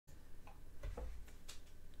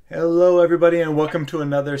Hello, everybody, and welcome to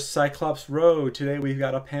another Cyclops Row. Today we've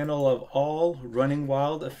got a panel of all Running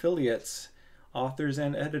Wild affiliates, authors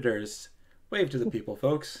and editors. Wave to the people,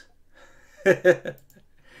 folks. Let's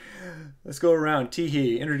go around.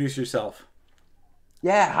 Tihi, introduce yourself.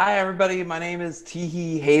 Yeah, hi everybody. My name is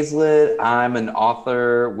Tihi Hayslett. I'm an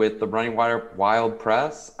author with the Running Wild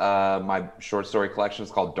Press. My short story collection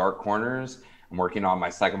is called Dark Corners. I'm working on my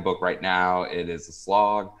second book right now. It is a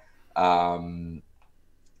slog. Um,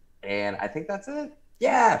 and I think that's it.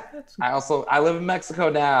 Yeah. That's I live in Mexico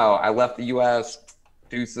now. I left the US.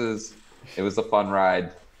 Deuces. It was a fun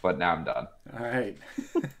ride, but now I'm done. all right.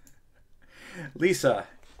 Lisa,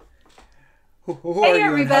 who are Hey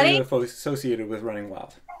you and how are you everybody. associated with Running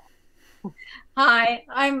Wild? Hi,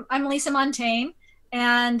 I'm Lisa Montagne,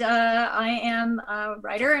 and I am a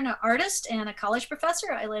writer and an artist and a college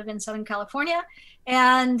professor. I live in Southern California,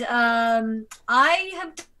 and I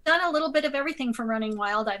have done a little bit of everything for Running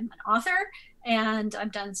Wild. I'm an author, and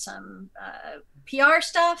I've done some PR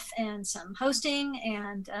stuff and some hosting,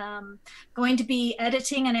 and going to be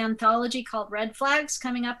editing an anthology called Red Flags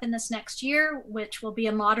coming up in this next year, which will be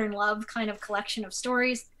a modern love kind of collection of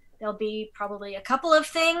stories. There'll be probably a couple of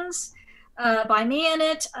things by me in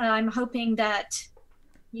it. I'm hoping that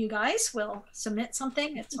you guys will submit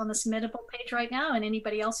something. It's on the submittable page right now, and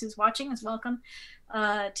anybody else who's watching is welcome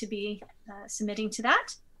to be submitting to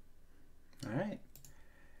that. All right.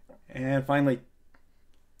 And finally,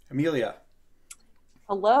 Amelia.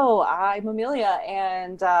 Hello, I'm Amelia,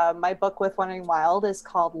 and my book with Wandering Wild is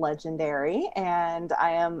called Legendary, and I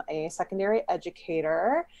am a secondary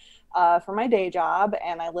educator for my day job,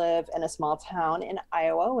 and I live in a small town in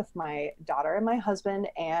Iowa with my daughter and my husband,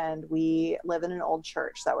 and we live in an old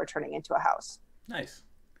church that we're turning into a house. Nice.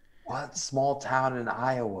 What small town in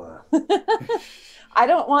Iowa? I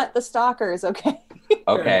don't want the stalkers, okay?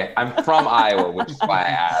 Okay, I'm from Iowa, which is why I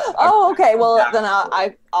asked. Oh, okay. Well, then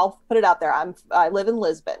I'll put it out there. I live in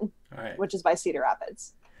Lisbon, All right. which is by Cedar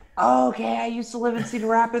Rapids. Okay, I used to live in Cedar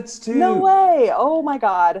Rapids too. No way! Oh my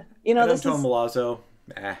God! You know this Madame is. Malazzo.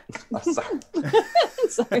 Ah. Oh, sorry.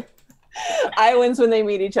 Sorry. Iowans when they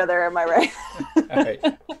meet each other, am I right? All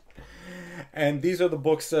right. And these are the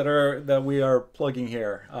books that we are plugging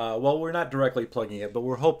here. Well, we're not directly plugging it, but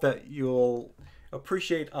we hope that you'll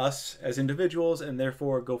appreciate us as individuals and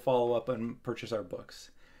therefore go follow up and purchase our books.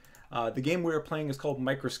 The game we are playing is called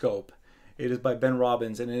Microscope. It is by Ben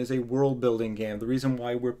Robbins, and it is a world-building game. The reason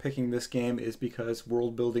why we're picking this game is because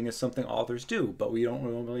world-building is something authors do, but we don't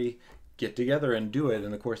normally get together and do it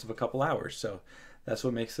in the course of a couple hours. So that's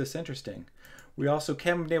what makes this interesting. We also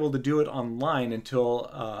haven't been able to do it online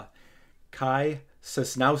until Kai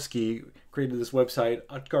Sosnowski created this website,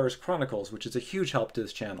 Utgar's Chronicles, which is a huge help to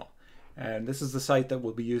this channel. And this is the site that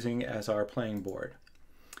we'll be using as our playing board.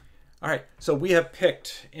 All right, so we have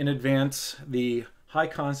picked in advance the high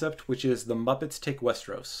concept, which is the Muppets take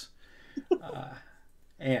Westeros.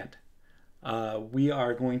 And we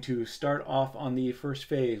are going to start off on the first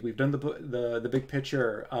phase. We've done the big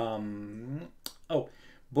picture.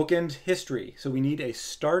 Bookend history. So we need a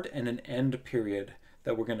start and an end period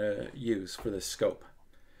that we're going to use for this scope.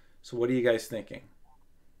 So what are you guys thinking?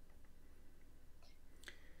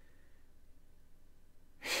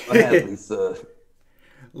 Go ahead, Lisa.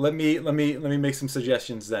 Let me make some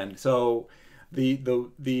suggestions then. So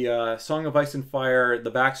the Song of Ice and Fire,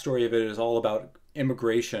 the backstory of it is all about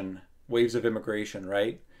immigration, waves of immigration,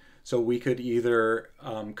 right? So we could either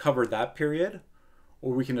cover that period,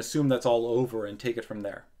 or we can assume that's all over and take it from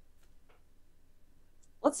there.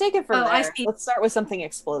 Let's take it from Oh, I there. see. Let's start with something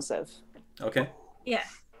explosive. Okay. Yeah,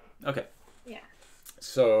 Okay. yeah.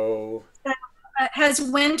 So Has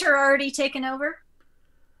winter already taken over?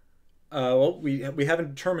 well, we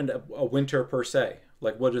haven't determined a winter per se.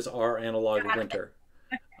 Like, what is our analog of winter?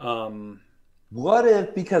 Um, What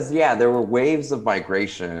if, because yeah, there were waves of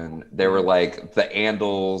migration. There were like the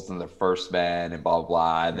Andals and the First Men and blah, blah,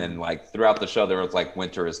 blah. And then like throughout the show, there was like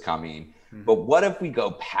winter is coming. But what if we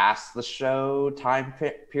go past the show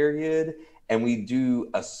period and we do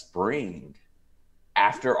a spring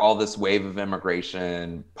after all this wave of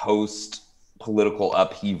immigration, post political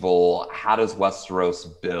upheaval? How does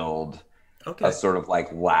Westeros build okay. a sort of like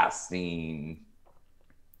lasting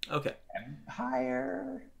Okay.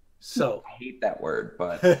 empire? So I hate that word,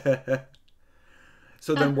 but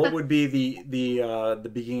so then what would be the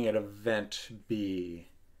beginning of an event be?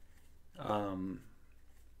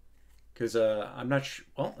 Because I'm not sure.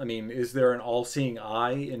 Well, I mean, is there an all-seeing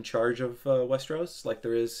eye in charge of Westeros, like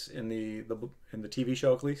there is in the TV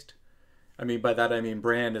show at least? I mean, by that I mean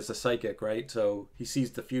Bran is a psychic, right? So he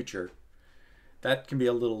sees the future. That can be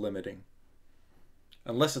a little limiting,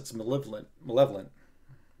 unless it's malevolent.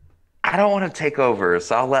 I don't want to take over,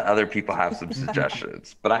 so I'll let other people have some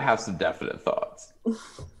suggestions, but I have some definite thoughts.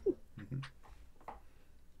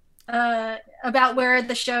 About where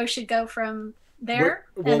the show should go from there.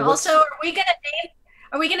 Well, and also,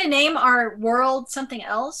 are we gonna name our world something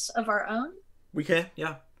else of our own? We can,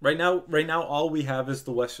 yeah. Right now, all we have is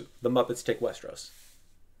the Muppets Take Westeros.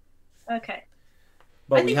 Okay.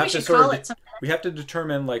 But I we think have we to should call it something. we have to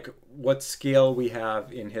determine like what scale we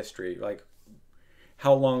have in history, like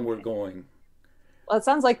how long we're going. Well, it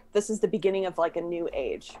sounds like this is the beginning of like a new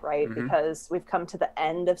age, right? Mm-hmm. Because we've come to the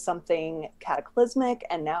end of something cataclysmic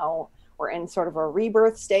and now we're in sort of a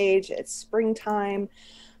rebirth stage. It's springtime.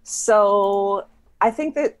 So I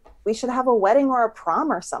think that we should have a wedding or a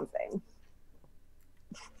prom or something.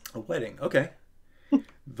 A wedding, okay.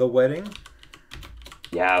 The wedding.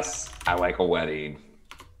 Yes, I like a wedding.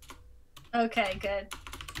 Okay, good.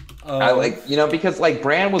 I like, because like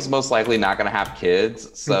Bran was most likely not going to have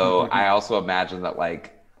kids. So I also imagine that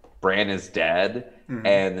like Bran is dead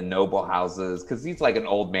and the noble houses, because he's like an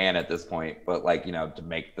old man at this point, but like, to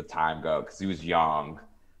make the time go, because he was young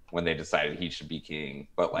when they decided he should be king.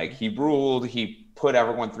 But like he ruled, he put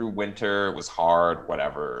everyone through winter. It was hard,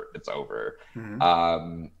 whatever, it's over.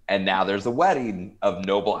 And now there's a wedding of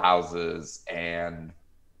noble houses, and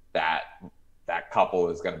that couple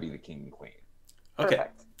is going to be the king and queen. Okay.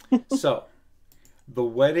 Perfect. So, the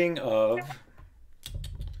wedding of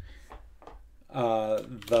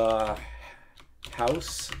the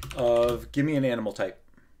house of, give me an animal type.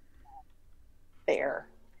 Bear.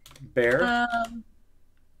 Bear. Um,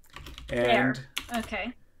 and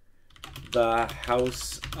okay. the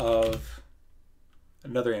house of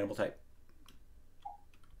another animal type.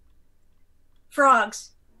 Frogs.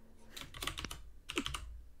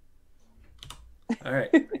 All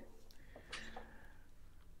right.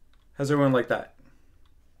 How's everyone like that?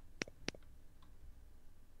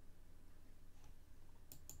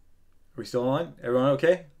 Are we still on? Everyone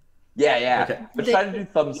okay? Yeah. Okay. But try to do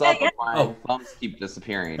thumbs up if my thumbs keep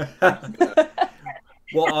disappearing.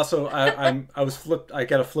 Well, also, I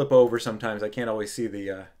gotta flip over sometimes. I can't always see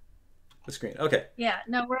the screen. Okay. Yeah,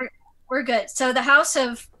 no, we're good. So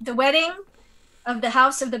the wedding of the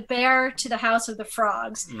house of the bear to the house of the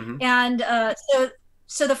frogs, and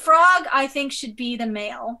so the frog I think should be the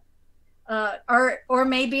male, or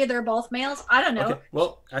maybe they're both males. I don't know. Okay.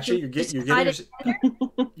 Well, actually, you're getting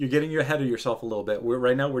ahead of yourself a little bit.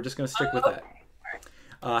 Right now we're just gonna stick with that.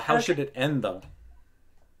 How should it end though?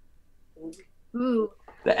 Ooh.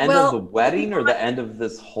 The end of the wedding or the end of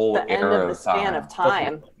this whole The end era of the span of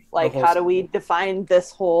time. Like, whole how do we define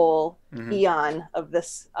this whole eon of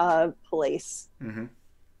this place?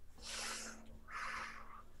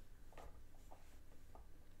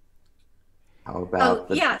 How about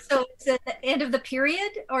so is it the end of the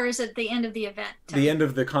period or is it the end of the event? The end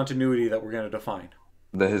of the continuity that we're going to define.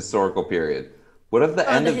 the historical period? What if the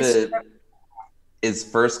end of it is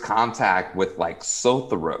first contact with like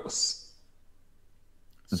Sotheros?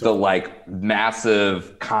 The like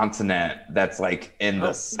massive continent that's like in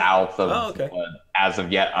the south of the as of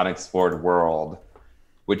yet unexplored world,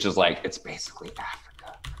 which is like, it's basically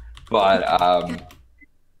Africa. But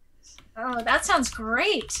oh, that sounds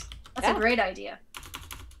great. That's a great idea.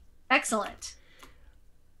 Excellent.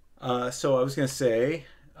 So I was going to say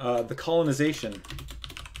the colonization.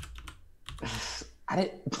 I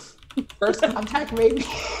didn't first contact maybe.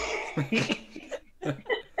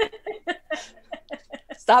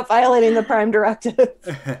 Stop violating the Prime Directive.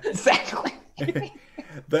 Exactly.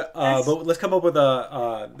 But let's come up with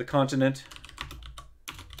the continent.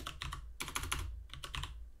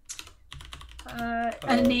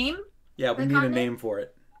 A name? Yeah, we need a name for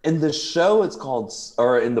it. In the show, it's called,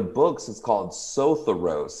 or in the books, it's called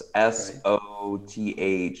Sotheros.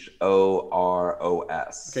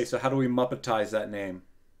 Sotheroros. Okay, so how do we Muppetize that name?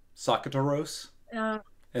 Socotoros?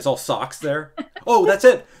 It's all socks there. Oh, that's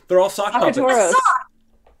it. They're all sock puppets.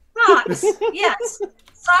 Socks. Yes.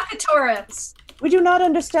 Socotoros. We do not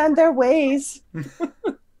understand their ways.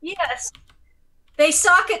 Yes. They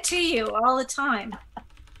sock it to you all the time.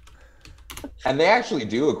 And they actually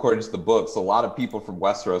do, according to the books. A lot of people from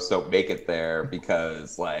Westeros don't make it there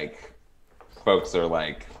because, like, folks are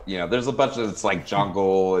like, you know, there's a bunch of, it's like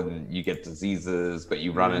jungle and you get diseases, but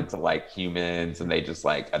you run into like humans and they just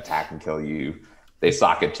like attack and kill you. They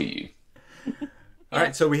sock it to you. All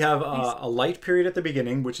right, so we have a light period at the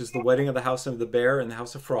beginning, which is the wedding of the House of the Bear and the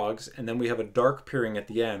House of Frogs, and then we have a dark period at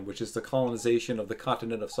the end, which is the colonization of the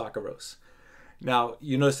continent of Socoros. Now,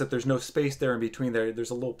 you notice that there's no space there in between there. There's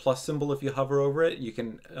a little plus symbol if you hover over it. You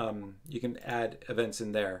can add events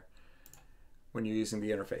in there when you're using the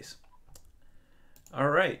interface. All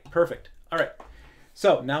right, perfect. All right,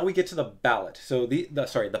 So now we get to the ballot. So the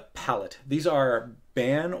palette. These are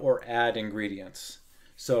ban or add ingredients.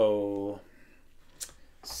 So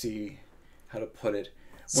let's see how to put it.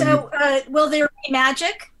 So will there be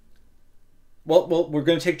magic? Well, we're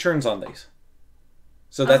going to take turns on these.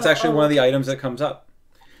 So that's actually one of the items that comes up.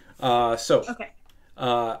 Okay.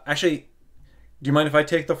 Actually, do you mind if I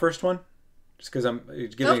take the first one? Just because I'm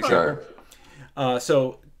giving an example.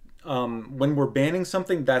 When we're banning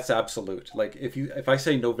something, that's absolute. Like if I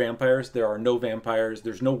say no vampires, there are no vampires.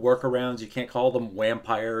 There's no workarounds. You can't call them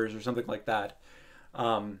vampires or something like that.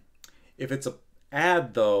 If it's a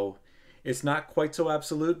add though, it's not quite so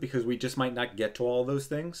absolute because we just might not get to all those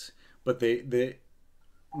things. But there's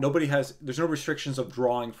no restrictions of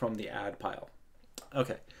drawing from the add pile.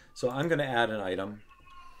 Okay, so I'm going to add an item.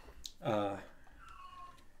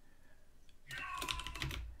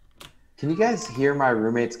 Can you guys hear my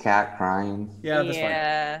roommate's cat crying? Yeah, that's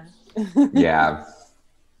fine. Yeah.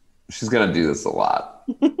 She's going to do this a lot.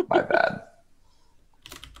 My bad.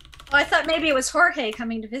 Well, I thought maybe it was Jorge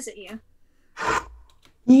coming to visit you.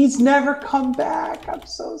 He's never come back. I'm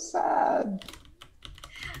so sad.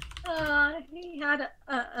 He had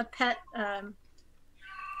a pet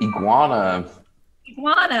Iguana.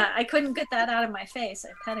 iguana. I couldn't get that out of my face. A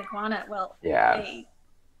pet iguana. Well, yeah.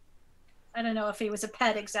 I don't know if he was a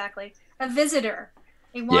pet exactly. A visitor,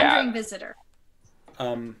 a wandering visitor.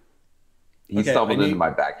 He stumbled into my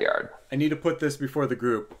backyard. I need to put this before the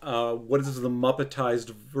group. What is the Muppetized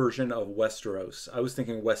version of Westeros? I was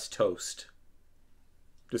thinking West Toast.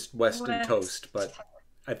 Just West and Toast, but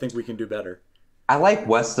I think we can do better. I like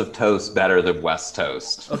West of Toast better than West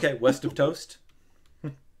Toast. Okay, West of Toast.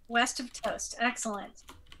 West of Toast. Excellent.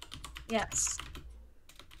 Yes.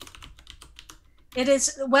 It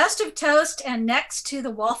is west of Toast and next to the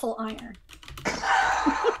waffle iron.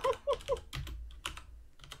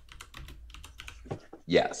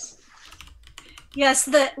 Yes. Yes,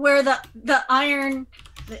 where the iron,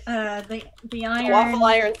 the iron waffle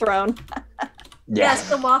iron throne. Yes,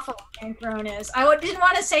 the waffle iron throne is. I didn't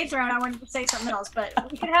want to say throne. I wanted to say something else, but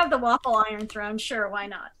we could have the waffle iron throne. Sure, why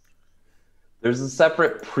not? There's a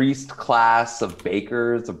separate priest class of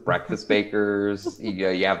bakers, of breakfast bakers. You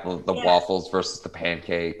have the waffles versus the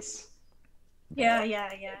pancakes. Yeah.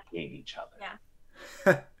 Hate each other.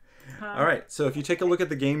 Yeah. All right. So if you take a look at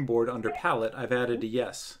the game board under palette, I've added a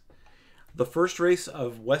yes. The first race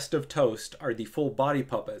of West of Toast are the full body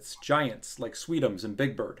puppets, giants like Sweetums and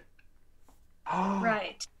Big Bird.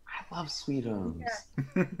 Right. I love Sweetums.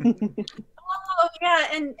 Yeah. Oh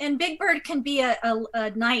yeah, and Big Bird can be a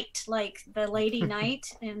knight, like the Lady Knight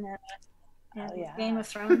in Game of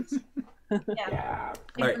Thrones. Yeah.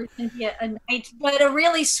 Big Bird can be a knight, but a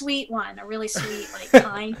really sweet one, a really sweet, like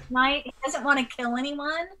kind knight. He doesn't want to kill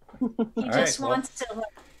anyone. He just wants to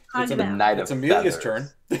hug them. It's Amelia's turn.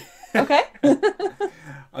 Okay.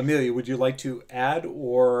 Amelia, would you like to add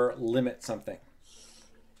or limit something?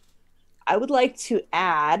 I would like to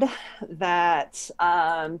add that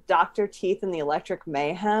Dr. Teeth and the Electric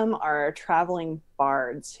Mayhem are traveling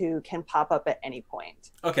bards who can pop up at any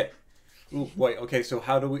point. Okay. Ooh, wait. Okay. So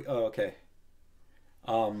how do we? Oh, okay.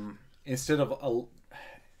 Instead of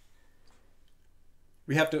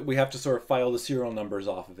we have to sort of file the serial numbers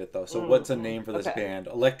off of it though. So what's a name for this band?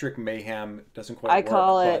 Electric Mayhem doesn't quite work. I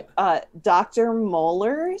call it Dr.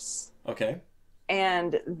 Molars. Okay.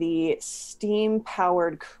 And the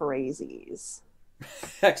steam-powered crazies.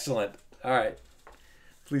 Excellent. All right.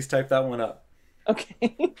 Please type that one up.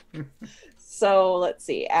 Okay. So let's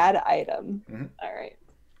see. Add item. Mm-hmm. All right.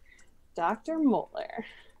 Dr. Molar.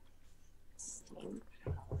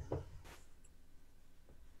 All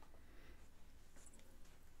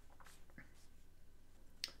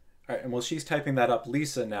right. And while she's typing that up,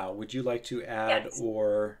 Lisa, now, would you like to add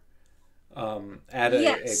or add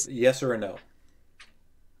a yes or a no?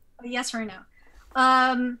 Yes or no?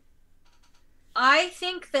 I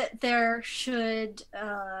think that there should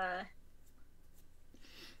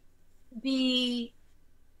be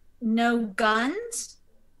no guns,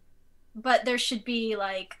 but there should be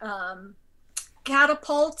like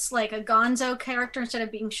catapults, like a Gonzo character. Instead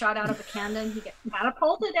of being shot out of a cannon, he gets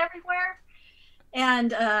catapulted everywhere.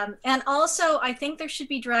 And also, I think there should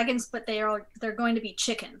be dragons, but they're going to be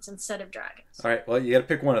chickens instead of dragons. All right. Well, you got to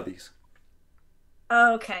pick one of these.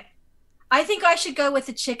 Okay. I think I should go with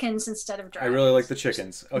the chickens instead of dragons. I really like the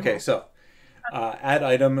chickens. Okay, so add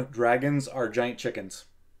item, dragons are giant chickens.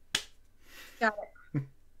 Got it.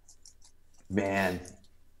 Man.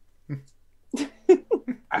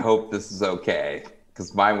 I hope this is okay,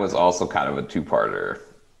 because mine was also kind of a two-parter.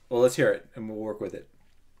 Well, let's hear it, and we'll work with it.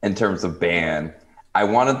 In terms of ban, I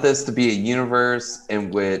wanted this to be a universe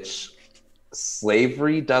in which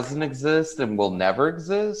slavery doesn't exist and will never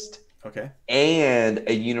exist, Okay. and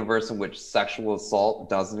a universe in which sexual assault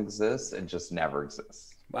doesn't exist and just never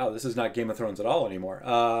exists. Wow, this is not Game of Thrones at all anymore.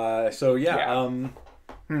 So yeah.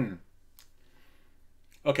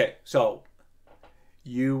 Okay, so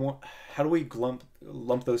how do we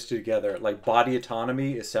lump those two together? Like body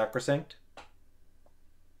autonomy is sacrosanct?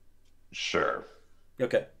 Sure.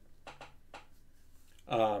 Okay.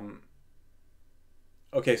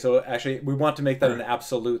 Okay, so actually we want to make that an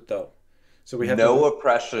absolute though. So we have no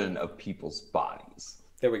oppression of people's bodies.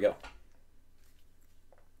 There we go.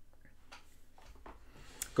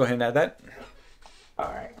 Go ahead and add that. All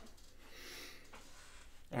right.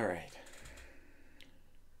 All right.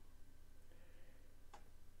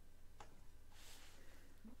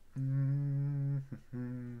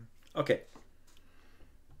 Okay.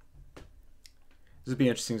 This would be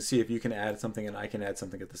interesting to see if you can add something and I can add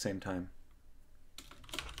something at the same time.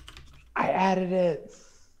 I added it.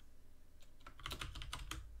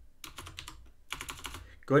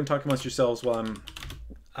 Go ahead and talk amongst yourselves while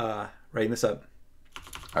I'm writing this up.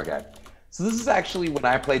 Okay. So this is actually, when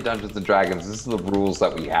I play Dungeons and Dragons, this is the rules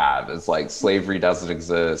that we have. It's like slavery doesn't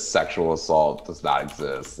exist, sexual assault does not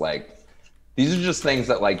exist. Like, these are just things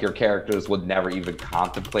that like your characters would never even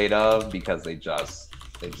contemplate of because they just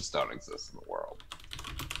don't exist in the world.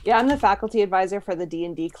 Yeah, I'm the faculty advisor for the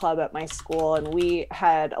D&D club at my school, and we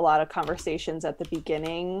had a lot of conversations at the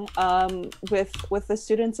beginning with the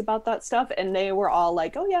students about that stuff, and they were all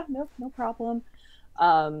like, "Oh yeah, no problem."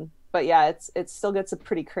 But yeah, it still gets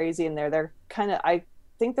pretty crazy in there. They're kind of, I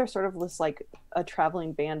think they're sort of this like a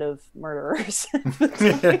traveling band of murderers.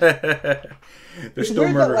 There's still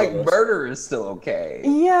murder. Like murder is still okay.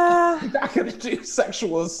 Yeah, you're not gonna do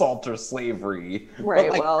sexual assault or slavery, right?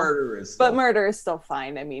 But, like, well, murder is still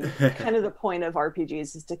fine. I mean, kind of the point of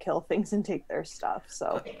RPGs is to kill things and take their stuff.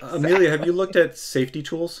 So, Amelia, have you looked at safety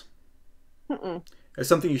tools? Mm-mm. It's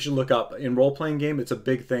something you should look up in role-playing game. It's a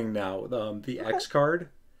big thing now. The X card,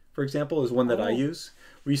 for example, is one that I use.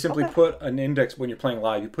 Where you simply put an index, when you're playing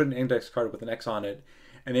live, you put an index card with an X on it,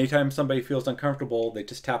 and anytime somebody feels uncomfortable, they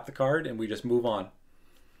just tap the card and we just move on.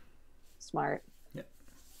 Smart.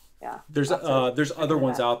 Yeah. There's other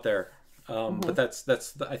ones out there, but that's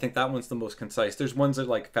I think that one's the most concise. There's ones that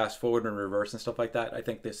like fast forward and reverse and stuff like that. I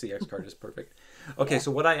think this CX card is perfect. Okay,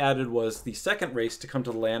 so what I added was the second race to come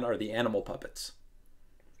to the land are the animal puppets.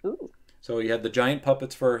 Ooh. So you had the giant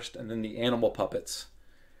puppets first, and then the animal puppets.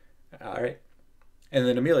 All right. And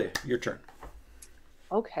then Amelia, your turn.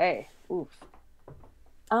 Okay. Oof.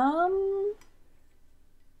 Well,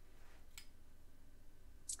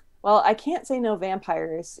 I can't say no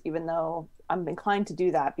vampires, even though I'm inclined to do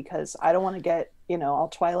that because I don't want to get, all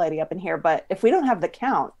Twilighty up in here. But if we don't have the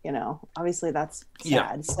count, obviously that's sad.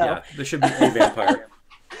 Yeah, so yeah, there should be a vampire.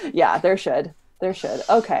 Yeah, there should.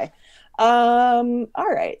 Okay. All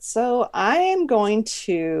right. So I am going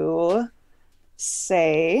to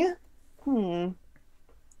say,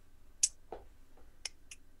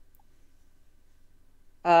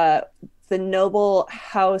 the noble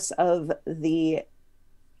house of the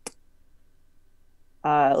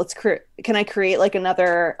can I create like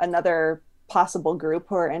another possible group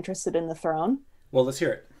who are interested in the throne? Well, let's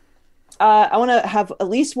hear it. I want to have at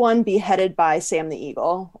least one be headed by Sam the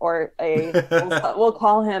Eagle, or we'll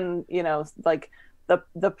call him, like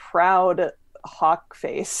the proud hawk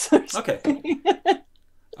face. Okay.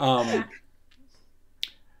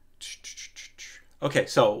 Okay,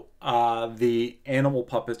 so the animal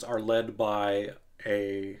puppets are led by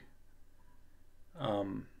a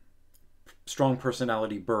strong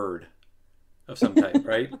personality bird of some type,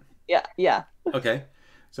 right? Yeah. Okay,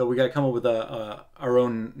 so we got to come up with our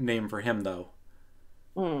own name for him, though.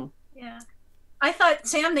 Yeah, I thought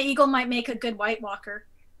Sam the Eagle might make a good White Walker,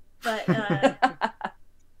 but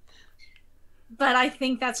but I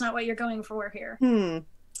think that's not what you're going for here.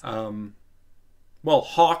 Well,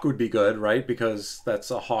 hawk would be good, right? Because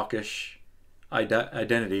that's a hawkish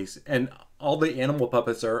identities. And all the animal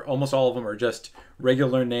puppets almost all of them are just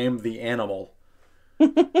regular name, the animal.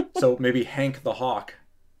 So maybe Hank the Hawk.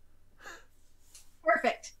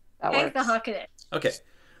 Perfect. That Hank works. the Hawk it is. Okay.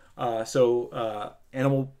 So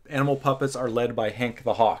animal puppets are led by Hank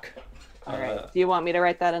the Hawk. All right. Do you want me to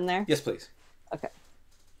write that in there? Yes, please. Okay.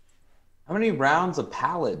 How many rounds of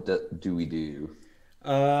palette do we do?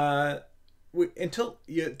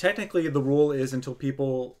 Technically the rule is until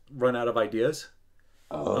people run out of ideas.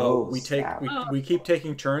 We keep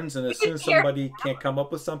taking turns, and as soon as somebody can't come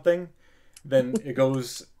up with something, then it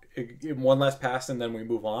goes one last pass, and then we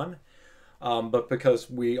move on. But because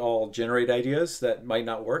we all generate ideas that might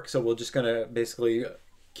not work, so we're just gonna basically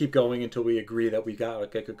keep going until we agree that we got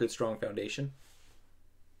like a good strong foundation.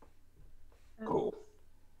 Cool.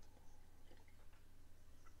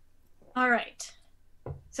 All right.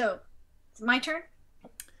 So, it's my turn?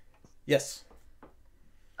 Yes.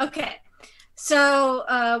 Okay.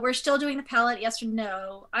 So, we're still doing the palette, yes or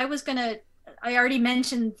no. I already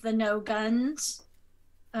mentioned the no guns.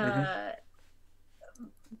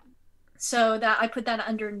 So that I put that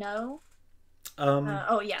under no.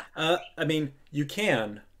 Oh, yeah. I mean, you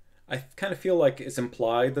can. I kind of feel like it's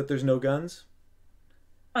implied that there's no guns.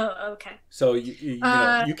 Oh, okay. So you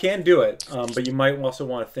know, you can do it, but you might also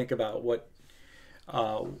want to think about what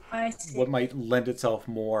might lend itself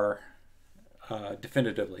more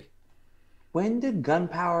definitively. When did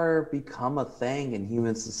gunpowder become a thing in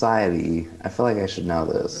human society? I feel like I should know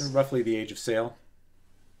this. Roughly the age of sail.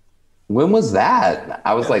 When was that?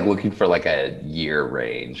 I was like looking for like a year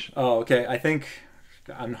range. Oh, okay. I think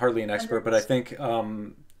I'm hardly an expert, but I think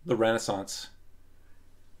the Renaissance.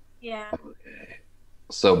 Yeah. Okay.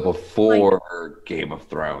 So before Game of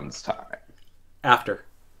Thrones time. After.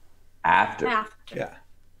 After. Yeah.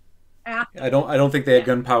 After. I don't think they had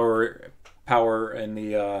gunpowder in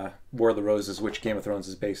the War of the Roses, which Game of Thrones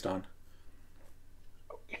is based on.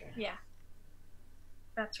 Okay. Yeah.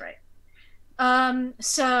 That's right.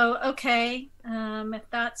 So okay. If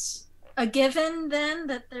that's a given, then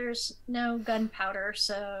that there's no gunpowder,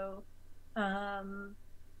 so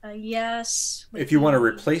yes. If you want to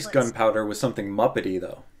replace gunpowder with something Muppety,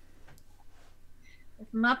 though.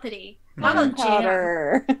 Muppety. How about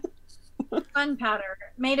Gunpowder. jam? Gunpowder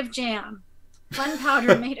made of jam.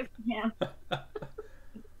 Gunpowder made of jam.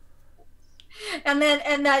 And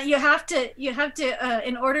that you have to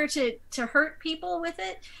in order to hurt people with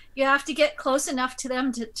it, you have to get close enough to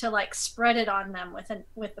them to like spread it on them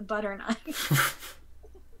with a butter knife.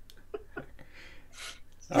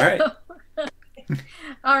 All right.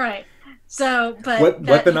 All right. So, but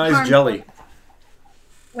weaponized jelly.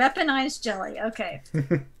 Weaponized jelly. Okay.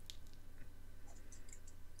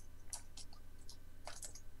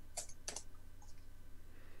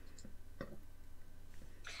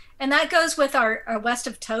 And that goes with our West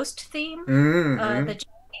of Toast theme. Mm-hmm.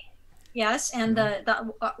 Yes, and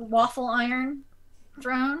the waffle iron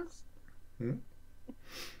throne. Mm-hmm.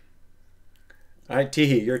 All right,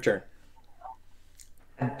 Tihi, your turn.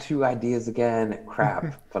 I had 2 ideas again.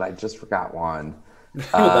 Crap, but I just forgot one.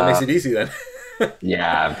 Well, that makes it easy then.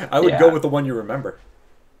 Yeah. I would go with the one you remember.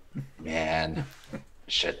 Man.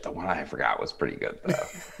 Shit, the one I forgot was pretty good,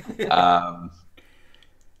 though.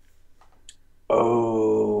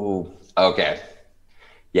 Oh, okay.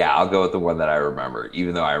 Yeah, I'll go with the one that I remember,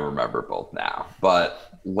 even though I remember both now.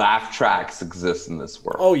 But laugh tracks exist in this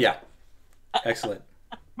world. Oh, yeah. Excellent.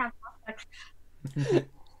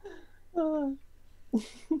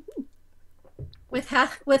 With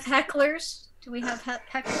hecklers? Do we have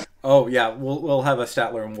hecklers? Oh, yeah. We'll have a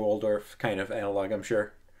Statler and Waldorf kind of analog, I'm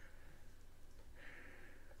sure.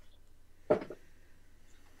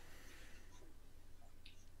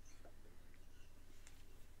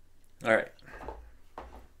 All right.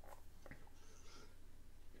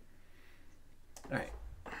 All right.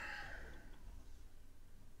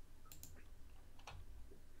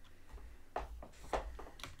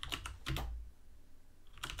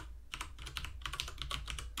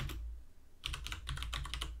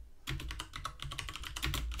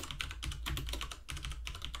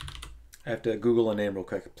 I have to Google a name real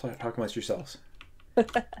quick. Talk amongst yourselves.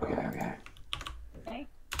 Okay. Okay.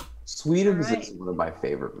 Sweetums All right. is one of my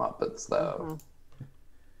favorite Muppets, though. Mhm.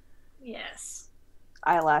 Yes.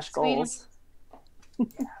 Eyelash goals.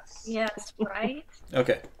 Yes, right?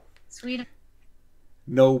 Okay. Sweet.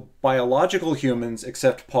 No biological humans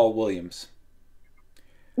except Paul Williams.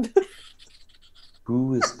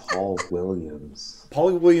 Who is Paul Williams?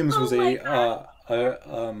 Paul Williams was Oh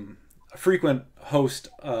a frequent host,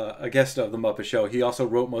 a guest of the Muppet Show. He also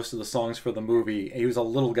wrote most of the songs for the movie. He was a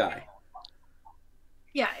little guy.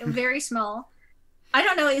 Yeah, very small. I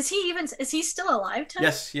don't know. Is he still alive, Tom?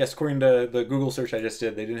 Yes. According to the Google search I just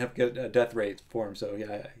did, they didn't have a death rate for him, so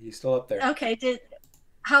yeah, he's still up there. Okay.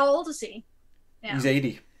 How old is he? Yeah. He's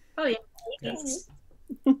 80. Oh yeah. Yes.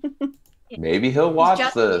 Maybe he'll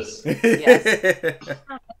watch this. Yes.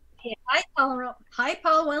 Yeah. Hi,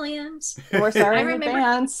 Paul Williams. We're sorry I in remember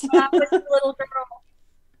advance. that was a little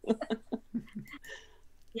girl.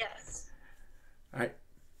 Yes. All right.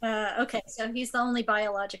 Okay, so he's the only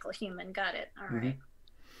biological human. Got it. All right.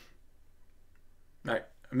 All right.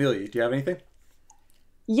 Amelia, do you have anything?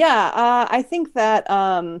 Yeah, I think that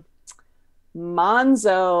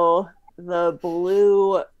Monzo, the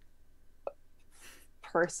blue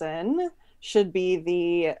person should be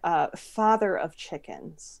the father of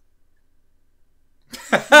chickens.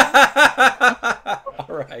 All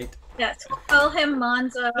right. Yes, we'll call him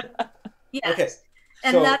Monzo. Yes. Okay.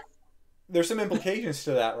 And So that there's some implications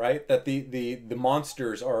to that, right? That the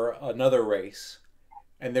monsters are another race,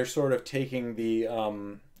 and they're sort of taking the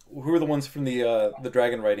who are the ones from the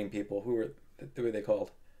dragon riding people? Who are they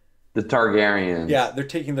called? The Targaryens. Yeah, they're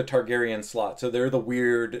taking the Targaryen slot. So they're the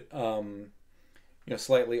weird,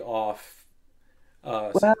 slightly off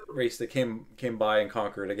Well, race that came by and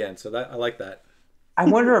conquered again. So that I like that. I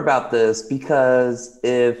wonder about this because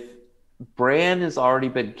if Bran has already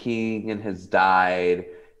been king and has died,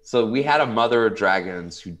 so we had a mother of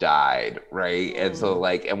dragons who died, right? And so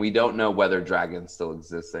like, and we don't know whether dragons still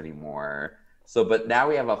exist anymore. So, but now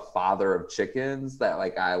we have a father of chickens that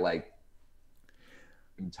like I like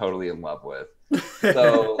am totally in love with.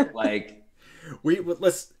 So like,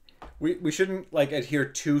 we shouldn't like adhere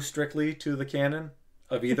too strictly to the canon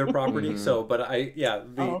of either property. So, but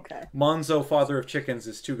okay. Monzo, father of chickens,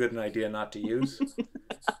 is too good an idea not to use.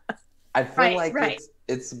 I feel like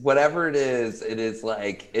it's whatever it is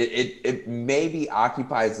like it maybe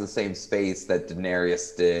occupies the same space that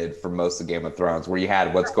Daenerys did for most of Game of Thrones, where you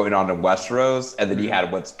had what's going on in Westeros and then you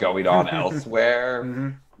had what's going on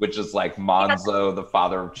elsewhere, which is like Monzo, the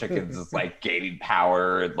father of chickens, is like gaining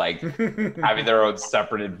power and like having their own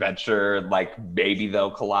separate adventure. Like maybe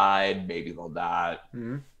they'll collide, maybe they'll not.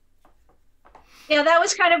 Yeah, that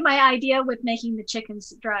was kind of my idea with making the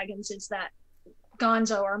chickens dragons, is that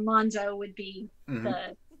Gonzo or Monzo would be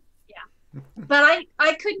but I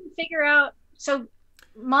couldn't figure out. So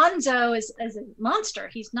Monzo is a monster.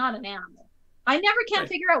 He's not an animal. I never can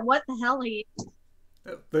figure out what the hell he is.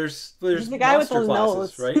 There's the guy with monster the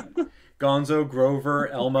classes, nose. right? Gonzo, Grover,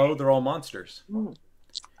 Elmo, they're all monsters. Oh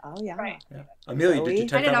yeah. Right. Yeah. Amelia, did you I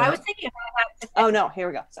type don't that know. I one was up? thinking about that. Oh no, here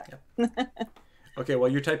we go. Sorry. Okay,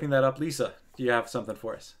 while you're typing that up, Lisa, do you have something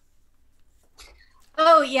for us?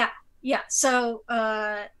 Oh yeah. So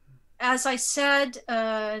as I said,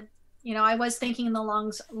 I was thinking in the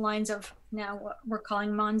lines of now what we're calling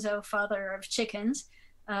Monzo, father of chickens,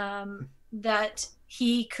 that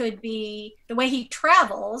he could be, the way he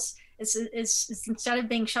travels is instead of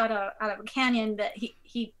being shot out of a canyon, that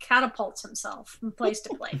he catapults himself from place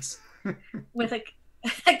to place with a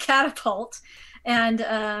catapult. And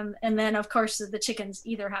then of course the chickens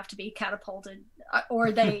either have to be catapulted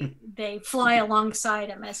or they fly alongside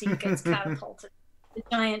him as he gets catapulted. The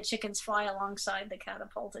giant chickens fly alongside the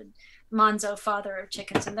catapulted Monzo, father of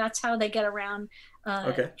chickens, and that's how they get around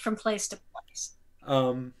from place to place.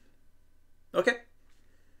 Okay.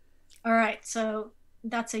 All right, so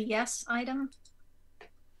that's a yes item.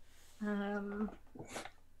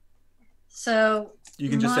 So you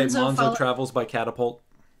can just say Monzo travels by catapult.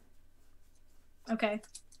 Okay.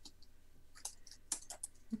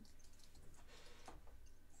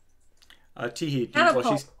 Tihi,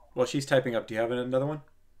 while she's typing up, do you have another one?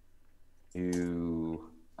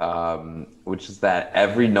 Which is that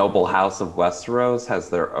every noble house of Westeros has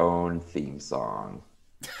their own theme song.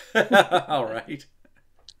 All right.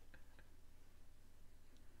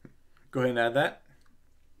 Go ahead and add that.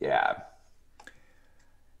 Yeah.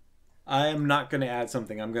 I am not going to add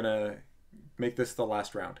something. I'm going to make this the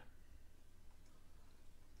last round.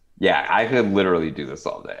 Yeah, I could literally do this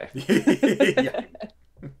all day. Yeah.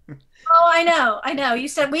 Oh, I know. You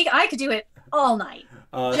said I could do it all night.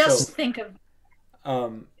 Think of.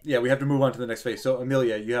 Yeah, we have to move on to the next phase. So,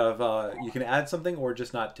 Amelia, you have you can add something, or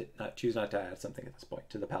just choose not to add something at this point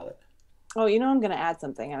to the palette. Oh, I'm going to add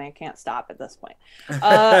something, and I can't stop at this point.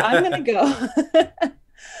 I'm going to go.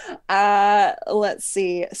 Let's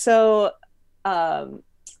see. So,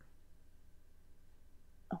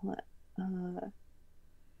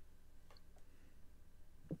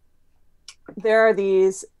 there are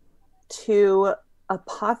these two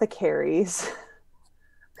apothecaries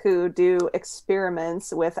who do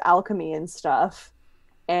experiments with alchemy and stuff,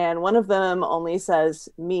 and one of them only says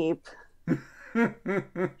meep.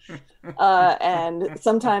 And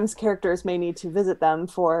sometimes characters may need to visit them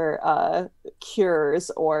for cures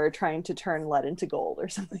or trying to turn lead into gold or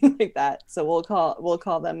something like that. So we'll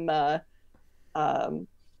call them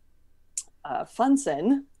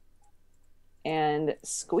Funson and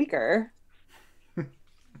Squeaker,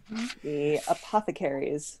 the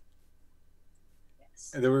apothecaries.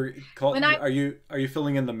 They were called. Are you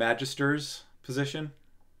filling in the Magisters position?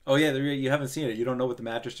 Oh yeah, you haven't seen it. You don't know what the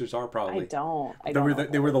Magisters are, probably. I don't.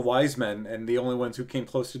 They were the wise men, and the only ones who came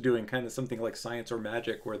close to doing kind of something like science or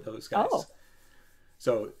magic were those guys. Oh.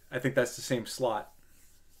 So I think that's the same slot.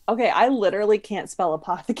 Okay, I literally can't spell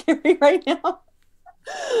apothecary right now.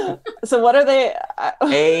 So what are they?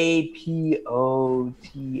 APOTH.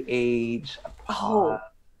 Oh.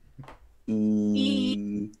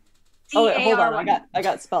 E. Oh wait, hold on. C-A-R-Y. I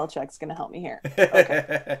got spell checks gonna help me here.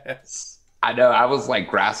 Okay. I know. I was like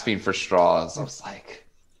grasping for straws. I was like,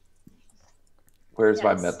 "Where's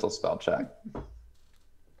my Yes. mental spell check?"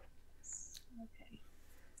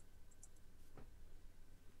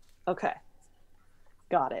 Okay.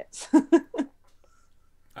 Got it.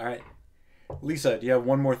 All right. Lisa, do you have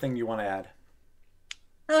one more thing you want to add?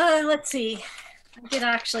 Let's see. I did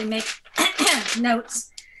actually make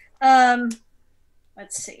notes. Let's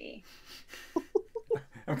see.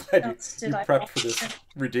 I'm glad Else you did I prepped for this mention?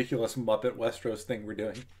 ridiculous Muppet Westeros thing we're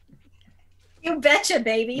doing. You betcha,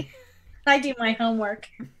 baby. I do my homework.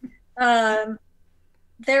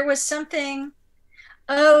 There was something.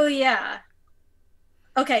 Oh, yeah.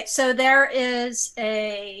 Okay, so there is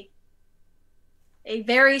a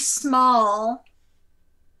very small,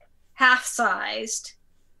 half-sized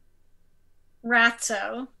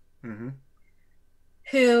ratso Mm-hmm.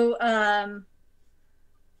 who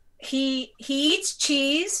he eats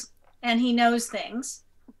cheese and he knows things.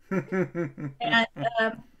 And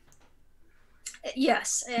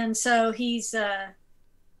yes, and so he's yeah,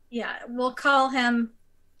 we'll call him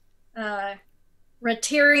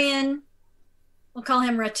Rotarian. We'll call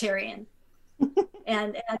him Rotarian.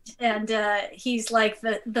 and he's like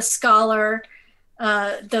the scholar,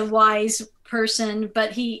 the wise person,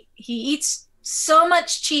 but he eats so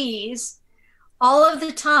much cheese all of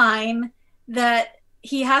the time that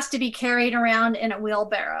he has to be carried around in a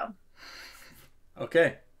wheelbarrow.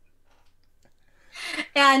 Okay.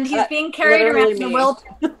 And he's being carried around in a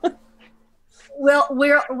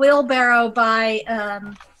wheelbarrow by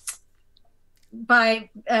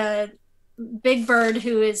Big Bird,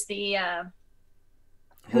 who is the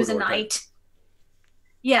who's a knight.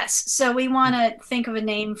 Yes, so we want to think of a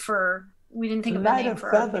name for. We didn't think of a name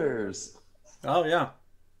for. Knight of Feathers. Oh yeah.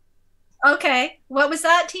 Okay, what was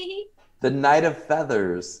that, Tihi? The Knight of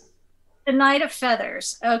Feathers. The Knight of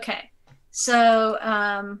Feathers. Okay,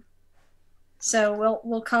 so so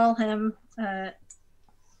we'll call him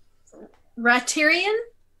Ratirian.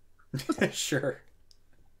 Sure.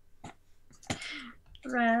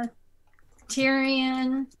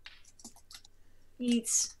 Ratirian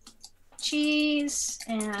eats cheese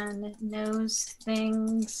and knows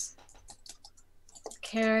things.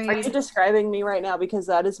 Are you describing me right now? Because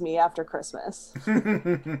that is me after Christmas.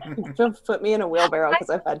 Don't put me in a wheelbarrow because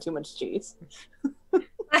I've had too much cheese.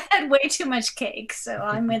 I had way too much cake, so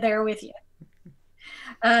I'm there with you.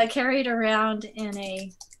 Carried around in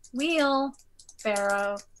a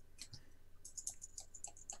wheelbarrow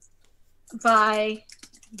by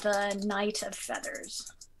the Knight of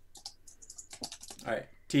Feathers. All right.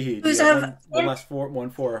 Tihi, do you have one last one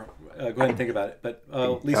for? Go ahead and think about it. But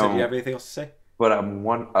Lisa, do you have anything else to say? But I'm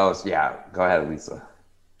one. Oh, yeah. Go ahead, Lisa.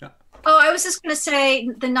 Oh, I was just going to say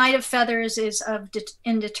the Knight of Feathers is of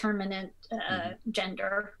indeterminate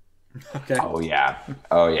gender. Okay. Oh yeah.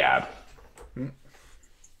 Oh yeah.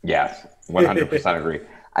 Yes, 100% agree.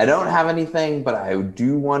 I don't have anything, but I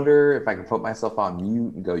do wonder if I can put myself on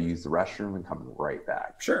mute and go use the restroom and come right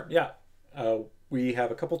back. Sure. Yeah. We have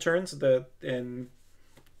a couple turns and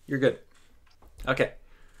you're good. Okay.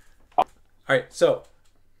 All right. So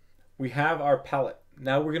we have our palette.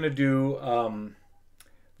 Now we're going to do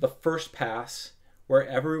the first pass where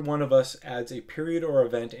every one of us adds a period or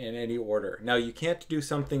event in any order. Now you can't do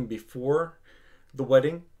something before the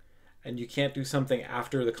wedding and you can't do something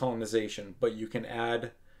after the colonization, but you can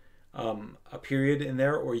add a period in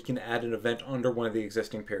there or you can add an event under one of the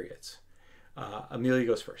existing periods. Amelia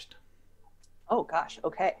goes first. Oh gosh,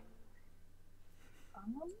 okay.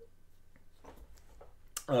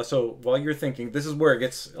 So while you're thinking, this is where it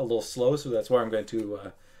gets a little slow, so that's why I'm going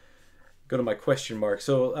to go to my question mark.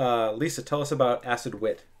 So Lisa, tell us about Acid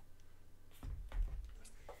Wit.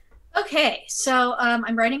 Okay, so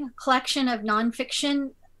I'm writing a collection of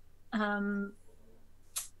nonfiction,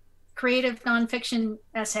 creative nonfiction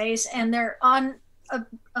essays, and they're on a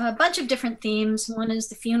bunch of different themes. One is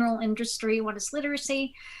the funeral industry, one is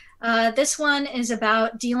literacy. This one is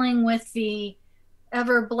about dealing with the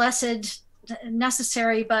ever blessed,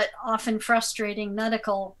 necessary, but often frustrating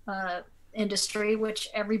medical industry, which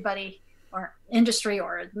everybody, or industry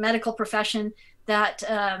or medical profession, that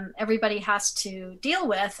everybody has to deal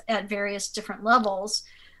with at various different levels.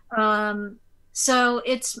 So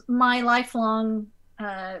it's my lifelong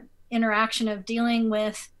interaction of dealing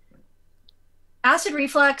with acid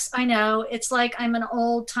reflux. I know it's like I'm an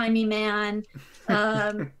old-timey man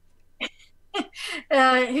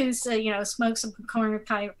who's smokes a corner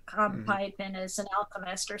pipe and is an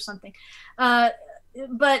alchemist or something.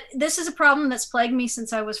 but this is a problem that's plagued me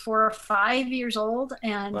since I was 4 or 5 years old,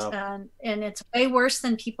 Wow. and it's way worse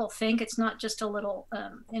than people think. It's not just a little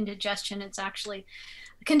indigestion; it's actually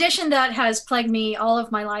a condition that has plagued me all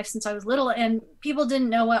of my life since I was little, and people didn't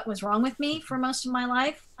know what was wrong with me for most of my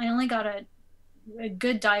life. I only got a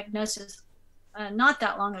good diagnosis not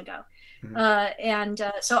that long ago.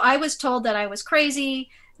 So I was told that I was crazy,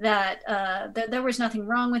 that there was nothing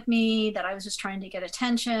wrong with me, that I was just trying to get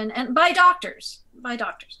attention, and by doctors.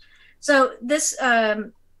 So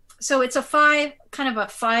so it's a kind of a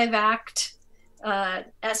 5-act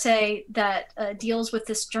essay that deals with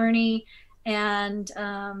this journey, and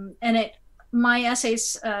my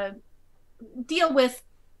essays deal with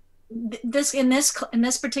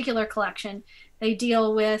this particular collection. They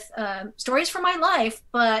deal with stories from my life,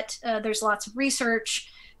 but there's lots of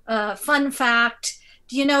research. Fun fact: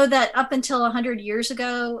 do you know that up until 100 years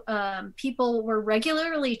ago, people were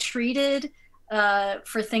regularly treated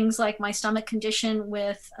for things like my stomach condition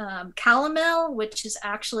with calomel, which is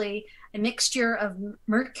actually a mixture of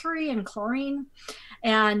mercury and chlorine.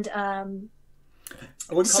 And I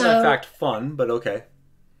wouldn't call that fact fun, but okay.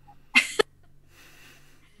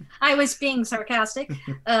 I was being sarcastic,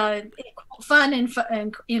 fun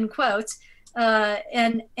in quotes, so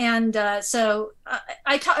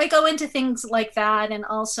I go into things like that, and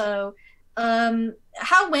also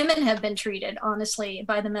how women have been treated, honestly,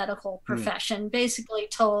 by the medical profession. Basically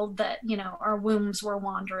told that our wombs were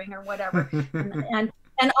wandering or whatever, and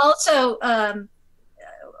also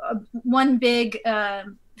one big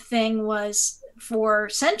thing was for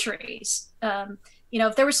centuries.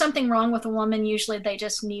 If there was something wrong with a woman, usually they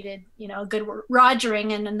just needed, a good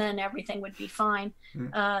rogering, and then everything would be fine.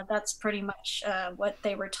 That's pretty much what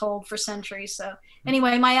they were told for centuries. So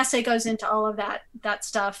anyway, my essay goes into all of that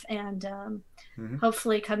stuff, and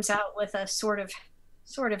hopefully comes out with a sort of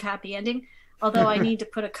happy ending. Although I need to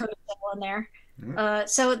put a codicil in there.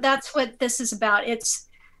 So that's what this is about. It's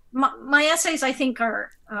my essays, I think,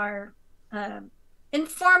 are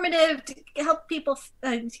informative, to help people,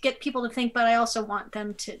 to get people to think, but I also want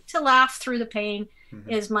them to laugh through the pain.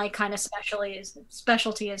 Is my kind of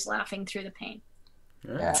specialty is laughing through the pain.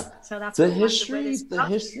 Yeah. So that's the history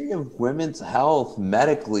of women's health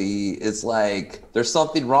medically is like, there's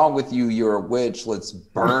something wrong with you, you're a witch, let's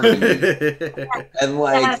burn you. And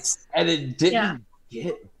and it didn't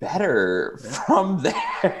get better from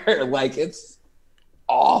there. Like, it's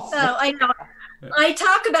awful. Oh, I know. I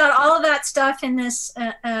talk about all of that stuff in this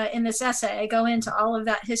essay. I go into all of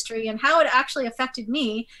that history and how it actually affected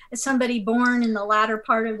me as somebody born in the latter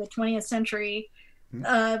part of the 20th century.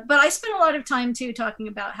 But I spent a lot of time too talking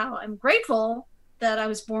about how I'm grateful that I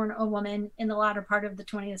was born a woman in the latter part of the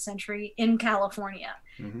 20th century in California.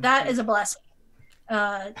 That is a blessing.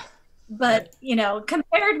 But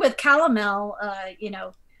compared with calomel,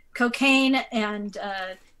 cocaine and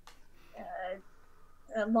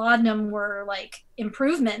laudanum were like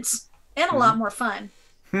improvements and a lot more fun.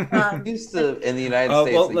 Used to, in the United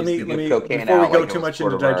States, well, let me cocaine before we out go like too much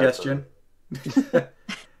into digestion.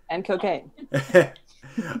 And cocaine.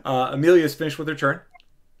 Amelia's finished with her turn.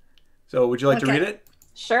 So would you like to read it?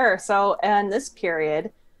 Sure. So in this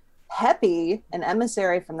period, Peppy, an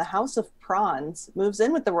emissary from the House of Prawns, moves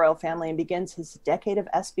in with the royal family and begins his decade of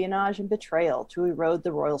espionage and betrayal to erode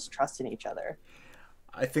the royals' trust in each other.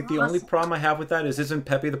 I think the only problem I have with that is, isn't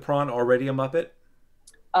Peppy the Prawn already a Muppet?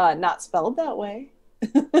 Not spelled that way.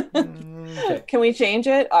 Okay. Can we change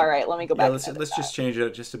it? All right, let me go back. Let's just change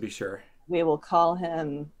it just to be sure. We will call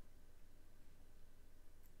him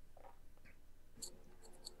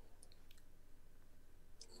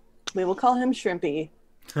Shrimpy.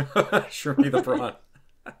 Shrimpy the Prawn.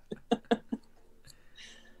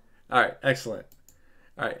 All right, excellent.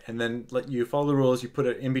 All right, and then let you follow the rules. You put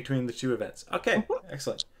it in between the two events. Okay,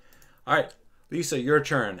 excellent. All right, Lisa, your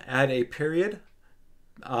turn. Add a period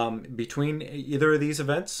between either of these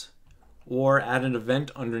events, or add an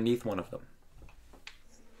event underneath one of them.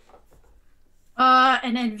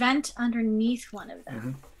 An event underneath one of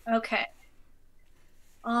them. Okay.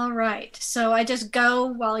 All right. So I just go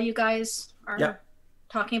while you guys are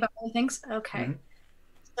talking about other things? Okay.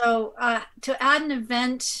 So to add an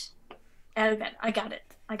event, I got it.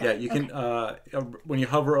 You can, when you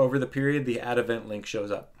hover over the period, the add event link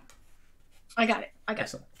shows up. I got it.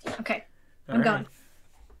 Excellent. Okay. I'm going.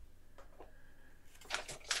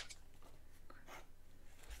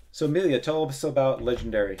 So Amelia, tell us about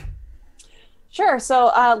Legendary. Sure. So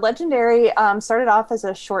Legendary started off as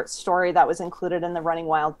a short story that was included in the Running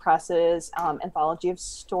Wild Press's anthology of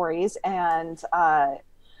stories, and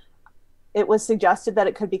it was suggested that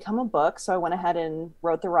it could become a book, so I went ahead and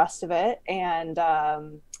wrote the rest of it. And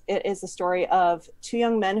it is the story of two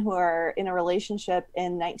young men who are in a relationship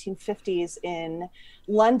in 1950s in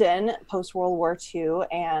London post World War II,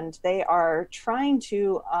 and they are trying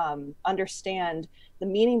to understand the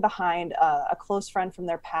meaning behind a close friend from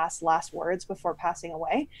their past last words before passing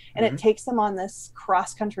away. And it takes them on this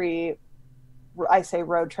cross-country, I say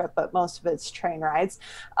road trip, but most of it's train rides,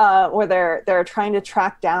 where they're trying to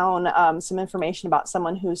track down some information about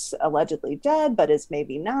someone who's allegedly dead, but is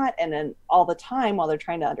maybe not. And then all the time while they're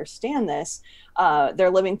trying to understand this, they're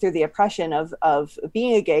living through the oppression of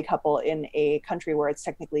being a gay couple in a country where it's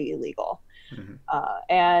technically illegal.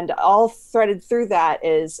 And all threaded through that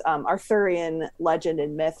is Arthurian legend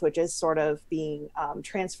and myth, which is sort of being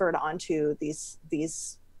transferred onto these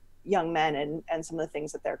young men and some of the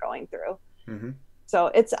things that they're going through.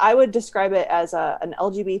 So I would describe it as an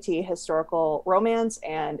LGBT historical romance,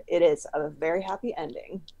 and it is a very happy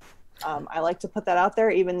ending. I like to put that out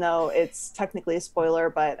there, even though it's technically a spoiler,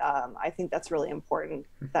 but I think that's really important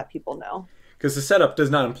that people know. Because the setup does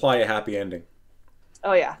not imply a happy ending.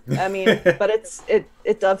 Oh yeah, I mean, but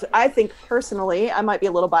it does. I think personally, I might be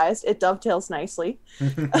a little biased. It dovetails nicely.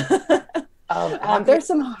 There's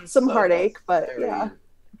some heartache, but yeah.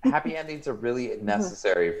 Happy endings are really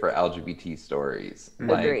necessary for LGBT stories.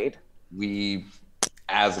 Agreed. We,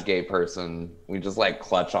 as a gay person, we just like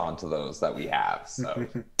clutch onto those that we have. So,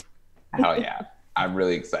 hell yeah, I'm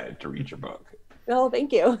really excited to read your book. Oh,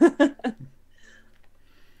 thank you.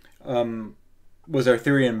 Was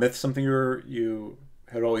Arthurian myth something you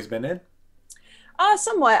had always been in?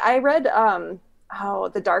 Somewhat. I read how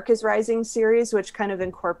the Dark is Rising series, which kind of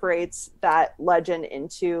incorporates that legend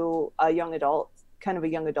into a young adult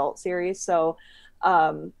series. So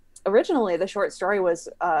originally the short story was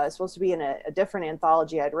supposed to be in a different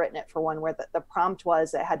anthology. I'd written it for one where the prompt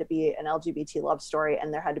was it had to be an LGBT love story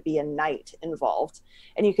and there had to be a knight involved,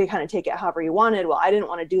 and you could kind of take it however you wanted. Well, I didn't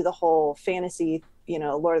want to do the whole fantasy,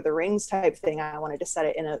 Lord of the Rings type thing. I wanted to set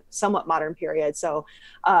it in a somewhat modern period. So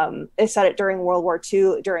I set it during World War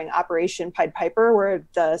II, during Operation Pied Piper, where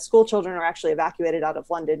the school children are actually evacuated out of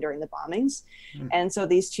London during the bombings. And so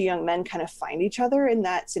these two young men kind of find each other in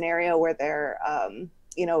that scenario where they're,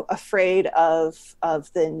 afraid of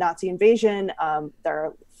the Nazi invasion.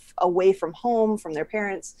 They're away from home, from their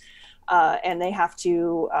parents, and they have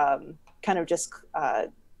to kind of just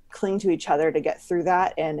cling to each other to get through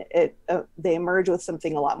that, and they emerge with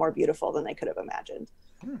something a lot more beautiful than they could have imagined.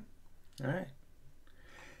 All right.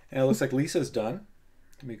 And it looks like Lisa's done.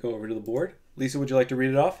 Let me go over to the board. Lisa, would you like to read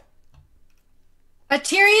it off? A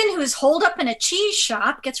Tyrion who is holed up in a cheese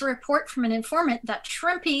shop gets a report from an informant that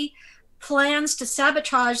Shrimpy plans to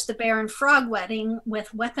sabotage the Baron Frog wedding with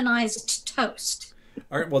weaponized toast.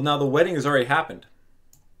 All right. Well, now the wedding has already happened.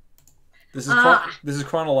 This is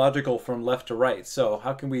chronological from left to right. So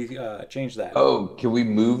how can we change that? Oh, can we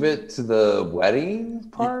move it to the wedding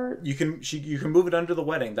part? You can move it under the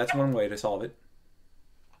wedding. That's one way to solve it.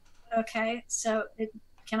 Okay, so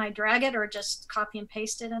can I drag it or just copy and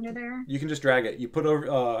paste it under there? You can just drag it. You put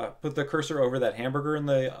the cursor over that hamburger in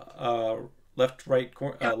the left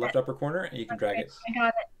upper corner, and you can drag it. I got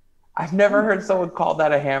it. I've never heard someone call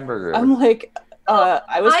that a hamburger. I'm like,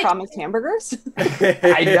 I was promised hamburgers.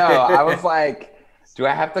 I know. I was like, do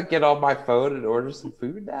I have to get on my phone and order some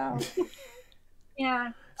food now?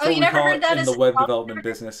 Yeah. So you never heard that in the web development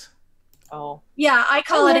business. Oh. Yeah, I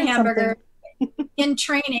call it a hamburger. In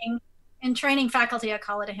training faculty, I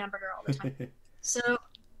call it a hamburger all the time. So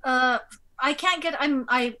I can't get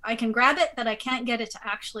I can grab it, but I can't get it to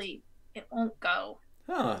actually, it won't go.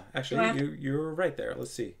 Actually you're right there.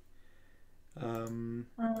 Let's see.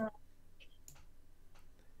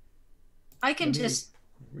 I can just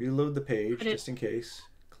reload the page just in case.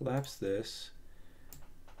 Collapse this.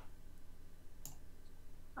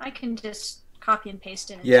 I can just copy and paste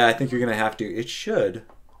it. Yeah, I think you're gonna have to. It should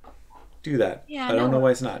do that. Yeah, I don't know why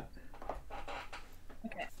it's not.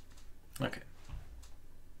 Okay.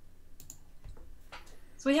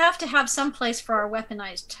 So we have to have some place for our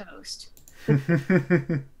weaponized toast.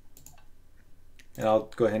 And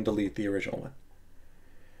I'll go ahead and delete the original one.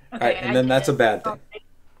 Okay, all right, and then that's a bad thing.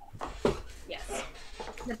 Yes.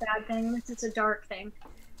 The bad thing. This is a dark thing.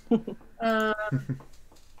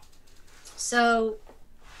 So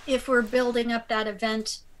if we're building up that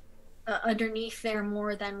event underneath there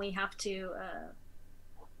more, then we have to...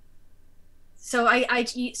 So I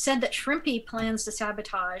said that Shrimpy plans to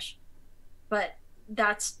sabotage, but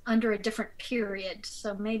that's under a different period,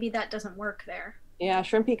 so maybe that doesn't work there. Yeah,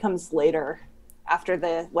 Shrimpy comes later, after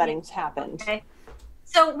the wedding's happened. Okay.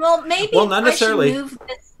 So, maybe not necessarily. I should move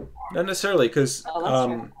this. Not necessarily, because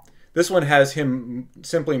this one has him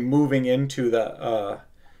simply moving into the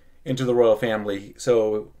royal family.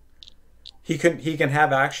 So He can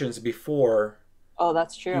have actions before Oh,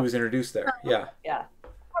 that's true. he was introduced there. Yeah. Yeah.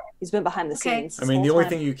 He's been behind the scenes. I mean, the only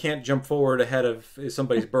thing you can't jump forward ahead of is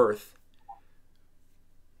somebody's birth.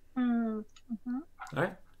 Mm-hmm. All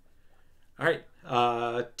right. All right.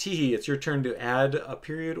 Tihi, it's your turn to add a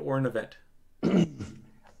period or an event.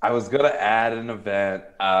 I was gonna add an event,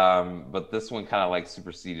 but this one kind of like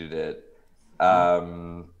superseded it.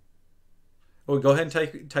 Well, go ahead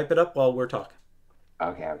and type it up while we're talking.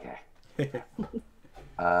 Okay.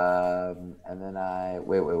 And then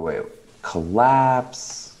wait.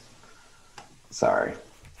 Collapse. Sorry.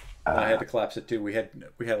 I had to collapse it too. We had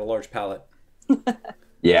a large palette.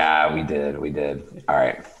 Yeah, we did. All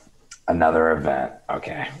right. Another event.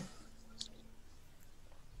 Okay.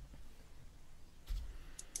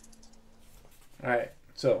 All right.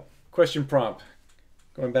 So, question prompt.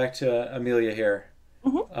 Going back to Amelia here.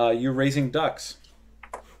 Mm-hmm. You're raising ducks.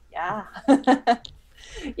 Yeah.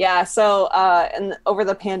 Yeah. So, and over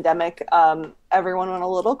the pandemic, everyone went a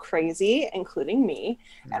little crazy, including me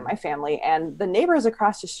and my family. And the neighbors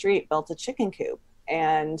across the street built a chicken coop.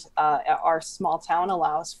 And our small town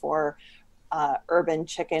allows for urban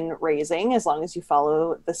chicken raising as long as you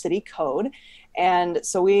follow the city code. And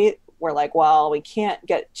so we were like, well, we can't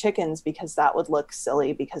get chickens because that would look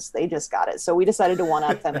silly because they just got it. So we decided to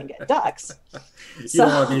one-up them and get ducks. You don't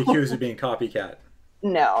want to be accused of being copycat.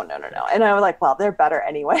 No. And I was like, well, they're better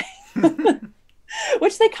anyway.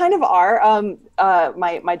 Which they kind of are.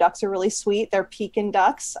 My ducks are really sweet. They're Pekin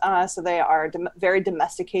ducks. So they are very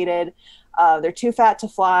domesticated. They're too fat to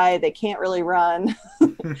fly. They can't really run.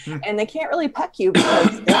 And they can't really peck you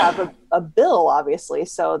because they have a bill, obviously.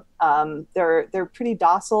 So they're pretty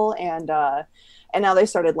docile. And now they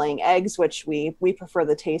started laying eggs, which we prefer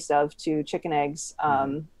the taste of to chicken eggs.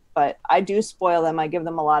 But I do spoil them. I give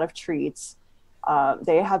them a lot of treats.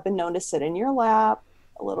 They have been known to sit in your lap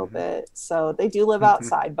a little bit. So they do live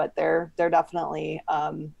outside, but they're definitely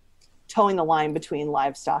towing the line between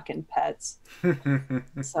livestock and pets.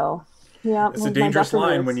 So yeah, it's a dangerous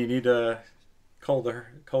line when you need to call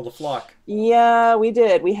the flock. Yeah, we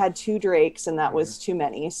did. We had 2 drakes, and that was too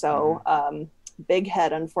many. So Big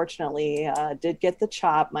Head, unfortunately, did get the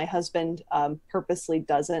chop. My husband purposely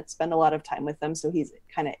doesn't spend a lot of time with them, so he's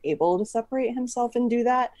kind of able to separate himself and do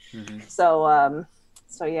that.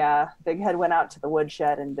 So yeah, Big Head went out to the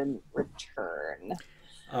woodshed and didn't return.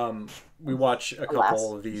 We watch a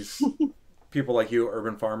couple of these people like you,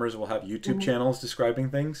 urban farmers, will have YouTube channels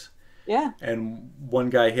describing things. Yeah. And one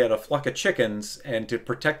guy, he had a flock of chickens, and to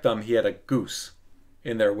protect them, he had a goose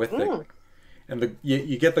in there with them. And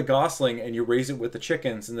you get the gosling and you raise it with the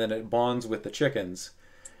chickens, and then it bonds with the chickens.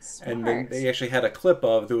 Smart. And then they actually had a clip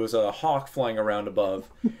of there was a hawk flying around above,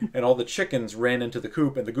 and all the chickens ran into the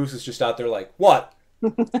coop, and the goose is just out there like, "What?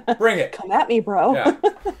 Bring it! Come at me, bro!" Yeah.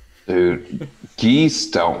 Dude, geese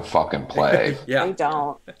don't fucking play. Yeah, they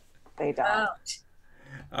don't.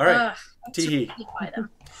 All right, Tihi,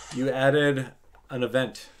 you added an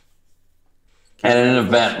event. And an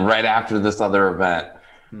event right after this other event.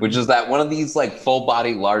 Which is that one of these like full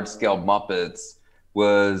body, large scale Muppets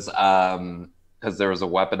was, because there was a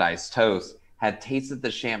weaponized toast, had tasted the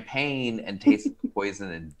champagne and tasted the poison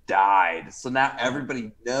and died. So now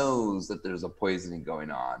everybody knows that there's a poisoning going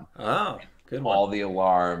on. Oh, good one. All the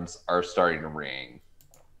alarms are starting to ring.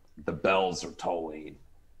 The bells are tolling.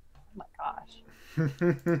 Oh my gosh.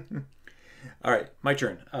 All right, my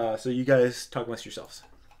turn. So you guys talk amongst yourselves.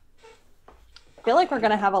 I feel like we're going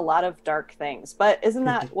to have a lot of dark things, but isn't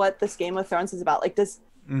that what this Game of Thrones is about? Like, does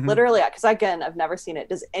literally, because again, I've never seen it.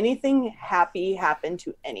 Does anything happy happen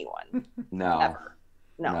to anyone? No. Ever?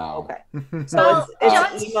 No. Okay. So Well,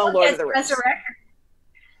 it's emo Lord of the Rings.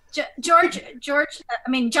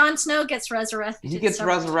 Jon Snow gets resurrected. He gets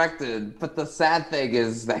resurrected, but the sad thing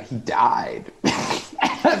is that he died.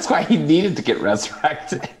 That's why he needed to get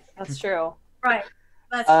resurrected. That's true. Right.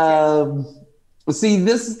 That's true. See,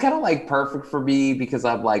 this is kind of like perfect for me because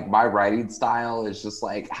I'm like, my writing style is just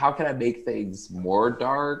like, how can I make things more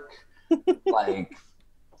dark? like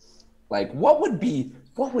what would be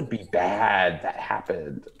bad that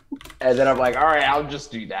happened? And then I'm like, all right, I'll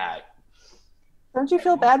just do that. Don't you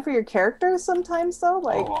feel bad for your characters sometimes though?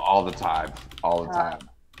 Like all the time.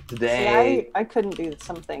 Today, see, I couldn't do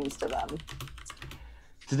some things to them.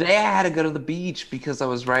 Today I had to go to the beach because I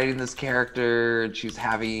was writing this character and she was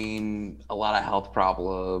having a lot of health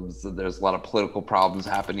problems and there's a lot of political problems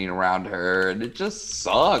happening around her, and it just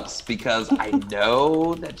sucks because I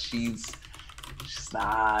know that she's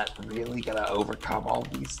not really gonna overcome all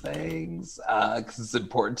these things because it's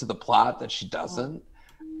important to the plot that she doesn't.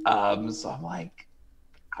 So I'm like,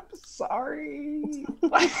 I'm sorry.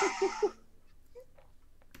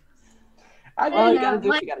 I Oh, mean, you gotta yeah. do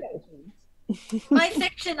what you gotta do. My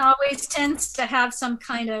fiction always tends to have some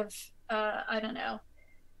kind of, I don't know,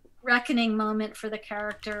 reckoning moment for the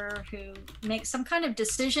character who makes some kind of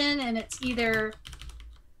decision, and it's either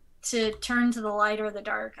to turn to the light or the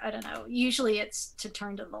dark. I don't know. Usually it's to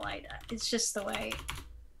turn to the light. It's just the way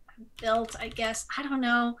I'm built, I guess. I don't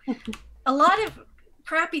know. A lot of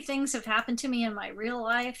crappy things have happened to me in my real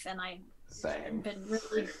life, and I've same. been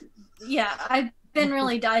really, yeah, I've been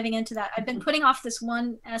really diving into that. I've been putting off this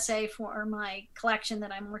one essay for my collection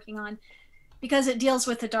that I'm working on because it deals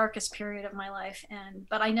with the darkest period of my life,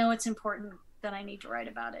 but I know it's important that I need to write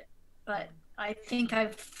about it. But I think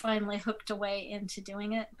I've finally hooked a way into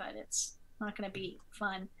doing it, but it's not going to be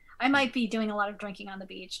fun. I might be doing a lot of drinking on the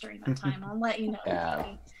beach during that time. I'll let you know.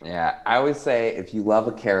 Yeah. Yeah. I always say if you love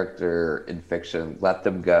a character in fiction, let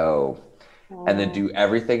them go and then do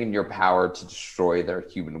everything in your power to destroy their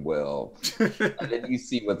human will. And then you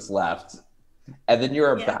see what's left. And then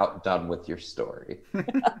you're about done with your story.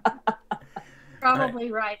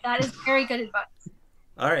 Probably right. That is very good advice.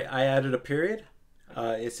 All right, I added a period.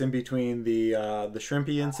 It's in between the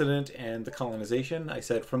Shrimpy incident and the colonization. I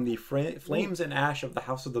said, from the flames and ash of the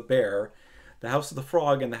House of the Bear, the House of the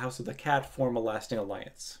Frog and the House of the Cat form a lasting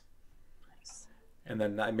alliance. Nice. And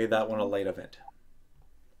then I made that one a light event.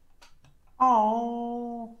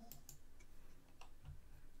 Oh.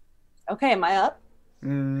 Okay, am I up?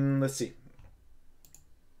 Let's see.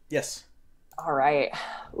 Yes. All right.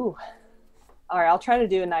 Ooh. All right, I'll try to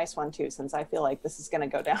do a nice one too, since I feel like this is going to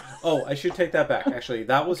go down. Oh, I should take that back. Actually,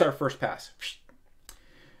 that was our first pass.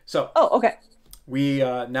 So. Oh, okay. We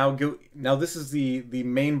now go. Now this is the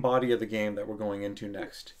main body of the game that we're going into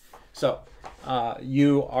next. So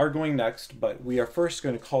you are going next, but we are first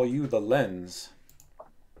going to call you the lens.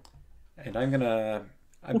 And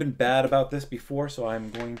I've been bad about this before, so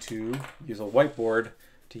I'm going to use a whiteboard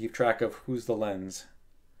to keep track of who's the lens.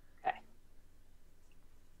 Okay.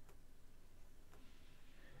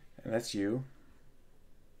 And that's you.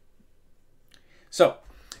 So,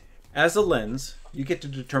 as a lens, you get to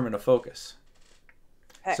determine a focus.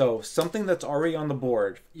 Okay. So something that's already on the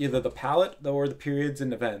board, either the palette or the periods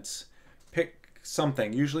and events, pick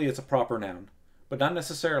something. Usually it's a proper noun, but not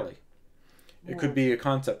necessarily. It could be a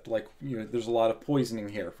concept like, there's a lot of poisoning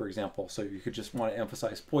here, for example, so you could just want to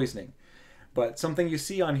emphasize poisoning. But something you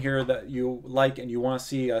see on here that you like and you want to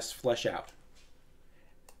see us flesh out.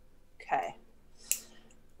 Okay.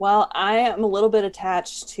 Well, I am a little bit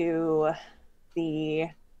attached to the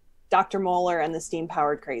Dr. Moeller and the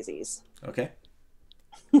steam-powered crazies. Okay.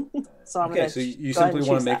 So I'm okay, so you simply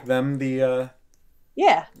want to make them the...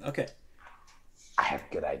 Yeah. Okay. I have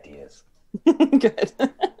good ideas. Good.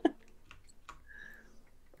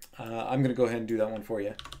 I'm going to go ahead and do that one for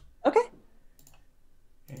you. Okay.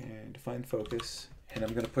 And define focus. And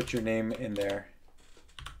I'm going to put your name in there.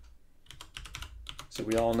 So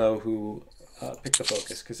we all know who picked the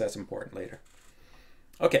focus, because that's important later.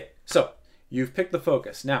 Okay, so you've picked the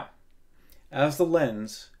focus. Now, as the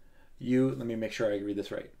lens, let me make sure I read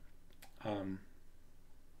this right.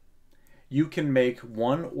 You can make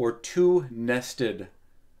one or two nested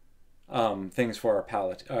things for our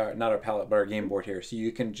palette, not our palette, but our game board here. So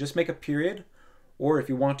you can just make a period, or if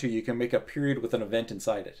you want to, you can make a period with an event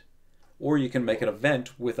inside it, or you can make an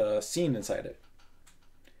event with a scene inside it.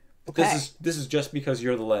 But Okay. This is just because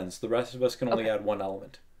you're the lens. The rest of us can only add one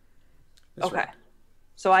element. That's Okay. right.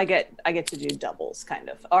 So I get to do doubles, kind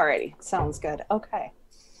of. Alrighty, sounds good. Okay.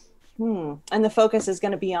 And the focus is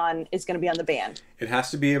going to be on the band. It has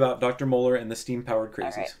to be about Dr. Moeller and the steam-powered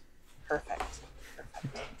crazies. All right. Perfect.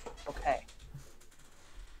 Okay.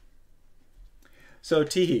 So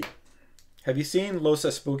Tihi, have you seen Los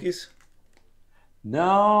Spookies?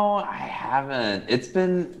 No, I haven't. It's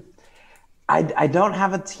been... I don't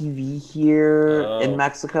have a TV here in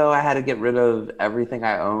Mexico. I had to get rid of everything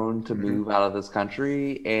I own to move out of this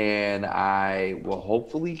country, and I will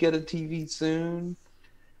hopefully get a TV soon.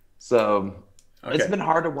 So it's been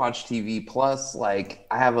hard to watch TV. Plus, like,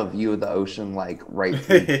 I have a view of the ocean, like, right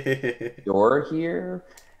through the door here.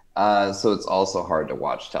 So it's also hard to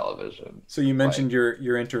watch television. So you mentioned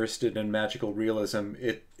you're interested in magical realism.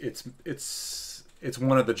 It's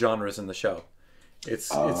one of the genres in the show.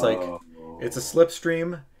 It's like it's a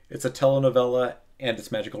slipstream, it's a telenovela, and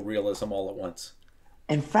it's magical realism all at once.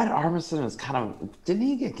 And Fred Armisen is didn't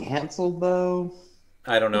he get canceled though?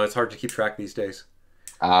 I don't know. It's hard to keep track these days.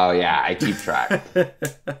 Oh yeah, I keep track.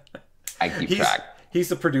 He's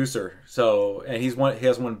the producer, and he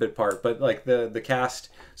has one bit part, but like the cast.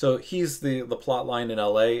 So he's the plot line in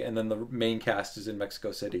LA, and then the main cast is in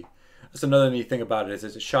Mexico City. That's another neat thing about it is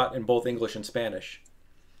it's shot in both English and Spanish.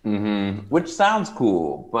 Which sounds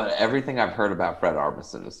cool, but everything I've heard about Fred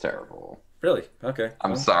Armisen is terrible. Really? Okay.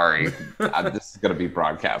 I'm sorry. This is going to be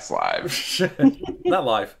broadcast live. Not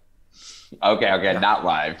live. Okay, not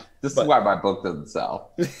live. This is why my book doesn't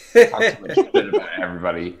sell. Talk too much shit about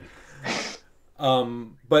everybody.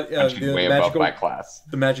 But way above my class.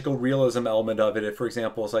 The magical realism element of it, for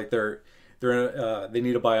example, is like they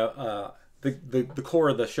need to buy the core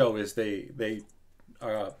of the show is they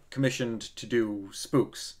commissioned to do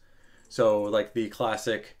spooks. So like the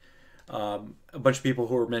classic, a bunch of people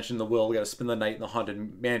who were mentioned in the will got to spend the night in the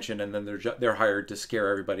haunted mansion, and then they're hired to scare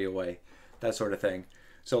everybody away, that sort of thing.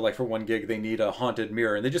 So like for one gig, they need a haunted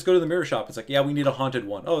mirror, and they just go to the mirror shop. It's like, yeah, we need a haunted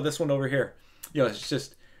one. Oh, this one over here. It's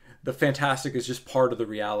just the fantastic is just part of the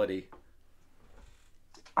reality.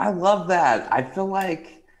 I love that. I feel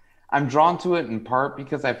like I'm drawn to it in part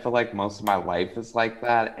because I feel like most of my life is like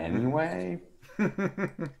that anyway.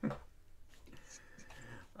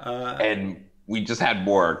 And we just had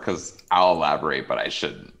more because I'll elaborate, but I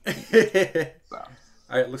shouldn't. So.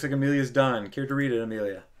 All right, looks like Amelia's done. Care to read it,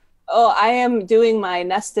 Amelia? Oh, I am doing my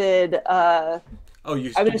nested. I'm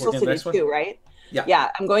supposed to do two, right? Yeah.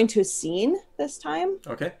 Yeah, I'm going to a scene this time.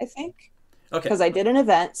 Okay. I think. Okay. Because I did an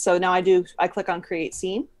event, so now I click on create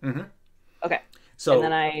scene. Mm-hmm. Okay. So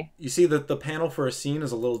and then you see that the panel for a scene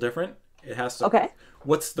is a little different. It has to. Okay.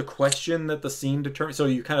 What's the question that the scene determines? So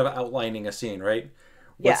you're kind of outlining a scene, right?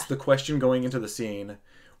 What's the question going into the scene?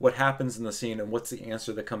 What happens in the scene, and what's the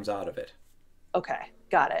answer that comes out of it? Okay,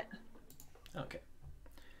 got it.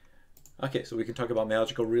 Okay, so we can talk about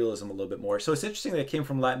magical realism a little bit more. So it's interesting that it came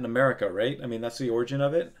from Latin America, right? I mean, that's the origin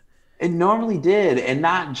of it. It normally did, and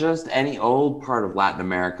not just any old part of Latin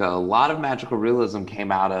America. A lot of magical realism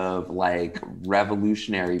came out of like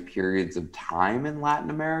revolutionary periods of time in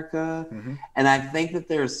Latin America. Mm-hmm. And I think that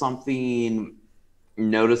there's something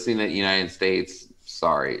noticing that the United States,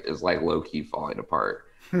 is like low-key falling apart.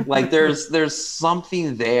 Like there's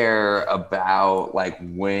something there about like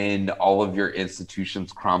when all of your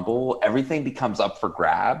institutions crumble, everything becomes up for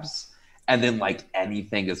grabs, and then like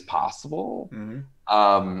anything is possible. Mm-hmm.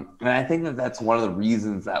 And I think that that's one of the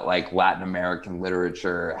reasons that like Latin American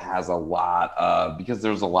literature has a lot of, because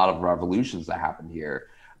there's a lot of revolutions that happened here,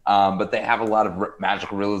 but they have a lot of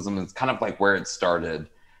magical realism. It's kind of like where it started.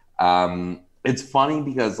 It's funny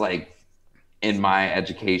because like in my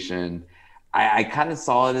education, I kind of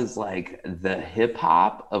saw it as like the hip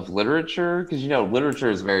hop of literature, because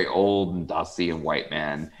literature is very old and dusty and white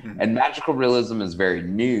man, and magical realism is very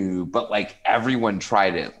new. But like everyone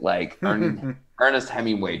tried it. Like Ernest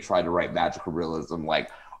Hemingway tried to write magical realism.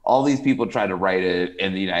 Like all these people tried to write it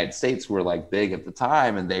in the United States who were like big at the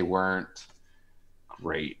time, and they weren't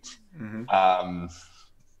great. Mm-hmm.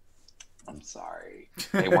 I'm sorry,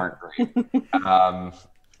 they weren't great.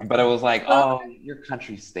 But it was like, oh, your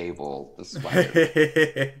country's stable.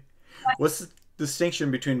 Despite What's the distinction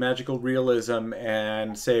between magical realism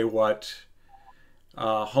and, say, what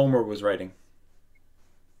Homer was writing?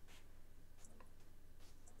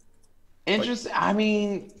 Interesting. I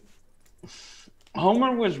mean,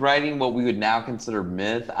 Homer was writing what we would now consider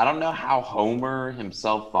myth. I don't know how Homer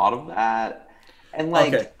himself thought of that. And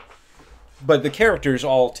like, okay. But the characters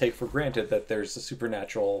all take for granted that there's a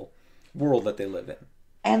supernatural world that they live in.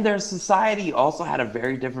 And their society also had a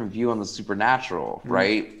very different view on the supernatural,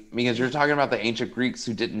 right? Because you're talking about the ancient Greeks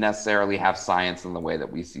who didn't necessarily have science in the way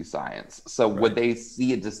that we see science. So would they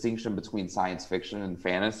see a distinction between science fiction and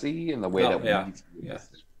fantasy in the way that we see it?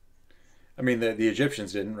 I mean, the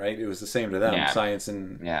Egyptians didn't, right? It was the same to them, science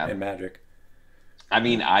and magic. I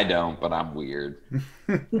mean, I don't, but I'm weird.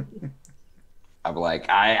 I'm like,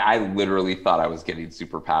 I literally thought I was getting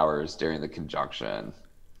superpowers during the conjunction.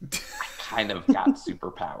 Kind of got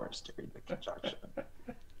superpowers during the conjunction.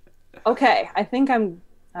 Okay, I think I'm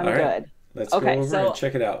All good. Right. Let's go over and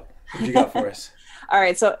check it out. What you got for us? All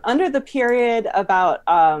right, so under the period about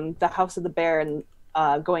the House of the Bear and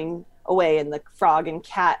going away, and the frog and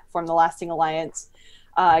cat form the lasting alliance,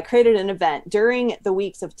 I created an event during the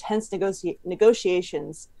weeks of tense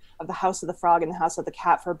negotiations of the House of the Frog and the House of the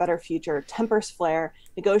Cat for a better future. Tempers flare,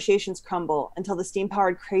 negotiations crumble until the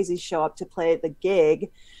steam-powered crazies show up to play the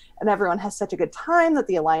gig, and everyone has such a good time that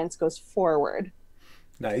the alliance goes forward.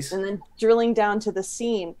 Nice. And then drilling down to the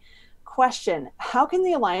scene, question, how can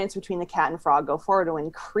the alliance between the cat and frog go forward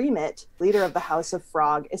when Creamit, leader of the House of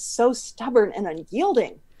Frog, is so stubborn and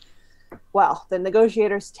unyielding? Well, the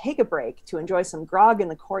negotiators take a break to enjoy some grog in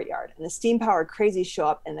the courtyard, and the steam-powered crazies show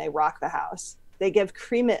up and they rock the house. They give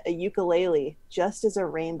Creamit a ukulele just as a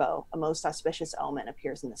rainbow, a most auspicious omen,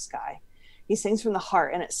 appears in the sky. He sings from the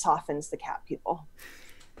heart and it softens the cat people.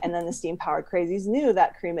 And then the steam-powered crazies knew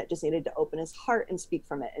that Kremet just needed to open his heart and speak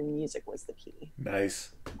from it, and music was the key.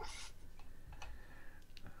 Nice.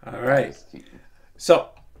 All right. So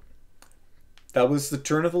that was the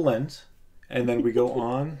turn of the lens. And then we go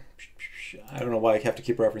on. I don't know why I have to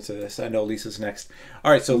keep referencing this. I know Lisa's next.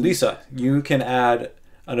 All right, so Lisa, you can add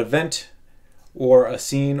an event or a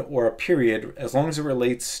scene or a period as long as it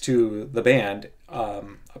relates to the band.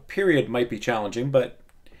 A period might be challenging, but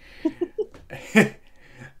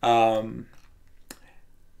but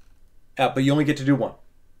you only get to do one.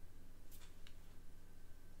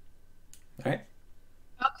 All right.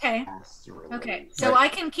 Okay. Okay. So I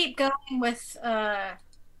can keep going with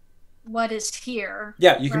what is here.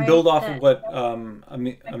 Yeah, you can right? build off of what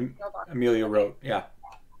Amelia wrote. Yeah.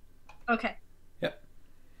 Okay. Yep.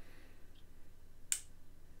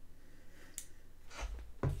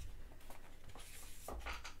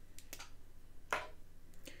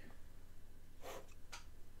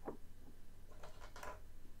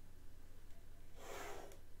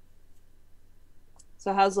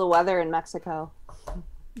 So how's the weather in Mexico?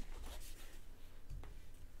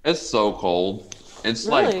 It's so cold. It's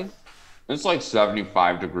Really? it's like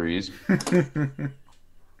 75 degrees.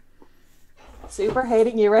 Super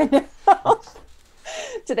hating you right now.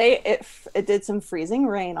 Today it did some freezing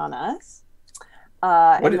rain on us.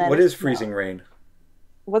 What is freezing rain?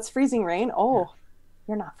 What's freezing rain? Oh,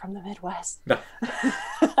 you're not from the Midwest. No.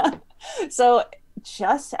 So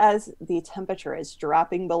just as the temperature is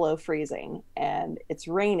dropping below freezing and it's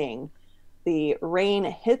raining, the rain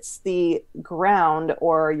hits the ground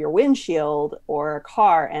or your windshield or a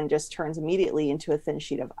car and just turns immediately into a thin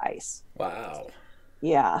sheet of ice. Wow.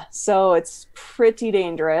 Yeah, so it's pretty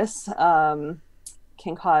dangerous.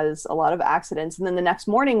 Can cause a lot of accidents. And then the next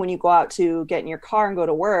morning when you go out to get in your car and go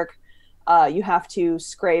to work, you have to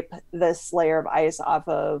scrape this layer of ice off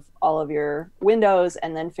of all of your windows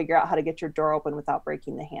and then figure out how to get your door open without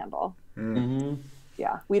breaking the handle. Mm-hmm.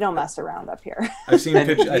 Yeah, we don't mess around up here. I've seen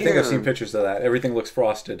pictures. I think I've seen pictures of that. Everything looks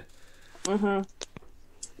frosted. Mm-hmm.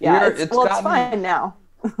 Yeah, it's fine now.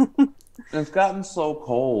 It's gotten so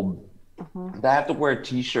cold that I have to wear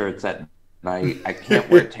t-shirts at night. I can't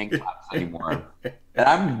wear tank tops anymore. And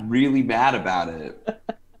I'm really mad about it.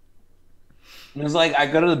 It's like I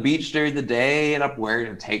go to the beach during the day and I'm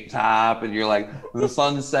wearing a tank top and you're like, the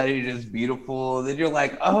sun's setting, it's beautiful. And then you're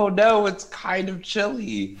like, oh no, it's kind of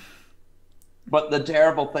chilly. But the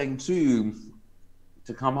terrible thing too,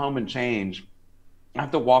 to come home and change, I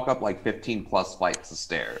have to walk up like 15 plus flights of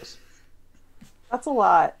stairs. That's a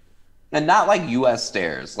lot. And not like US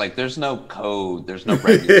stairs. Like there's no code, there's no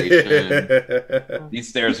regulation. These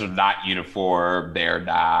stairs are not uniform. They're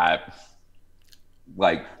not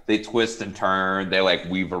like they twist and turn. They like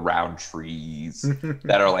weave around trees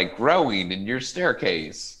that are like growing in your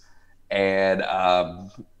staircase. And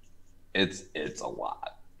it's a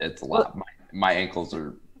lot. It's a lot. My ankles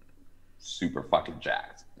are super fucking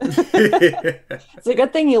jacked. It's a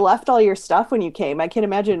good thing you left all your stuff when you came. I can't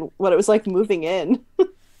imagine what it was like moving in.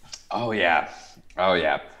 Oh yeah.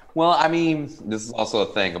 Well, I mean, this is also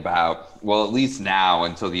a thing about, well, at least now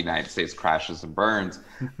until the United States crashes and burns,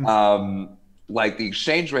 like the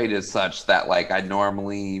exchange rate is such that like I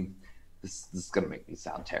normally, this is going to make me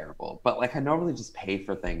sound terrible, but like I normally just pay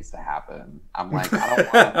for things to happen. I'm like,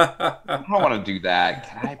 I don't want to do that.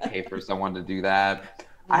 Can I pay for someone to do that?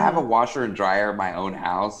 I have a washer and dryer in my own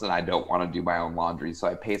house and I don't want to do my own laundry. So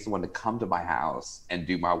I pay someone to come to my house and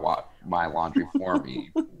do my laundry for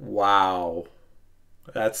me. Wow.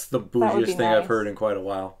 That's the bougiest thing I've heard in quite a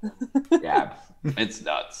while. Yeah, it's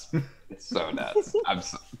nuts. It's so nuts.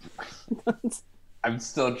 I'm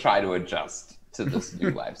still trying to adjust to this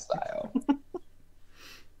new lifestyle.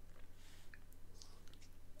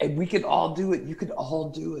 And we can all do it. You can all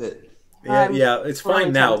do it. Yeah, it's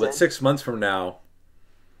fine now, but 6 months from now,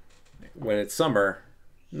 when it's summer,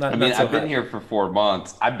 I've been here for 4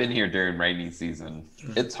 months. I've been here during rainy season.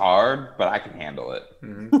 It's hard, but I can handle it.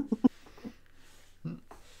 Mm-hmm.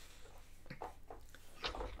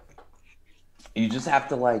 You just have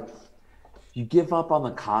to you give up on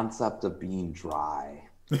the concept of being dry.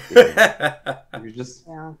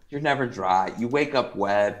 You're never dry. You wake up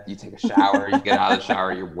wet, you take a shower, you get out of the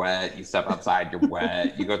shower, you're wet, you step outside, you're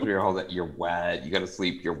wet, you go through your whole day, you're wet, you go to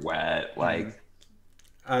sleep, you're wet. I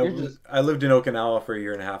lived in Okinawa for 1.5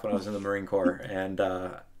 years when I was in the Marine Corps, and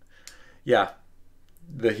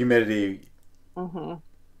the humidity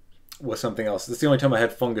was something else. That's the only time I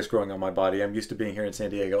had fungus growing on my body. I'm used to being here in San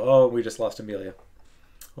Diego. Oh, we just lost Amelia.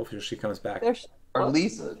 Hopefully she comes back. Or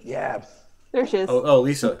Lisa, yeah. There she is. Oh,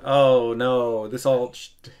 Lisa. Oh no, this all.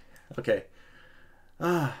 Okay.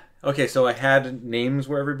 Okay, so I had names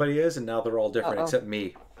where everybody is, and now they're all different except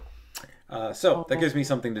me. So that gives me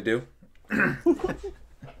something to do.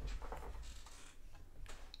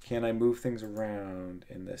 Can I move things around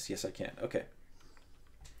in this? Yes, I can. Okay.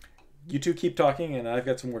 You two keep talking, and I've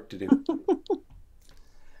got some work to do.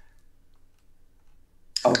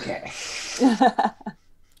 Okay.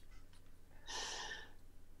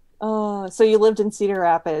 Oh, so you lived in Cedar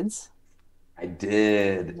Rapids. I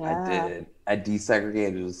did. Yeah. I did. I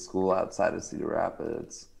desegregated a school outside of Cedar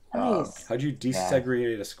Rapids. Nice. How'd you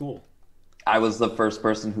desegregate a school? I was the first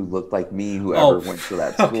person who looked like me who ever went to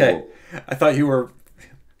that school. Okay. I thought you were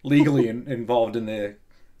legally involved in the...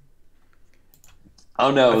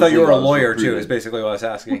 Oh, no. I thought you were a lawyer, too, is basically what I was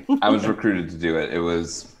asking. I was recruited to do it. It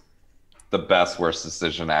was the best, worst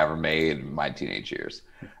decision I ever made in my teenage years.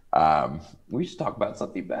 We should talk about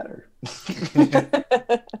something better.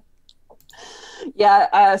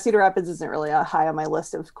 Yeah, Cedar Rapids isn't really high on my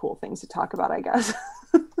list of cool things to talk about, I guess.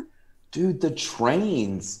 Dude, the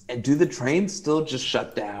trains. And do the trains still just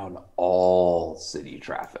shut down all city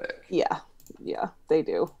traffic? Yeah, they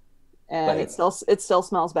do. And Like- it still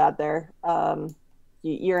smells bad there.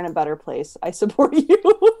 You're in a better place. I support you.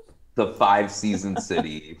 The 5-season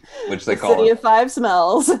city, which they The call city it. of 5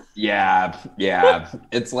 smells. Yeah.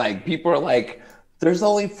 It's like, people are like, there's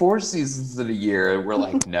only 4 seasons in a year. And we're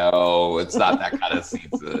like, no, it's not that kind of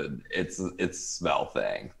season. It's a smell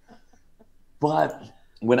thing. But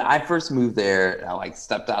when I first moved there, I like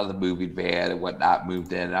stepped out of the moving van and whatnot,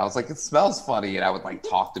 moved in, and I was like, it smells funny. And I would like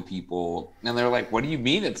talk to people, and they're like, what do you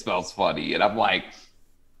mean it smells funny? And I'm like,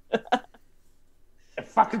 it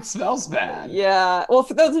fucking smells bad. Yeah. Well,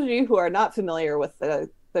 for those of you who are not familiar with the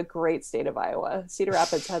great state of Iowa, Cedar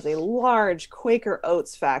Rapids has a large Quaker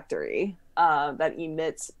Oats factory that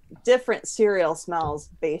emits different cereal smells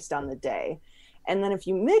based on the day. And then if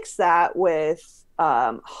you mix that with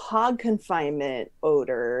hog confinement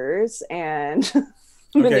odors and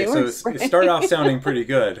Okay, so it started off sounding pretty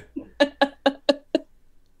good.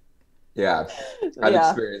 Yeah, I've Yeah.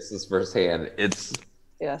 experienced this firsthand.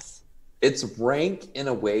 Yes. It's rank in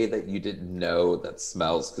a way that you didn't know that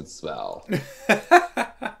smells could smell.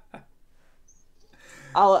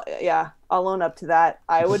 I'll own up to that.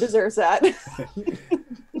 Iowa deserves that.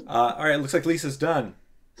 All right, looks like Lisa's done.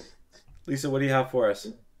 Lisa, what do you have for us?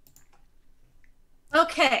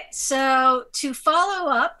 Okay, so to follow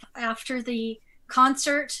up after the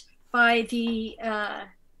concert by the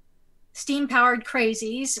steam-powered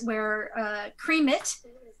crazies, where Creamit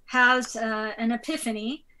has an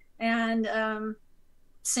epiphany and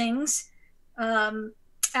sings.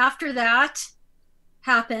 After that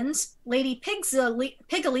happens, Lady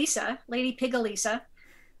Pigalisa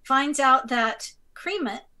finds out that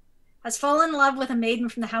Creamit has fallen in love with a maiden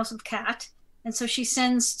from the House of Cat, and so she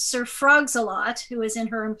sends Sir Frogsalot, who is in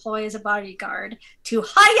her employ as a bodyguard, to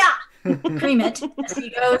hiya Creamit as he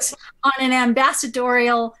goes on an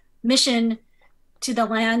ambassadorial mission to the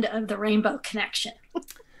land of the Rainbow Connection.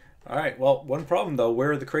 All right, well, one problem, though.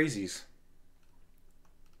 Where are the crazies?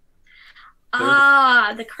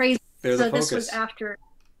 The crazy. They're the So this focus. was after.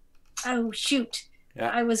 Oh shoot! Yeah.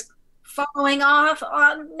 I was following off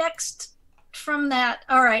on next from that.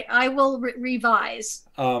 All right, I will revise.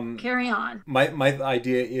 Carry on. My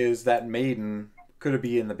idea is that maiden could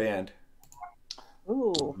be in the band.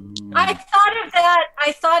 Ooh. I thought of that.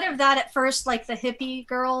 I thought of that at first, like the hippie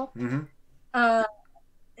girl. Mm-hmm.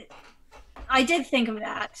 I did think of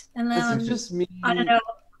that, and This then is just me. I don't know.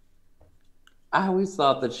 I always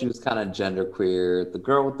thought that she was kind of genderqueer. The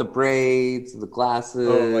girl with the braids, the glasses.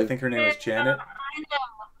 Oh, I think her name is Janet.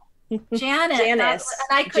 Janet. Janice.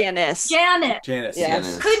 Janice. Janet. Janice. Yeah.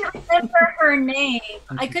 Janice. Couldn't remember her name.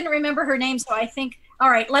 I couldn't remember her name, so I think. All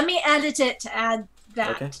right, let me edit it to add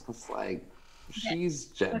that. Okay. It's like, she's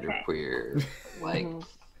genderqueer. Like,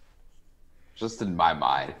 just in my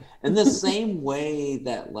mind. In the same way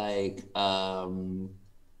that, like,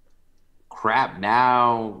 crap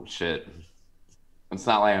now, shit. It's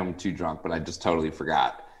not like I'm too drunk, but I just totally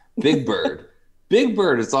forgot. Big Bird. Big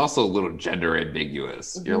Bird is also a little gender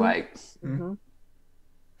ambiguous. You're like, Mm-hmm.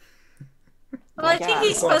 Well, I think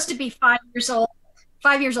he's supposed to be 5 years old.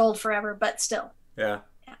 5 years old forever, but still. Yeah.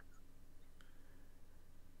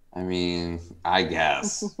 I mean, I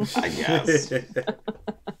guess. I guess.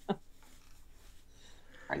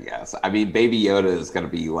 I mean, Baby Yoda is going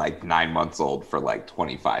to be like 9 months old for like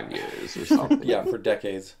 25 years or something. Yeah, for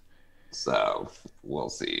decades. So we'll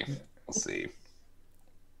see.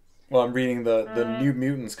 Well, I'm reading the New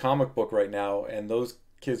Mutants comic book right now, and those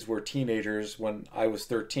kids were teenagers when I was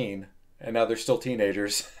 13, and now they're still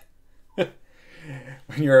teenagers. When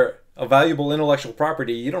you're a valuable intellectual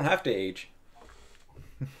property, you don't have to age.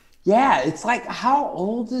 Yeah, it's like, how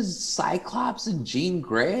old is Cyclops and Jean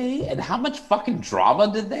Grey? And how much fucking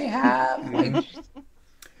drama did they have? Like,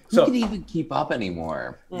 who can even keep up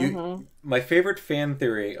anymore? My favorite fan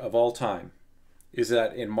theory of all time is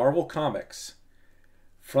that in Marvel Comics,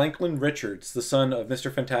 Franklin Richards, the son of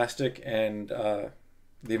Mr. Fantastic and the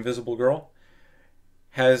Invisible Girl,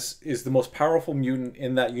 is the most powerful mutant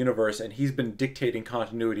in that universe, and he's been dictating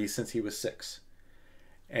continuity since he was 6.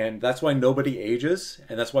 And that's why nobody ages,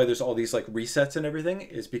 and that's why there's all these like resets and everything,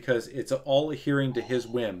 is because it's all adhering to his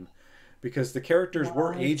whim. Because the characters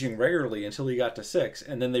were aging regularly until he got to 6,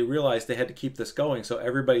 and then they realized they had to keep this going, so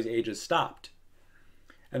everybody's ages stopped.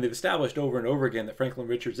 And they've established over and over again that Franklin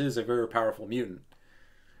Richards is a very powerful mutant.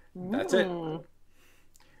 That's it.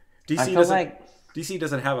 DC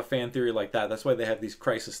doesn't have a fan theory like that. That's why they have these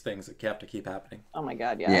crisis things that have to keep happening. Oh my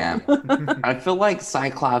god, yeah. I feel like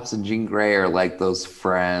Cyclops and Jean Grey are like those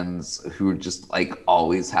friends who just like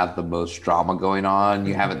always have the most drama going on.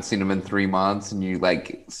 You haven't seen them in 3 months, and you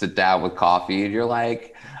like sit down with coffee and you're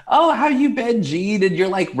like, oh, how you been, Jean? And you're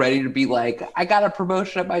like ready to be like, I got a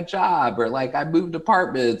promotion at my job, or like I moved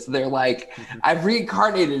apartments. They're like, I've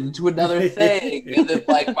reincarnated into another thing. And then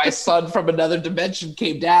like my son from another dimension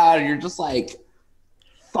came down, and you're just like,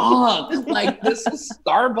 fuck, like this is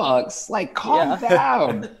Starbucks. Like, calm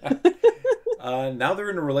down. Now they're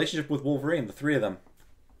in a relationship with Wolverine, the 3 of them.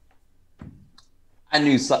 I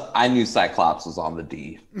knew Cyclops was on the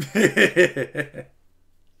D.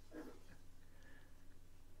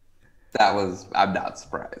 I'm not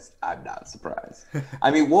surprised.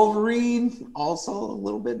 I mean, Wolverine, also a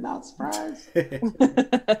little bit not surprised.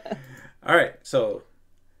 All right, so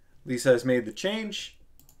Lisa has made the change.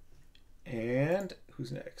 And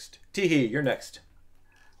who's next? Tihi, you're next.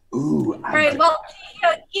 Ooh. All right, well,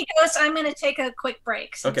 he goes, I'm going to take a quick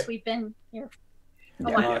break since we've been here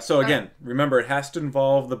a while. So again, remember, it has to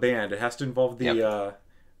involve the band. It has to involve the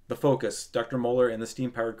Focus, Dr. Moeller, and the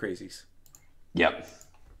Steam-Powered Crazies. Yep.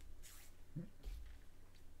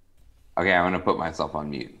 Okay, I'm going to put myself on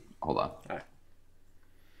mute. Hold on.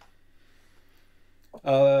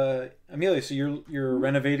 All right. Amelia, so you're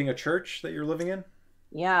renovating a church that you're living in?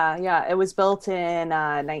 Yeah. It was built in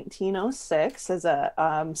 1906 as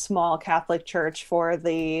a small Catholic church for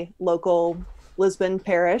the local Lisbon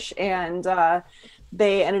parish, and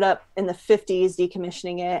they ended up in the 50s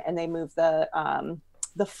decommissioning it, and they moved the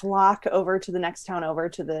flock over to the next town over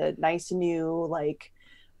to the nice new like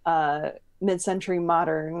mid-century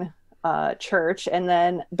modern church. And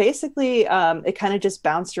then basically it kind of just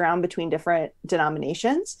bounced around between different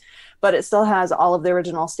denominations, but it still has all of the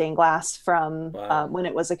original stained glass from when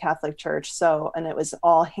it was a Catholic church. So, and it was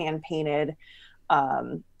all hand painted.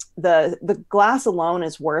 The glass alone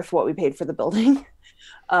is worth what we paid for the building.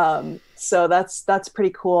 So that's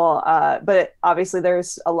pretty cool. But obviously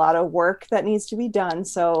there's a lot of work that needs to be done.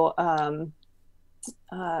 So,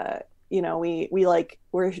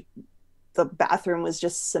 the bathroom was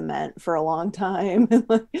just cement for a long time.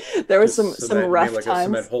 There was some rough like times. A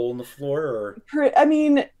cement hole in the floor, or I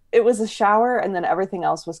mean, it was a shower, and then everything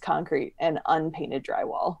else was concrete and unpainted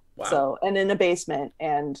drywall. Wow. So, and in a basement,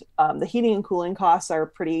 and the heating and cooling costs are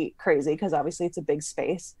pretty crazy because obviously it's a big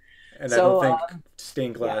space. And so, I don't think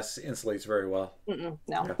stained glass insulates very well. No.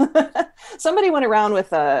 Yeah. Somebody went around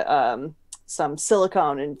with some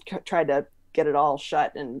silicone and tried to get it all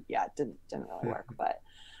shut, and it didn't really work. But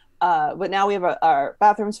now we have our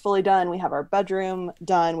bathrooms fully done. We have our bedroom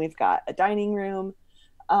done. We've got a dining room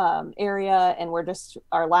area, and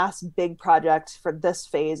our last big project for this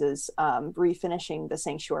phase is refinishing the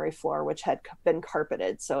sanctuary floor, which had been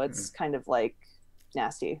carpeted. So it's kind of like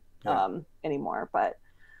nasty anymore. But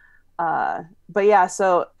yeah,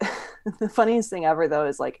 so the funniest thing ever though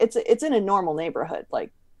is like it's in a normal neighborhood.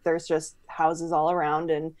 Like there's just houses all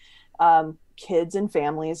around and kids and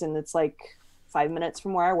families, and it's like 5 minutes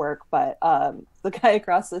from where I work. But the guy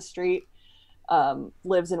across the street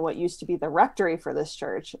lives in what used to be the rectory for this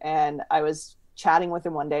church, and I was chatting with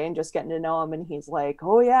him one day and just getting to know him, and he's like,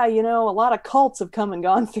 oh yeah, a lot of cults have come and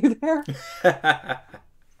gone through there. And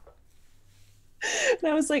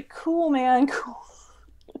I was like, cool, man, cool.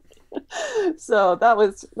 So that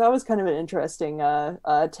was kind of an interesting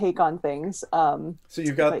take on things. So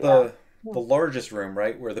you've got the largest room,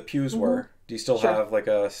 right, where the pews were. Do you still have like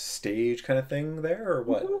a stage kind of thing there, or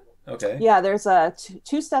what? Okay. Yeah, there's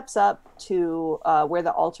two steps up to where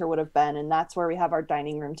the altar would have been, and that's where we have our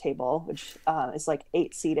dining room table, which is like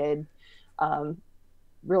 8-seated,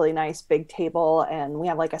 really nice big table, and we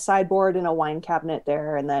have like a sideboard and a wine cabinet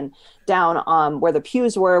there. And then down where the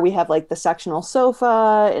pews were, we have like the sectional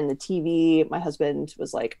sofa and the TV. My husband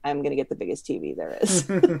was like, I'm gonna get the biggest TV there is.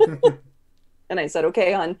 And I said,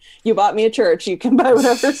 okay, hon, you bought me a church. You can buy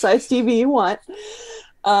whatever size TV you want.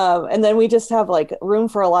 And then we just have like room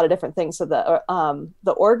for a lot of different things. So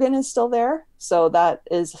the organ is still there. So that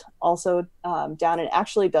is also down and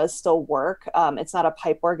actually does still work. It's not a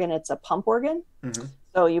pipe organ, it's a pump organ. Mm-hmm.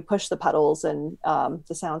 So you push the pedals and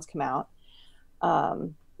the sounds come out.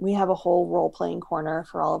 We have a whole role-playing corner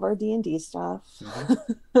for all of our D&D stuff.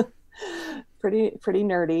 Mm-hmm. pretty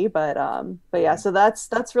nerdy, but yeah, so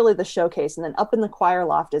that's really the showcase. And then up in the choir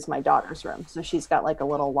loft is my daughter's room. So she's got like a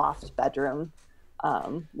little loft bedroom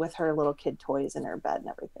with her little kid toys in her bed and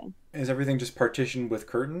everything. Is everything just partitioned with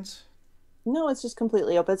curtains? No, it's just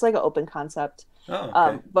completely open. It's like an open concept. Oh,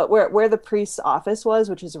 okay. But where the priest's office was,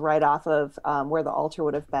 which is right off of where the altar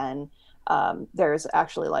would have been, there's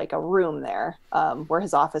actually like a room there where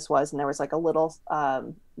his office was, and there was like a little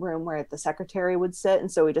room where the secretary would sit,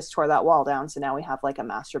 and so we just tore that wall down, so now we have like a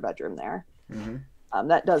master bedroom there. Mm-hmm.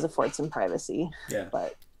 That does afford some privacy. Yeah.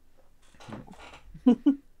 But all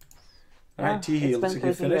right, Tihi, it looks like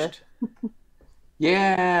you finished.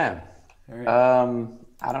 Yeah. All right.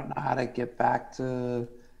 I don't know how to get back to.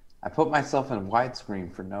 I put myself in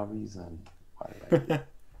widescreen for no reason. Why did I do that?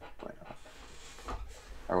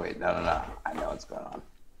 Or wait, no. I know what's going on.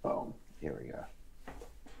 Boom. Here we go.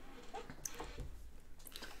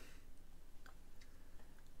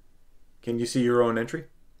 Can you see your own entry?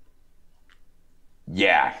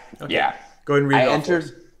 Yeah. Okay. Yeah. Go ahead and read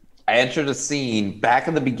I entered a scene back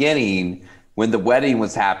in the beginning when the wedding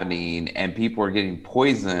was happening and people were getting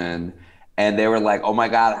poisoned, and they were like, oh my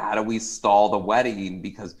God, how do we stall the wedding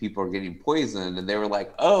because people are getting poisoned? And they were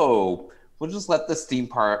like, oh, we'll just let the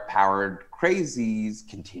steam-powered crazies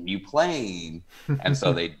continue playing. And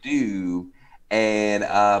so they do. And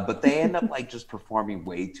but they end up like just performing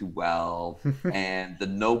way too well. And the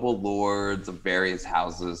noble lords of various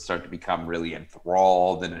houses start to become really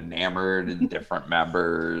enthralled and enamored in different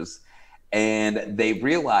members. And they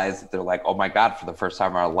realize that they're like, oh my God, for the first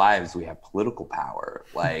time in our lives, we have political power.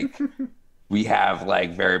 Like we have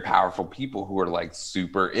like very powerful people who are like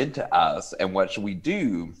super into us. And what should we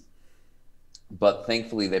do? But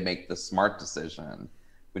thankfully, they make the smart decision,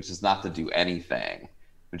 which is not to do anything,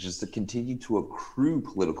 which is to continue to accrue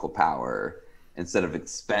political power instead of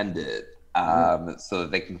expend it, so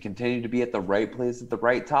that they can continue to be at the right place at the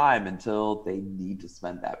right time until they need to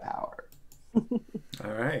spend that power.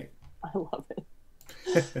 All right. I love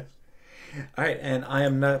it. All right, and I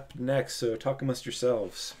am up next, so talk amongst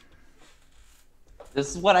yourselves. This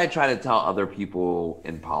is what I try to tell other people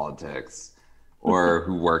in politics or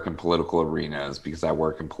who work in political arenas, because I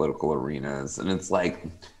work in political arenas. And it's like,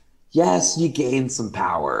 yes, you gain some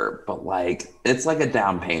power, but like, it's like a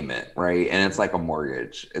down payment, right? And it's like a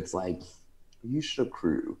mortgage. It's like, you should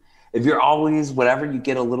accrue. If you're always, whatever, you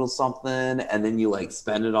get a little something and then you like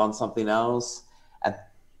spend it on something else,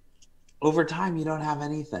 over time, you don't have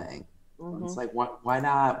anything. Mm-hmm. It's like, why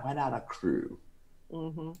not accrue?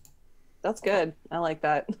 Mm-hmm. That's good. I like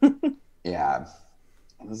that. Yeah.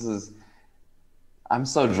 I'm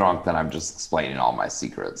so drunk that I'm just explaining all my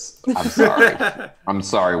secrets. I'm sorry. I'm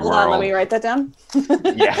sorry, Hold world. on, let me write that down.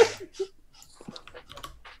 Yeah.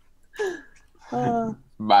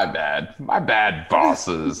 My bad. My bad,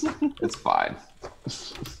 bosses. It's fine.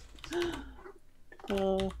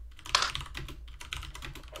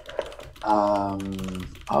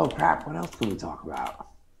 Oh crap, what else can we talk about?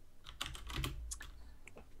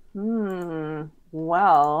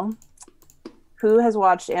 Well, who has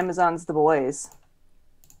watched Amazon's The Boys?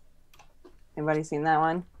 Anybody seen that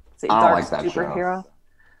one? It's a I don't dark like that superhero. show.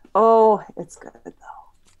 Oh, it's good though.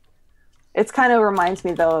 It kind of reminds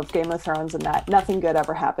me though of Game of Thrones, and that nothing good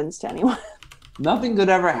ever happens to anyone. Nothing good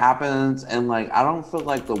ever happens, and like I don't feel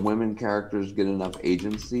like the women characters get enough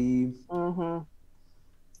agency. Mm-hmm.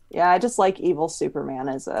 Yeah, I just like evil Superman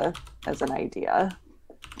as an idea.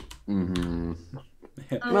 Mm-hmm.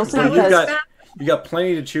 Mostly so because you got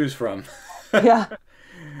plenty to choose from. Yeah,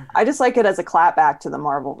 I just like it as a clapback to the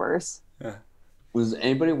Marvelverse. Yeah. Was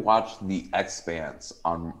anybody watch The Expanse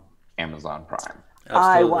on Amazon Prime? Absolutely.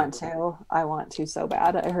 I want to so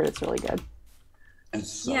bad. I heard it's really good.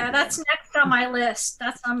 So yeah, good. that's next on my list.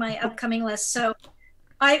 That's on my upcoming list. So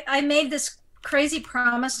I made this crazy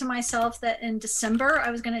promise to myself that in December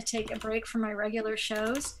I was going to take a break from my regular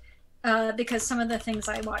shows because some of the things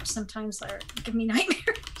I watch sometimes give me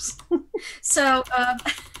nightmares. So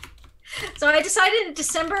I decided in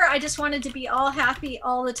December I just wanted to be all happy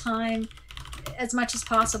all the time as much as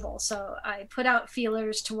possible. So I put out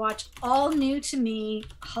feelers to watch all new to me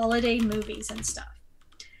holiday movies and stuff.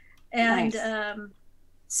 And nice.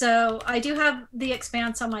 So I do have The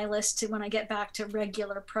Expanse on my list to when I get back to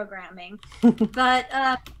regular programming. But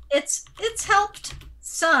it's helped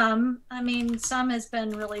some. I mean, some has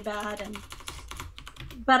been really bad,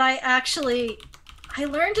 but I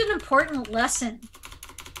learned an important lesson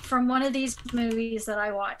from one of these movies that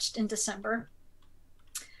I watched in December.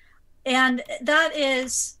 And that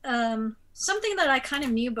is something that I kind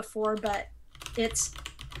of knew before, but it's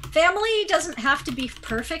family doesn't have to be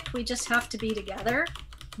perfect. We just have to be together.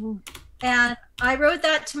 And I wrote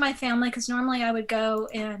that to my family because normally I would go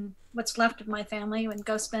and what's left of my family and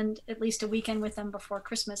go spend at least a weekend with them before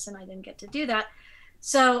Christmas, and I didn't get to do that.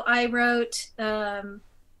 So I wrote to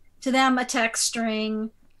them a text string,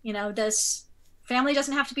 this family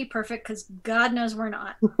doesn't have to be perfect because God knows we're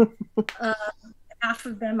not. Half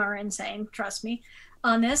of them are insane, trust me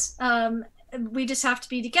on this. We just have to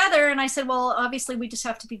be together. And I said, well, obviously we just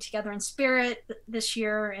have to be together in spirit this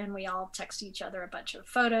year. And we all text each other a bunch of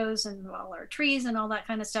photos and all our trees and all that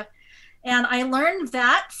kind of stuff. And I learned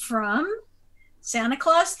that from Santa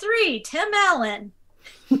Claus 3, Tim Allen.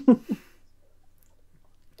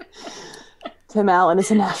 Tim Allen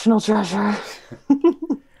is a national treasure.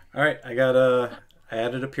 All right, I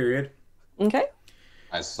added a period. Okay.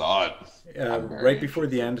 I saw it. Right before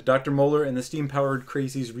the end, Dr. Moeller and the Steam-Powered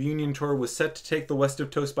Crazies reunion tour was set to take the West of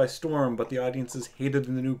Toast by storm, but the audiences hated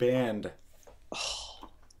the new band. Oh,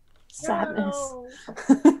 sadness.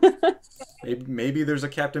 No. Maybe there's a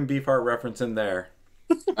Captain Beefheart reference in there.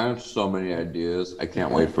 I have so many ideas. I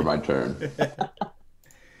can't wait for my turn.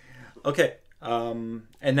 Okay, and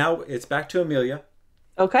now it's back to Amelia.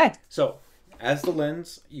 Okay. So, as the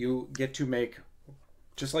lens, you get to make,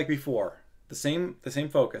 just like before, the same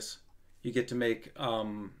focus. You get to make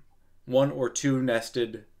one or two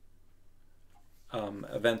nested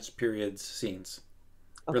events, periods, scenes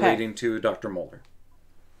relating to Dr. Moeller.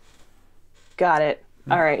 Got it.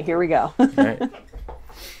 All right, here we go. All right.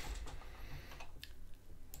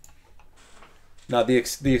 Now, the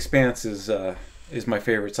Expanse is my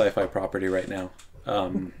favorite sci-fi property right now.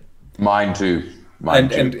 Mine too.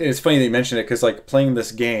 And it's funny that you mentioned it because, like, playing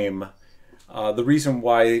this game, the reason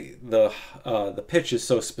why the pitch is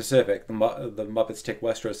so specific, the Muppets Take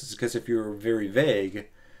Westeros, is because if you're very vague,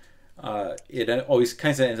 it always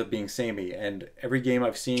kind of ends up being samey. And every game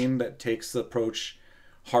I've seen that takes the approach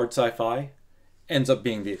hard sci-fi ends up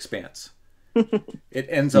being The Expanse. It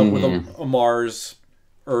ends up with a Mars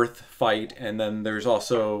Earth fight, and then there's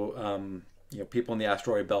also people in the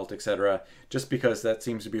asteroid belt, etc. Just because that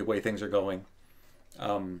seems to be the way things are going.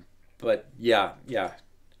 But yeah,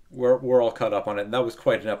 we're all caught up on it, and that was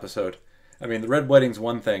quite an episode. I mean, the Red Wedding's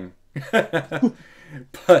one thing,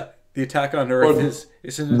 but the attack on Earth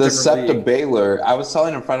is in a the different Sept of league. Baylor. I was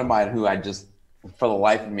telling a friend of mine who I just, for the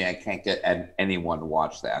life of me, I can't get anyone to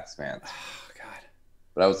watch The Expanse. Oh, God.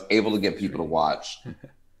 But I was able to get people to watch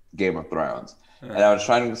Game of Thrones. And I was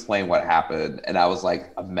trying to explain what happened, and I was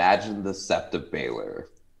like, imagine the Sept of Baylor.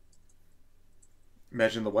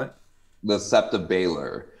 Imagine the what? The Sept of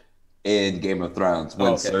Baylor in Game of Thrones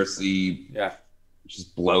when Cersei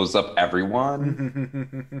just blows up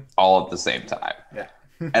everyone all at the same time. Yeah.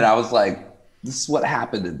 And I was like, this is what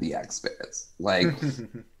happened in The Expanse. Like,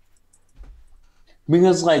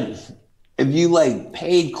 because, like, if you, like,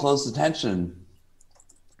 paid close attention,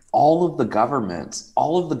 all of the governments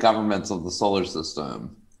of the solar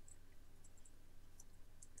system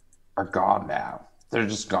are gone now. They're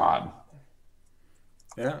just gone.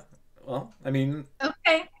 Yeah. Well, I mean.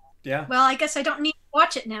 Okay. Yeah. Well, I guess I don't need to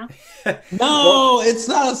watch it now. No, it's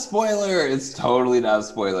not a spoiler. It's totally not a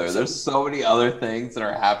spoiler. There's so many other things that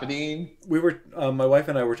are happening. We were, my wife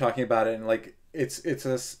and I were talking about it, and like it's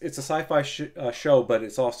a sci-fi show, but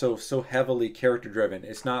it's also so heavily character driven.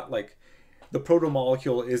 It's not like the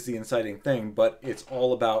proto-molecule is the inciting thing, but it's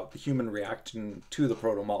all about the human reaction to the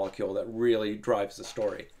proto-molecule that really drives the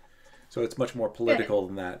story. So it's much more political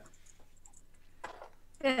than that.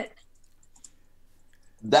 Good.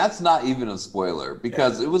 That's not even a spoiler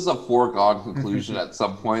because it was a foregone conclusion at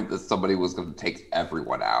some point that somebody was going to take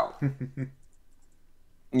everyone out.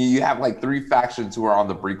 You have like 3 factions who are on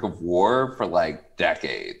the brink of war for like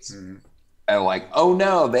decades. And like, oh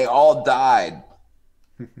no, they all died.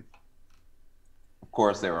 Of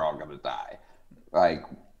course they were all going to die. Like,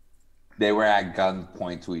 they were at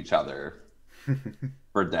gunpoint to each other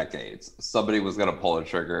for decades. Somebody was going to pull a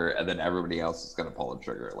trigger, and then everybody else was going to pull a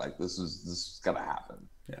trigger. Like, this is going to happen.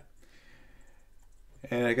 Yeah.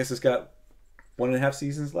 And I guess it's got 1.5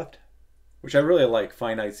 seasons left, which I really like,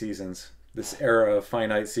 finite seasons. This era of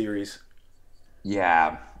finite series.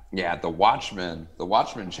 Yeah. The Watchmen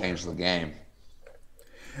changed the game.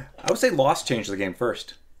 I would say Lost changed the game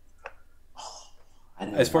first.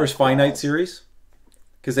 As far as finite series?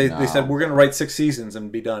 Because they said, we're going to write 6 seasons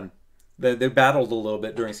and be done. They battled a little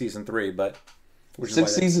bit during season 3, but...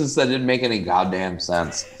 6 seasons that didn't make any goddamn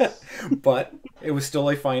sense. But it was still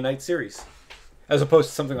a finite series. As opposed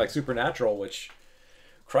to something like Supernatural, which...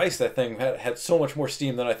 Christ, that thing had so much more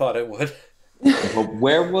steam than I thought it would. But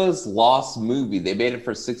where was Lost movie? They made it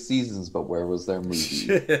for 6 seasons, but where was their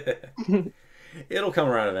movie? It'll come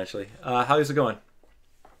around eventually. How's it going?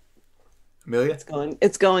 Amelia?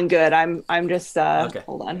 It's going good. I'm just Okay.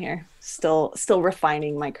 Hold on here. Still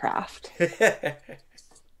refining my craft.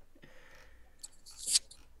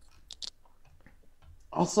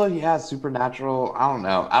 Also, yeah, Supernatural. I don't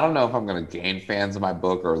know. I don't know if I'm gonna gain fans of my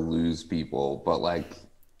book or lose people, but like,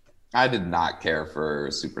 I did not care for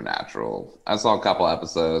Supernatural. I saw a couple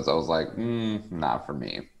episodes. I was like, not for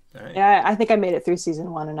me. Right. Yeah, I think I made it through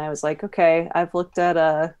season 1, and I was like, okay, I've looked at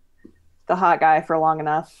the hot guy for long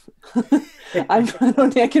enough. I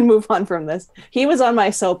don't think I can move on from this. He was on my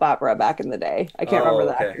soap opera back in the day. I can't remember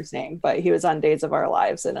the actor's name, but he was on Days of Our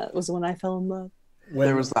Lives, and it was when I fell in love.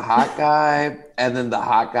 There was the hot guy, and then the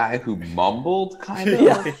hot guy who mumbled, kind of.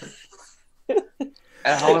 Yeah.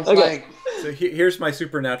 And I was like, so here's my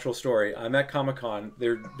Supernatural story. I'm at Comic-Con.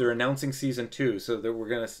 They're announcing season 2, so that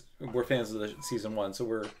we're fans of the season 1, so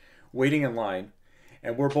we're waiting in line,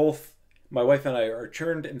 and we're both, my wife and I, are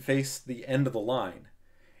turned and face the end of the line,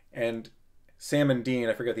 and Sam and Dean,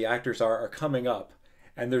 I forget the actors are coming up,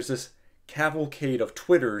 and there's this cavalcade of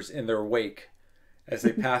Twitters in their wake as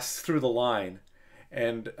they pass through the line.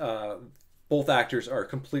 And both actors are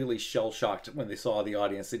completely shell-shocked when they saw the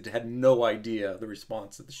audience. They had no idea the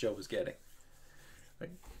response that the show was getting.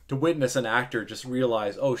 Like, to witness an actor just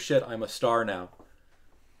realize, oh shit, I'm a star now.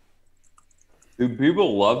 dude,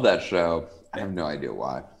 people love that show. I have no idea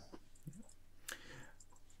why.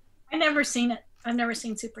 I've never seen it. I've never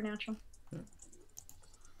seen Supernatural.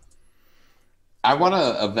 I want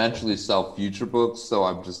to eventually sell future books, so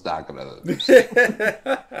I'm just not gonna.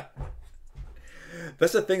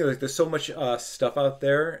 That's the thing. Like, there's so much stuff out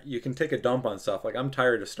there. You can take a dump on stuff. Like, I'm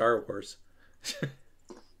tired of Star Wars.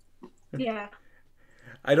 Yeah.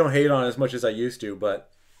 I don't hate on it as much as I used to, but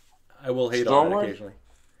I will hate Star on it Wars? occasionally.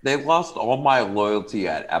 They lost all my loyalty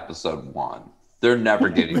at episode 1. They're never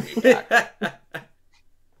getting me back.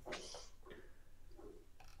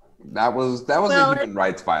 That was a human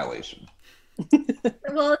rights violation.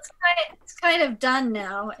 Well, it's kind of done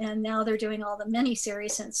now, and now they're doing all the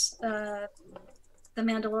miniseries since The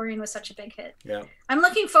Mandalorian was such a big hit. Yeah. I'm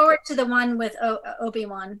looking forward to the one with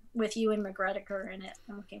Obi-Wan with Ewan McGregor in it.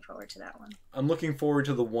 I'm looking forward to that one. I'm looking forward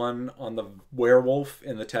to the one on the werewolf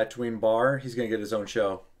in the Tatooine bar. He's going to get his own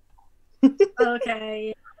show.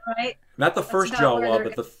 Okay, right? Not the first about where Jawa, they're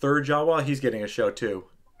but the third Jawa, he's getting a show too.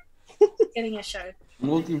 Getting a show.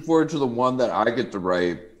 I'm looking forward to the one that I get to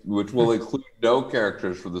write, which will include no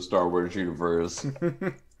characters from the Star Wars universe.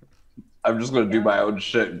 I'm just going to do my own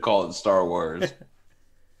shit and call it Star Wars.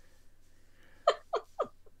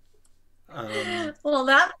 Well,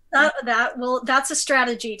 that's a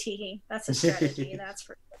strategy, Tihi. That's a strategy. That's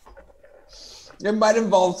for. It might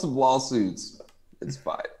involve some lawsuits. It's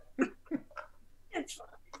fine. It's fine.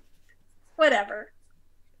 Whatever.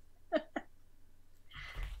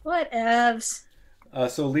 Whatevs.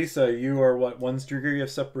 So Lisa, you are what, 1 degree of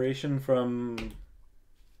separation from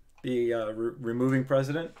the removing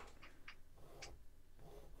president?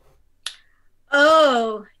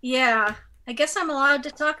 Oh, yeah. I guess I'm allowed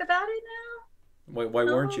to talk about it now. Why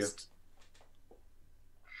weren't you?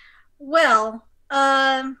 Well,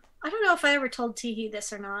 I don't know if I ever told Tihi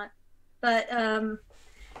this or not, but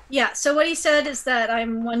yeah. So what he said is that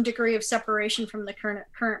I'm 1 degree of separation from the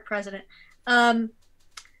current president.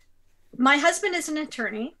 My husband is an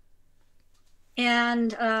attorney,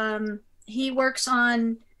 and he works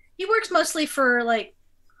mostly for, like,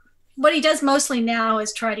 what he does mostly now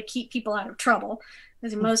is try to keep people out of trouble,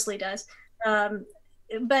 as he mostly does.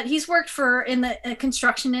 But he's worked in the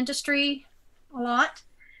construction industry a lot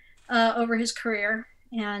over his career.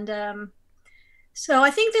 And so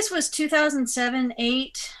I think this was 2007,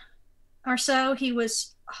 8 or so. He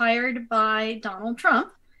was hired by Donald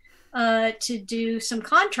Trump to do some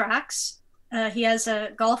contracts. He has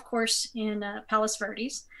a golf course in Palos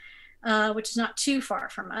Verdes, which is not too far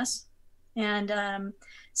from us. And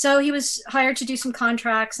so he was hired to do some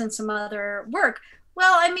contracts and some other work.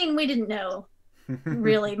 Well, I mean, we didn't know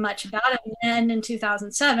really much about him then in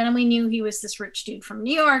 2007. And we knew he was this rich dude from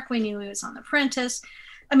New York. We knew he was on The Apprentice.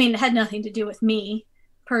 I mean, it had nothing to do with me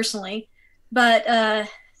personally. But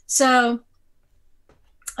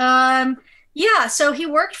yeah, so he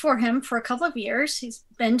worked for him for a couple of years. He's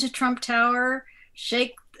been to Trump Tower,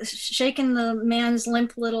 shake shaken the man's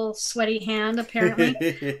limp little sweaty hand,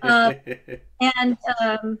 apparently. And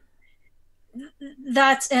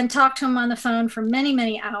and talked to him on the phone for many,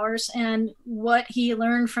 many hours. And what he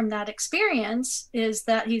learned from that experience is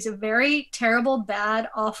that he's a very terrible, bad,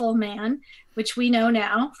 awful man, which we know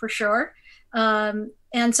now for sure. And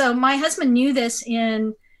so my husband knew this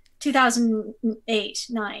in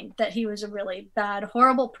 2008-9, that he was a really bad,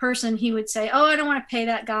 horrible person. He would say, oh, I don't want to pay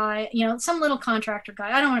that guy, some little contractor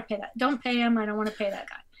guy. I don't want to pay that. Don't pay him. I don't want to pay that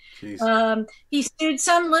guy. He sued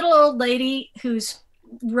some little old lady whose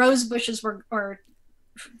rose bushes or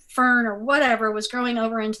fern or whatever was growing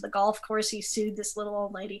over into the golf course. He sued this little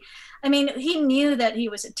old lady. I mean, he knew that he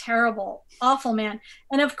was a terrible, awful man.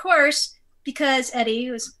 And of course, because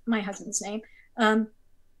Eddie was my husband's name,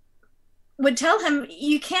 would tell him,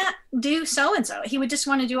 you can't do so-and-so. He would just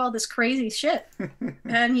want to do all this crazy shit.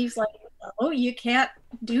 And he's like, oh, you can't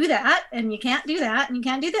do that, and you can't do that, and you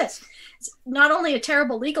can't do this. It's not only a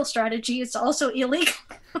terrible legal strategy, it's also illegal.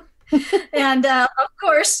 And of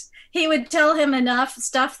course, he would tell him enough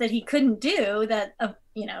stuff that he couldn't do that,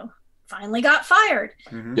 finally got fired.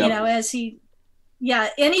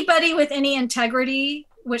 Anybody with any integrity,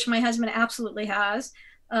 which my husband absolutely has,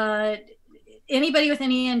 anybody with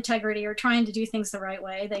any integrity or trying to do things the right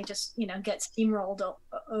way, they just, get steamrolled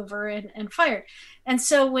over and fired. And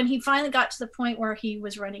so when he finally got to the point where he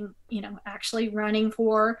was running, actually running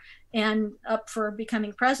for and up for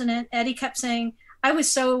becoming president, Eddie kept saying, I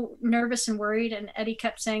was so nervous and worried, and Eddie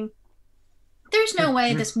kept saying, there's no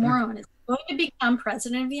way this moron is going to become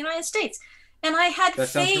president of the United States. And I had that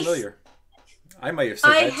faith. Sounds familiar. I might have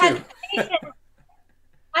said that too.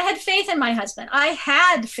 I had faith in my husband. I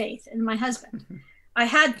had faith in my husband. I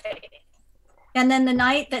had faith. And then the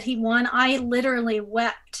night that he won, I literally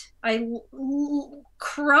wept. I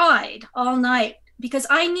cried all night because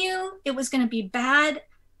I knew it was going to be bad,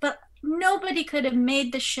 but nobody could have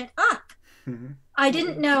made the shit up. I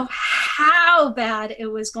didn't know how bad it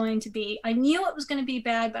was going to be. I knew it was going to be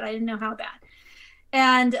bad, but I didn't know how bad.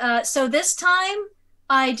 And so this time,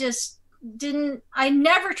 I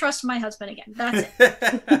never trust my husband again. That's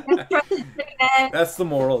it. That's the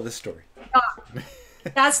moral of the story.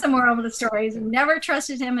 That's the moral of the story. Is never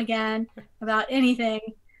trusted him again about anything.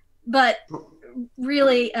 But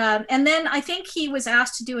really, and then I think he was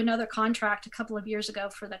asked to do another contract a couple of years ago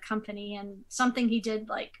for the company, and something he did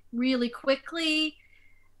like really quickly.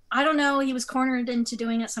 I don't know. He was cornered into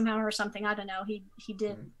doing it somehow or something. I don't know. He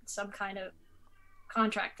did some kind of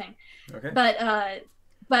contract thing. Okay.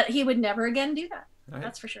 But he would never again do that. Right.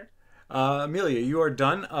 That's for sure. Amelia, you are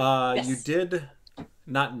done. Yes. You did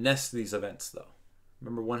not nest these events, though.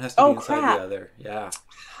 Remember, one has to be inside the other. Yeah.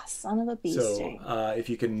 Son of a beast. So if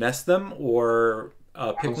you can nest them or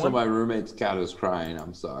pick one. My roommate's cat is crying.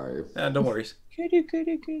 I'm sorry. Don't worry.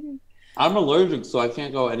 I'm allergic, so I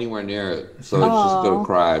can't go anywhere near it. So it's just going to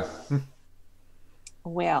cry.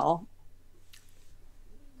 Well.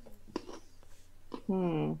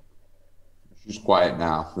 She's quiet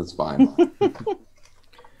now. That's fine.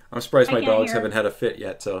 I'm surprised my dogs haven't had a fit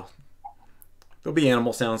yet, so there'll be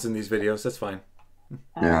animal sounds in these videos. That's fine.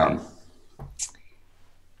 Yeah.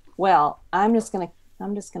 Well, I'm just gonna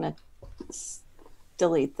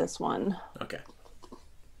delete this one. Okay.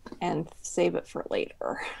 And save it for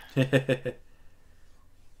later. Okay.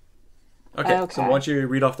 So why don't you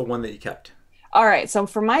read off the one that you kept? All right. So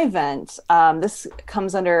for my event, this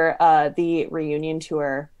comes under the reunion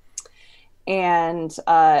tour. And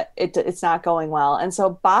it's not going well. And so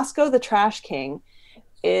Bosco the Trash King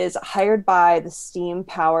is hired by the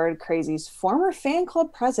steam-powered Crazy's former fan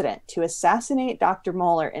club president to assassinate Dr.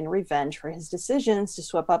 Moeller in revenge for his decisions to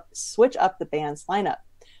switch up the band's lineup.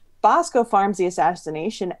 Bosco farms the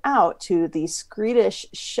assassination out to the Swedish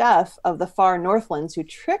chef of the far Northlands, who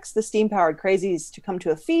tricks the steam-powered Crazies to come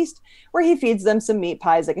to a feast where he feeds them some meat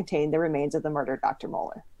pies that contain the remains of the murdered Dr.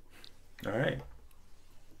 Moeller. All right.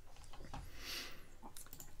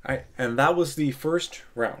 All right, and that was the first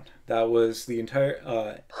round. That was the entire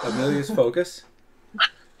Amelia's focus.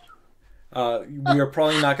 We are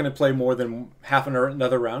probably not going to play more than half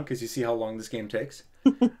another round because you see how long this game takes.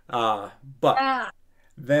 But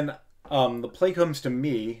then the play comes to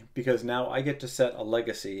me because now I get to set a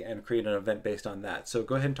legacy and create an event based on that. So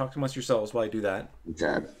go ahead and talk amongst yourselves while I do that.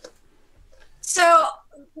 Okay. So,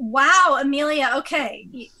 wow, Amelia,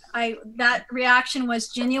 okay. That reaction was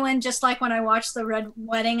genuine, just like when I watched the Red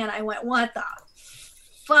Wedding and I went, what the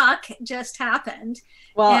fuck just happened?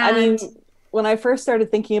 Well, I mean, when I first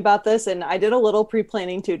started thinking about this, and I did a little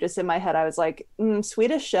pre-planning too, just in my head, I was like,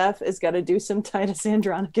 Swedish chef is going to do some Titus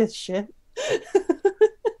Andronicus shit.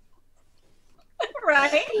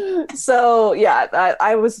 Right. So yeah,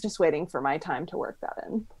 I was just waiting for my time to work that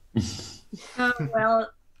in. Oh, well,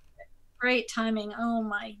 great timing. Oh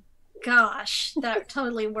my gosh, that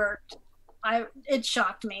totally worked. It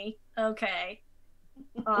shocked me. Okay.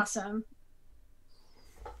 Awesome.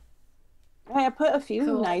 I put a few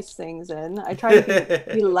Cool. nice things in. I tried to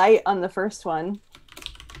be light on the first one,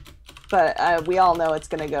 but we all know it's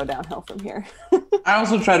going to go downhill from here. I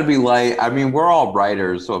also try to be light. I mean, we're all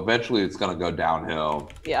writers, so eventually it's going to go downhill.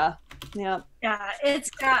 Yeah. Yeah. Yeah, it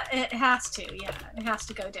has to. Yeah, it has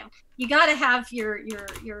to go down. You got to have your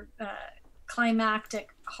climactic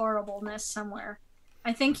horribleness somewhere.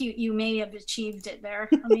 I think you may have achieved it there,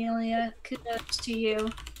 Amelia. Kudos to you.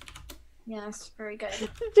 Yes, very good.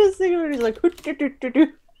 Just think of it as like,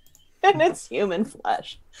 and it's human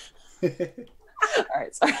flesh. All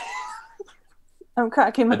right, sorry. I'm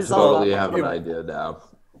cracking I myself totally up. have an idea now.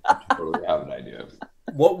 I totally have an idea.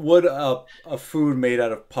 What would a food made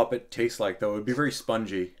out of puppet taste like, though? It would be very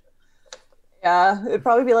spongy. Yeah, it'd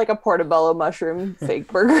probably be like a portobello mushroom fake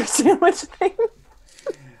burger sandwich thing.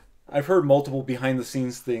 I've heard multiple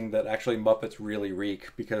behind-the-scenes thing that actually Muppets really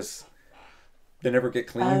reek because they never get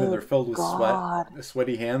cleaned and they're filled with sweat,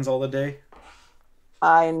 sweaty hands all the day.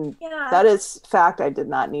 That is fact I did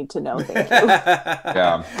not need to know. Thank you.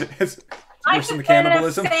 Yeah. It's I've worse than the been a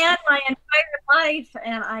cannibalism. fan my entire life,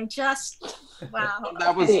 and I just wow.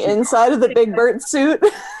 That was The inside of the Big Bird suit.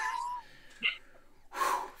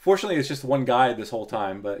 Fortunately, it's just one guy this whole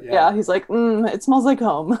time, but Yeah, he's like, it smells like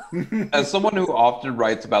home. As someone who often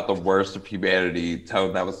writes about the worst of humanity,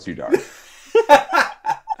 Tone, that was too dark.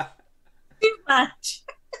 Too much.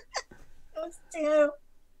 It was too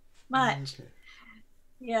much. Okay.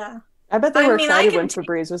 Yeah. I bet they were I excited can when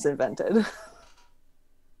Febreze was invented.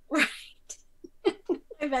 Right.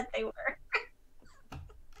 I bet they were.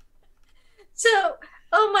 So,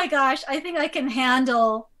 oh my gosh, I think I can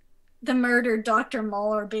handle the murdered Dr.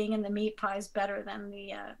 Muller being in the meat pies better than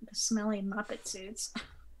the smelly Muppet suits.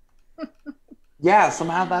 Yeah,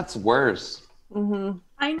 somehow that's worse. Mm-hmm.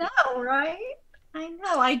 I know, right? I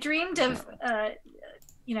know. I dreamed of,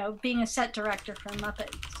 being a set director for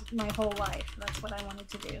Muppets my whole life. That's what I wanted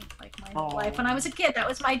to do, like my whole life. When I was a kid, that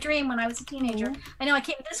was my dream when I was a teenager. Mm-hmm. I know I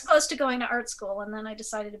came this close to going to art school, and then I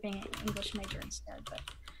decided to be an English major instead. But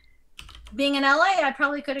being in LA, I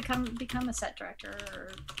probably could have become a set director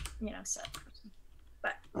or, set person.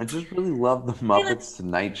 But I just really love the Muppets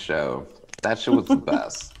Tonight Show. That show was the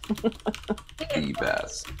best. The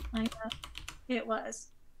best. I know. It was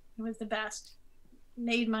the best.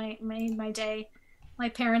 Made my day. My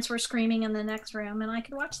parents were screaming in the next room, and I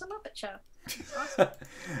could watch the Muppet Show. Awesome.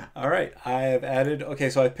 All right, I have added. Okay,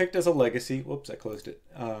 so I picked as a legacy. Whoops, I closed it.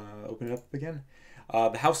 Open it up again.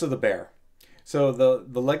 The House of the Bear. So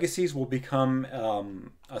the legacies will become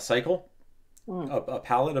a cycle, a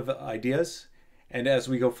palette of ideas, and as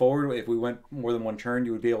we go forward, if we went more than one turn,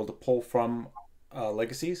 you would be able to pull from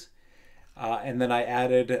legacies. And then I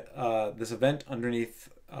added this event underneath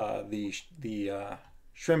the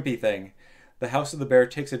shrimpy thing. The House of the Bear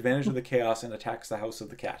takes advantage of the chaos and attacks the House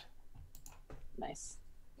of the Cat. Nice.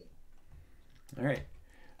 All right.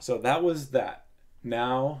 So that was that.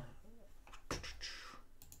 Now,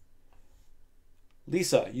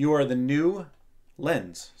 Lisa, you are the new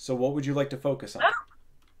lens. So what would you like to focus on?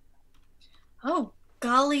 Oh,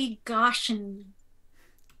 golly, gosh, and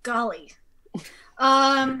golly.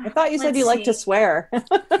 I thought you said you like to swear.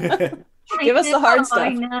 Give us the hard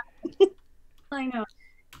stuff. I know.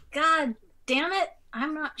 God damn it.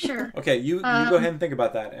 I'm not sure. Okay, you go ahead and think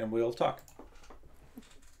about that, and we'll talk.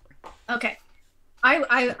 Okay.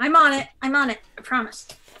 I'm on it. I promise.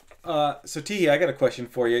 So Tihi, I got a question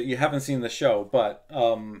for you. You haven't seen the show, but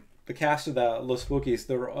the cast of the Los Spookies,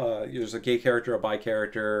 there's a gay character, a bi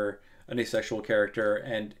character, an asexual character,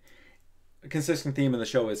 and a consistent theme in the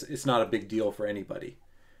show is it's not a big deal for anybody.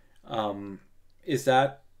 Is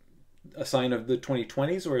that a sign of the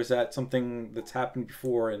 2020s, or is that something that's happened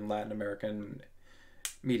before in Latin American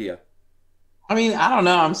media? I mean, I don't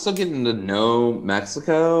know. I'm still getting to know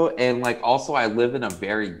Mexico, and also I live in a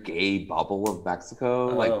very gay bubble of Mexico.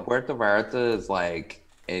 Oh. Like Puerto Vallarta is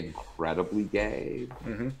incredibly gay.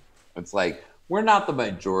 Mm-hmm. It's we're not the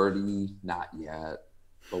majority, not yet,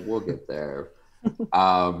 but we'll get there.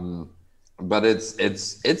 But it's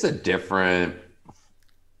a different.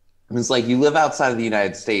 It's you live outside of the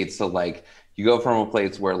United States, so you go from a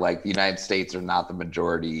place where the United States are not the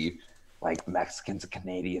majority. Mexicans and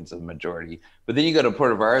Canadians are the majority. But then you go to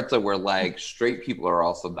Puerto Vallarta where straight people are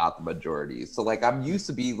also not the majority. So I'm used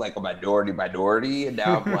to being a minority, and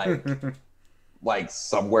now I'm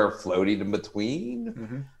somewhere floating in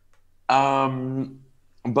between.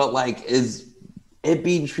 Mm-hmm. But is it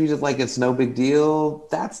being treated like it's no big deal,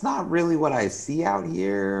 that's not really what I see out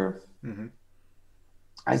here. Mm-hmm.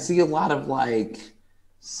 I see a lot of like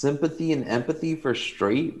sympathy and empathy for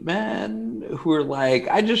straight men who are like,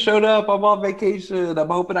 I just showed up, I'm on vacation, I'm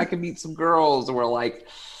hoping I can meet some girls. And we're like,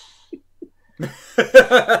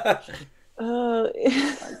 Wrong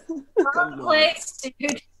place,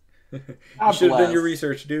 dude. You should have done your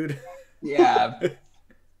research, dude. Yeah.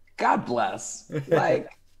 God bless.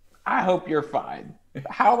 Like, I hope you're fine.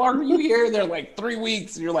 How long are you here? They're like 3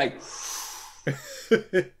 weeks. And you're like,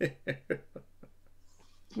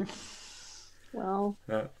 Well,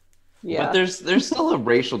 yeah. yeah. But there's still a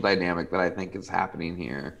racial dynamic that I think is happening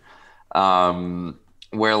here.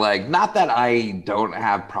 Where like, not that I don't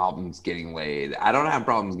have problems getting laid. I don't have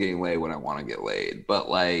problems getting laid when I want to get laid. But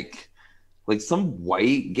like some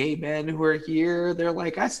white gay men who are here, they're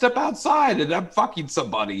like, I step outside and I'm fucking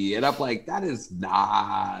somebody. And I'm like, that is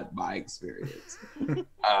not my experience. And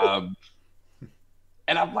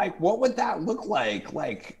I'm like, what would that look like?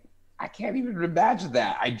 Like, I can't even imagine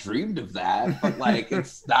that. I dreamed of that, but like,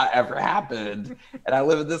 it's not ever happened. And I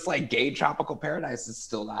live in this like gay tropical paradise. It's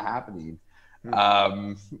still not happening.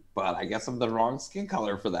 But I guess I'm the wrong skin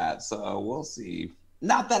color for that. So we'll see.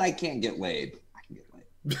 Not that I can't get laid. I can get laid.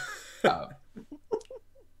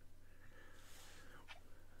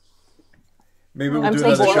 Maybe we'll I'm do so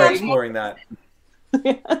another show boring. exploring that.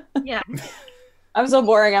 Yeah. I'm so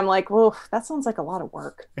boring. I'm like, whoa, that sounds like a lot of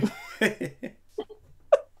work.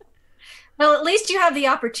 Well, at least you have the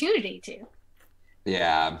opportunity to.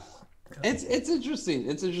 Yeah. It's interesting.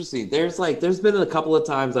 It's interesting. There's been a couple of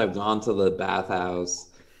times I've gone to the bathhouse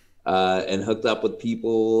and hooked up with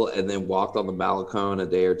people and then walked on the Malecone a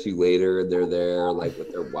day or two later, and they're there like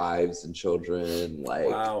with their wives and children, like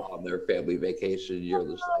on their family vacation. You're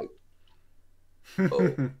just like,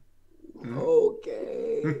 oh,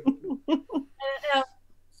 okay.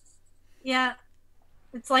 Yeah.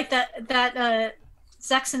 It's like that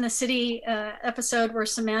Sex in the City episode where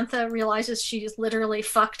Samantha realizes she's literally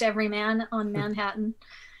fucked every man on Manhattan.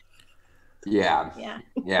 Yeah. Yeah.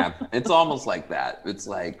 Yeah. It's almost like that. It's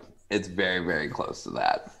like, it's very, very close to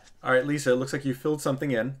that. All right, Lisa, it looks like you filled something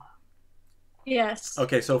in. Yes.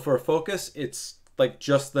 Okay, so for a focus, it's like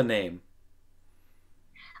just the name.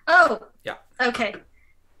 Oh. Yeah. Okay.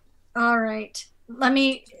 All right. Let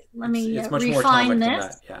me it's much more refine atomic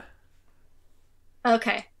this. than that. Yeah.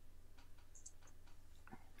 Okay.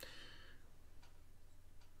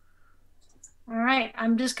 All right.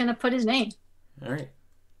 I'm just going to put his name. All right.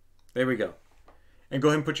 There we go. And go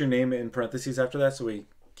ahead and put your name in parentheses after that so we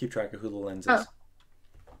keep track of who the lens is. Oh.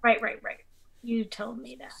 Right. You told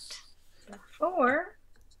me that before.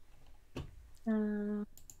 All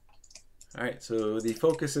right. So the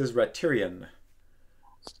focus is Ratyrian,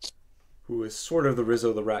 who is sort of the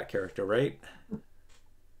Rizzo the Rat character, right?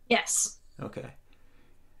 Yes. Okay.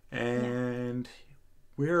 And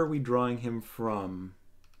where are we drawing him from?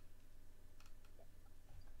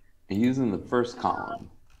 He's in the first column.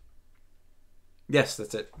 Yes,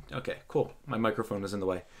 that's it. Okay, cool. My microphone was in the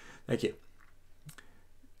way. Thank you.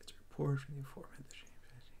 It's a report from the informant.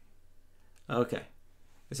 Okay.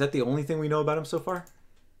 Is that the only thing we know about him so far?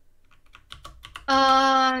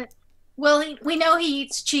 Well, we know he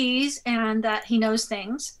eats cheese and that he knows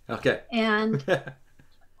things. Okay. And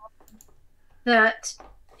that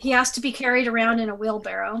he has to be carried around in a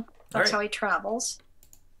wheelbarrow. That's how he travels.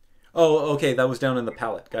 Oh, okay. That was down in the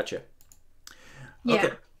palette. Gotcha. Yeah. Okay.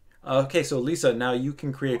 Okay, so Lisa, now you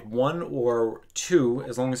can create 1 or 2,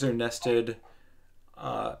 as long as they're nested,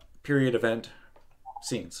 period event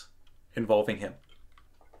scenes involving him.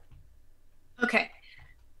 Okay.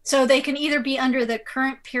 So they can either be under the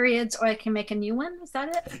current periods or I can make a new one. Is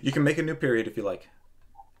that it? You can make a new period if you like.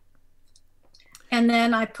 And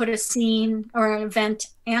then I put a scene or an event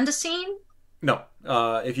and a scene? No.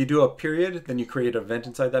 If you do a period, then you create an event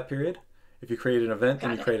inside that period. If you create an event,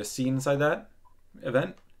 then you create a scene inside that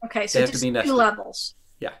event. Okay, so just 2 levels.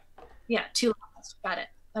 Yeah. Yeah, 2 levels. Got it.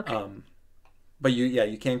 Okay. But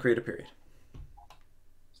you can create a period.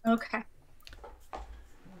 Okay.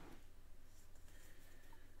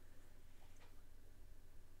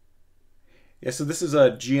 Yeah, so this is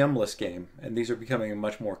a GM-less game, and these are becoming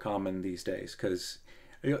much more common these days because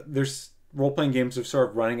there's role-playing games are sort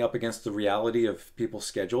of running up against the reality of people's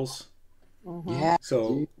schedules. Mm-hmm. Yeah.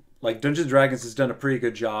 So, like Dungeons & Dragons has done a pretty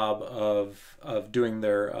good job of doing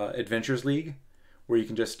their Adventures League, where you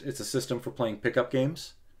can it's a system for playing pickup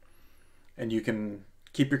games, and you can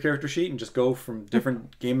keep your character sheet and just go from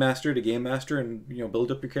different game master to game master and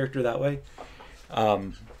build up your character that way.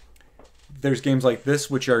 There's games like this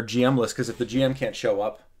which are GM-less because if the GM can't show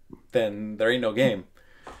up, then there ain't no game.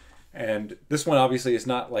 And this one obviously is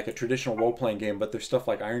not like a traditional role-playing game, but there's stuff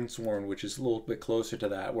like Ironsworn, which is a little bit closer to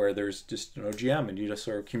that, where there's just no GM and you just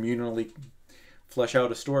sort of communally flesh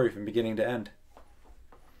out a story from beginning to end.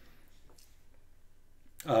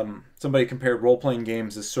 Somebody compared role-playing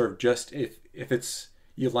games as sort of just if it's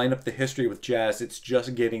you line up the history with jazz, it's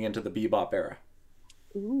just getting into the bebop era.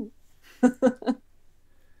 Ooh.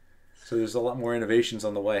 So there's a lot more innovations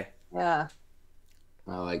on the way. Yeah.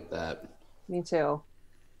 I like that. Me too.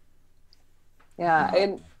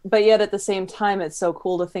 Yeah, but yet at the same time, it's so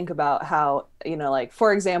cool to think about how, like,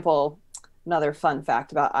 for example, another fun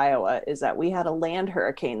fact about Iowa is that we had a land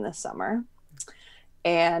hurricane this summer,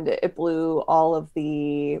 and it blew all of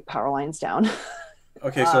the power lines down.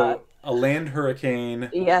 Okay, so a land hurricane.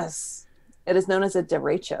 Yes, it is known as a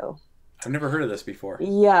derecho. I've never heard of this before.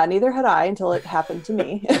 Yeah, neither had I until it happened to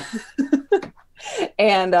me.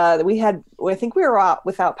 And I think we were out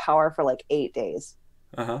without power for like 8 days.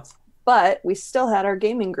 Uh-huh. But we still had our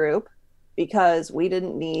gaming group because we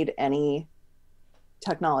didn't need any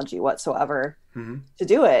technology whatsoever to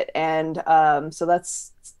do it. And so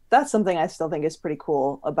that's something I still think is pretty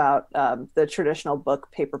cool about the traditional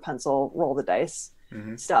book, paper, pencil, roll the dice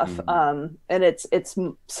stuff. And it's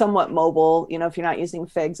somewhat mobile. If you're not using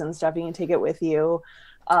figs and stuff, you can take it with you.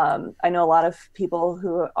 I know a lot of people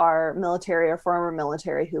who are military or former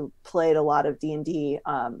military who played a lot of D&D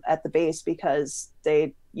at the base because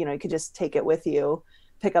they, you could just take it with you,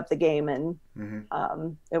 pick up the game, and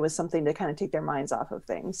it was something to kind of take their minds off of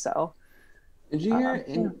things. So, did you hear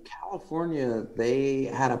in California, they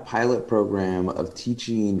had a pilot program of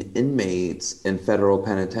teaching inmates in federal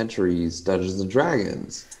penitentiaries Dungeons and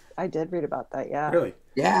Dragons? I did read about that, yeah. Really?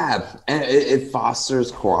 Yeah, and it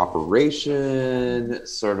fosters cooperation,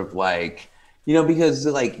 sort of like, because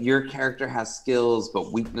like your character has skills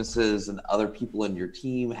but weaknesses, and other people in your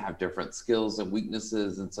team have different skills and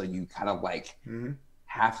weaknesses, and so you kind of like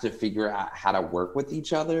have to figure out how to work with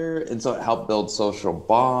each other. And so it helped build social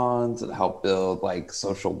bonds, it helped build like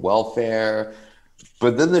social welfare.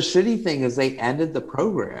 But then the shitty thing is they ended the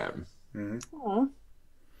program. And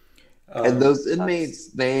those inmates,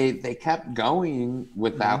 they kept going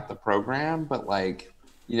without the program, but like,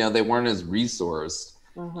 they weren't as resourced.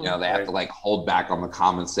 They have to like hold back on the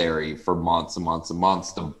commissary for months and months and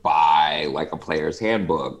months to buy like a player's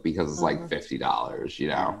handbook because it's like $50,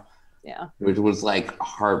 Yeah. Which was like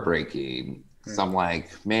heartbreaking. So I'm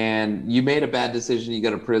like, man, you made a bad decision. You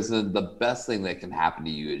go to prison. The best thing that can happen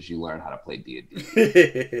to you is you learn how to play D&D.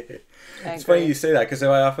 It's funny you say that because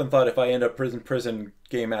I often thought if I end up prison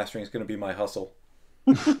game mastering is going to be my hustle.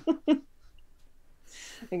 You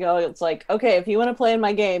go, it's like, okay, if you want to play in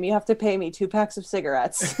my game, you have to pay me 2 packs of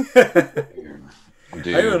cigarettes.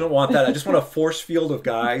 Dude. I don't want that. I just want a force field of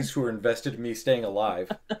guys who are invested in me staying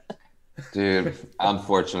alive. Dude,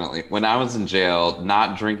 unfortunately, when I was in jail,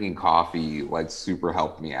 not drinking coffee like super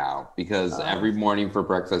helped me out because every morning for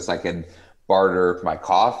breakfast I could barter my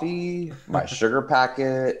coffee, my sugar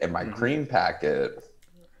packet, and my cream packet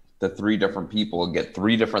to 3 different people and get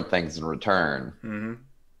 3 different things in return.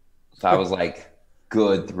 So I was like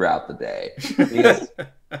good throughout the day because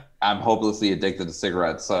I'm hopelessly addicted to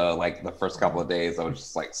cigarettes. So like the first couple of days I was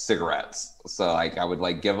just like cigarettes. So like I would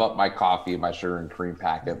like give up my coffee, my sugar and cream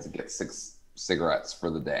packets and get 6 cigarettes for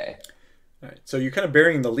the day. All right. So you're kind of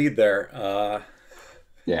burying the lead there.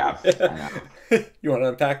 Yeah. I know. You want to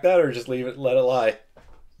unpack that or just leave it, let it lie?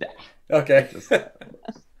 Yeah. Okay. It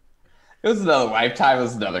was another lifetime. It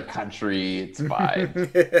was another country. It's fine.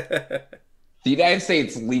 The United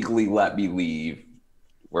States legally let me leave.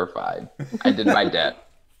 We're fine. I did my debt.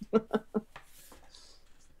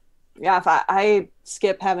 Yeah, if I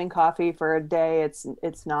skip having coffee for a day, it's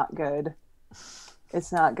not good.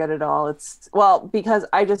 It's not good at all. Because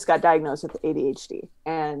I just got diagnosed with ADHD,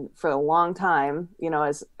 and for a long time,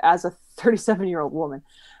 as a 37-year-old woman,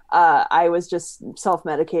 I was just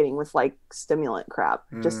self-medicating with like stimulant crap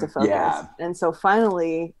just to focus. Yeah. And so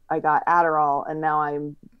finally I got Adderall, and now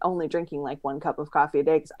I'm only drinking like 1 cup of coffee a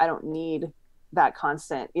day because I don't need that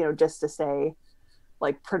constant, just to stay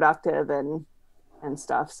like productive and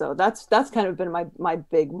stuff. So that's kind of been my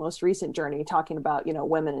big most recent journey, talking about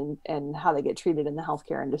women and how they get treated in the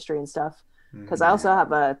healthcare industry and stuff, because I also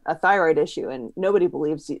have a thyroid issue, and nobody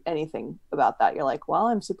believes anything about that. You're like, well,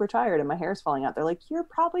 I'm super tired and my hair's falling out. They're like, you're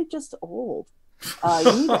probably just old.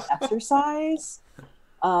 You need to exercise,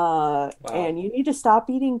 and you need to stop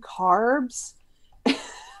eating carbs.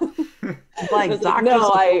 Like doctors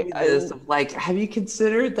told me this, like, have you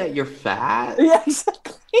considered that you're fat? Yeah,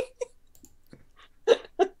 exactly.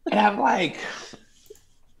 And I'm like,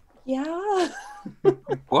 yeah.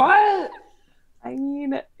 What? I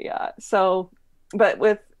mean, yeah. So, but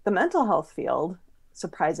with the mental health field,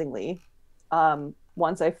 surprisingly,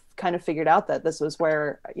 once I kind of figured out that this was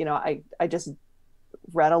where, you know, I just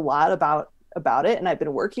read a lot about it, and I've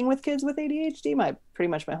been working with kids with ADHD pretty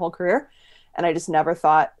much my whole career, and I just never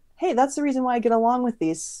thought, hey, that's the reason why I get along with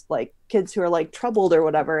these like kids who are like troubled or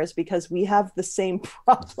whatever, is because we have the same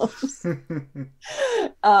problems. And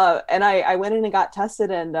I went in and got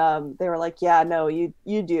tested, and they were like, yeah, no, you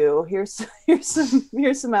do. Here's some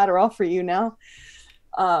Adderall for you now.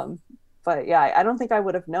 But yeah, I don't think I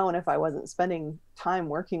would have known if I wasn't spending time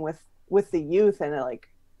working with the youth. And like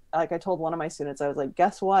I told one of my students, I was like,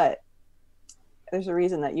 guess what? There's a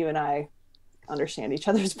reason that you and I understand each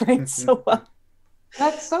other's brains so well.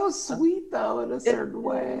 That's so sweet, though, in a certain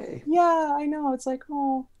way. Yeah, I know. It's like,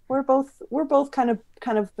 oh, we're both kind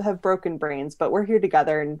of have broken brains, but we're here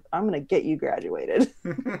together, and I'm gonna get you graduated.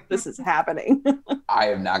 This is happening. I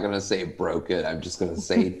am not gonna say broken. I'm just gonna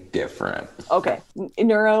say different. Okay,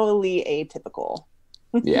 neurally atypical.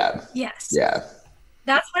 Yeah. Yes. Yeah.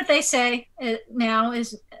 That's what they say now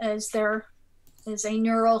is there is a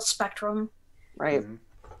neural spectrum. Right. Mm-hmm.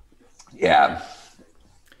 Yeah.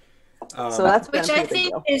 So that's which I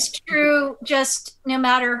think is true. Just no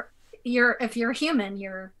matter if you're human,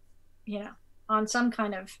 you're, you know, on some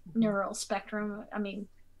kind of neural spectrum. I mean,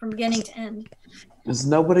 from beginning to end. Because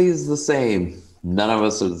nobody is the same. None of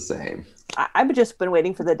us are the same. I've just been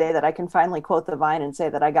waiting for the day that I can finally quote the Vine and say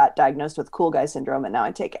that I got diagnosed with cool guy syndrome, and now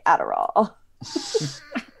I take Adderall.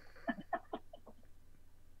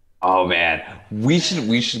 Oh man, we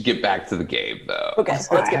should get back to the game though. Okay,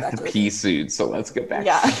 so let's I get have back to to pee soon, so let's get back.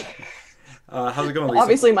 Yeah. How's it going, Lisa?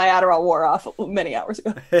 Obviously, my Adderall wore off many hours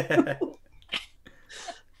ago.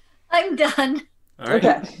 I'm done. All right.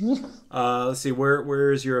 Okay. Let's see.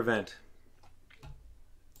 Where is your event?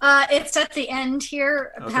 It's at the end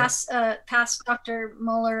here, Okay. past Dr.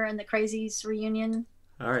 Muller and the Crazies reunion.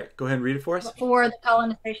 All right. Go ahead and read it for us. Before the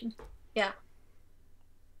colonization. Yeah.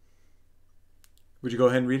 Would you go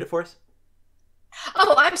ahead and read it for us?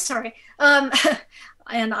 Oh, I'm sorry. And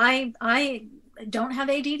I don't have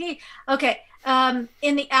ADD. Okay.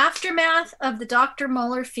 In the aftermath of the Dr.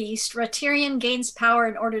 Muller feast, Tyrion gains power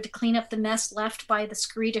in order to clean up the mess left by the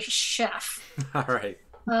Swedish chef. All right.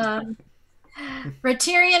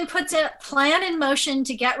 Tyrion puts a plan in motion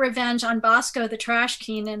to get revenge on Bosco the Trash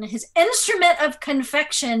King and his instrument of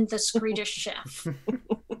confection, the Swedish chef.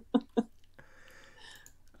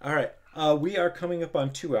 All right. We are coming up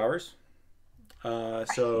on 2 hours.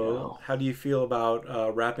 So how do you feel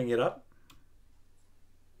about wrapping it up?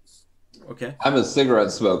 Okay. I'm a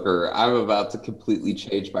cigarette smoker. I'm about to completely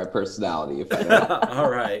change my personality if I don't.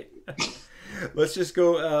 All right. Let's just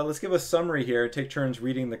go. Let's give a summary here. Take turns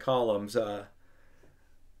reading the columns.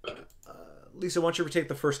 Lisa, why don't you take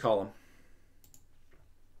the first column?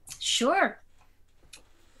 Sure.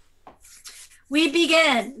 We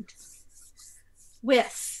begin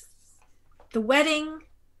with the wedding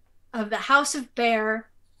of the House of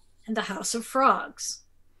Bear and the House of Frogs.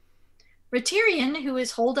 Tyrion, who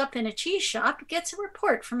is holed up in a cheese shop, gets a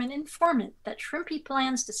report from an informant that Shrimpy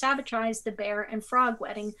plans to sabotage the bear and frog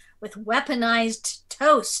wedding with weaponized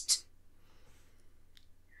toast.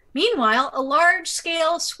 Meanwhile, a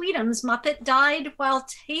large-scale Sweetums Muppet died while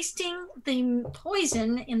tasting the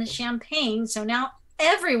poison in the champagne, so now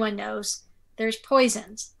everyone knows there's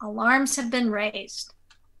poisons. Alarms have been raised.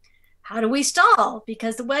 How do we stall?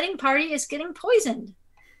 Because the wedding party is getting poisoned.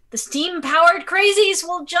 The steam-powered crazies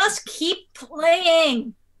will just keep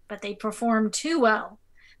playing, but they perform too well.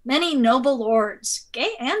 Many noble lords,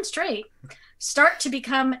 gay and straight, start to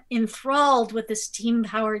become enthralled with the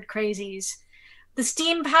steam-powered crazies. The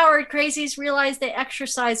steam-powered crazies realize they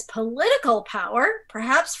exercise political power,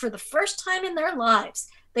 perhaps for the first time in their lives.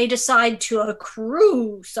 They decide to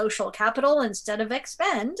accrue social capital instead of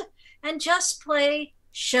expend, and just play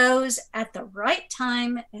shows at the right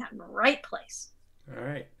time and right place. All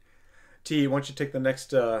right. T, why don't you take the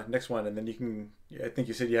next one, and then you can. I think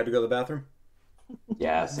you said you had to go to the bathroom.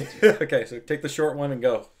 Yes. Okay, so take the short one and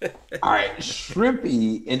go. All right.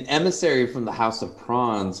 Shrimpy, an emissary from the House of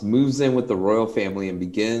Prawns, moves in with the royal family and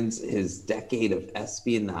begins his decade of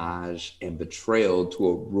espionage and betrayal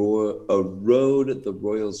to erode the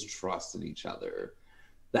royals' trust in each other.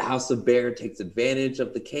 The House of Bear takes advantage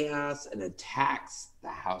of the chaos and attacks the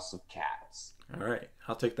House of Cats. All right,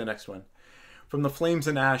 I'll take the next one. From the flames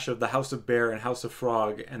and ash of the House of Bear and House of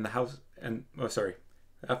Frog and after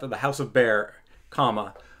the House of Bear,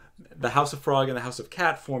 the House of Frog and the House of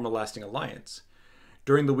Cat form a lasting alliance.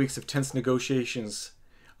 During the weeks of tense negotiations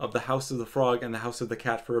of the House of the Frog and the House of the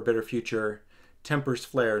Cat for a better future, Tempers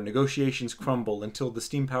flare, negotiations crumble until the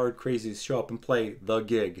steam-powered crazies show up and play the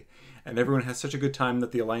gig, and everyone has such a good time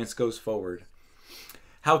that the alliance goes forward.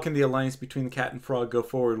 How can the alliance between the cat and frog go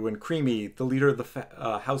forward when Creamy, the leader of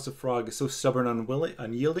the House of Frog, is so stubborn and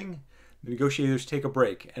unyielding? The negotiators take a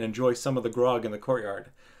break and enjoy some of the grog in the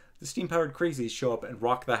courtyard. The steam-powered crazies show up and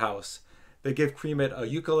rock the house. They give Creamit a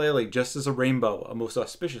ukulele just as a rainbow, a most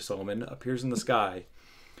auspicious omen, appears in the sky.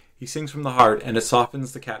 He sings from the heart, and it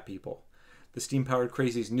softens the cat people. The steam-powered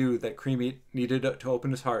crazies knew that Creamy needed to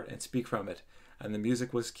open his heart and speak from it, and the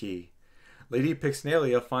music was key. Lady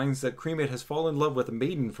Pixnalia finds that Creamit has fallen in love with a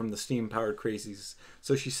maiden from the steam-powered crazies,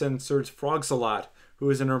 so she sends Sir Frogsalot, who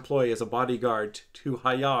is in her employ as a bodyguard, to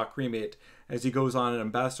Haya Creamit as he goes on an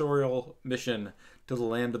ambassadorial mission to the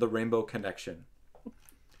land of the Rainbow Connection. All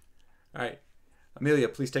right. Amelia,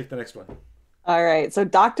 please take the next one. All right, so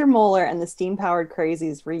Dr. Moeller and the Steam-Powered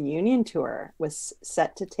Crazies reunion tour was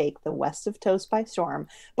set to take the West of Toast by storm,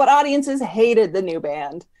 but audiences hated the new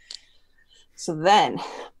band. So then,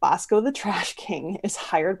 Bosco the Trash King is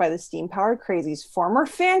hired by the Steam-Powered Crazies' former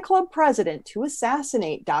fan club president to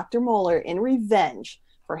assassinate Dr. Moeller in revenge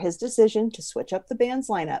for his decision to switch up the band's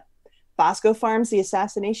lineup. Bosco farms the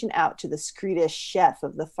assassination out to the Screedish chef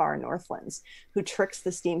of the far Northlands, who tricks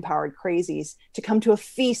the steam-powered crazies to come to a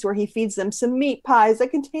feast where he feeds them some meat pies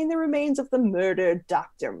that contain the remains of the murdered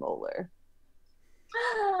Dr. Moeller.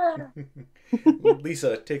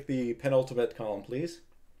 Lisa, take the penultimate column, please.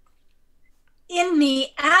 In the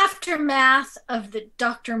aftermath of the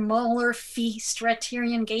Dr. Moeller feast,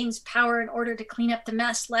 Raterian gains power in order to clean up the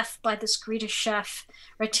mess left by the Screedish chef.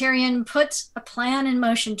 Raterian puts a plan in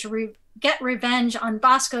motion to get revenge on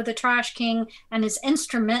Bosco the Trash King and his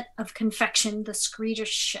instrument of confection, the Screedish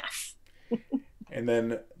chef. And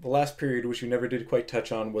then the last period, which we never did quite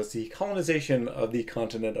touch on, was the colonization of the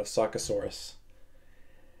continent of Sarcosaurus.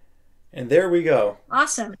 And there we go.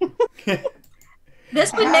 Awesome.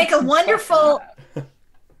 This would make a wonderful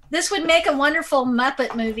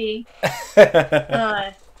Muppet movie.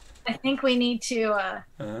 I think we need to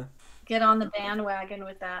get on the bandwagon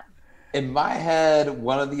with that. In my head,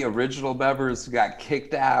 one of the original members who got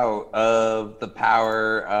kicked out of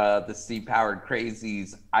the sea-powered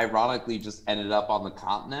crazies, ironically just ended up on the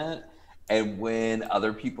continent. And when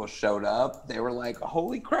other people showed up, they were like,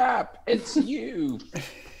 holy crap, it's you.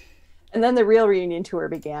 And then the real reunion tour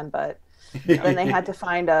began, but then they had to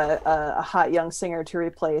find a hot young singer to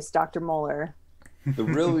replace Dr. Moeller. The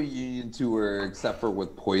real reunion tour, except for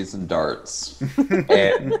with poison darts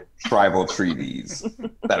and tribal treaties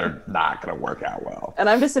that are not going to work out well. And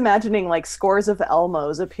I'm just imagining like scores of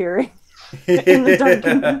Elmos appearing in the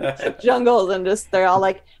dark jungles, and just they're all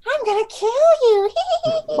like, "I'm gonna kill you!"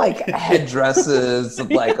 Like headdresses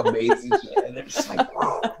of like amazing shit, and they're just like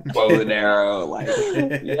bow and arrow, like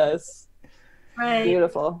yes, right,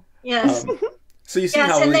 beautiful, yes. So you see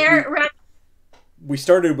how and we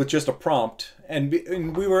started with just a prompt, and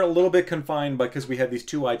we were a little bit confined because we had these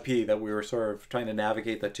two IP that we were sort of trying to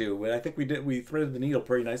navigate the two. But I think we threaded the needle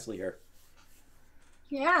pretty nicely here.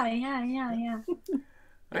 Yeah.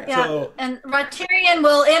 Right, Yeah, so, and Raterian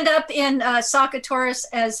will end up in Sarcosaurus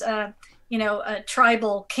as a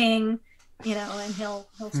tribal king, and he'll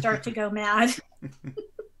start to go mad.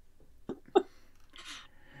 all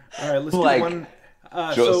right, let's do like one.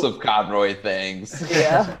 Joseph Conroy things.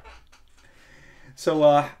 Yeah. So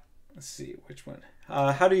let's see which one.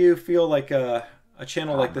 How do you feel like a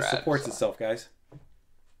channel like this supports itself, guys?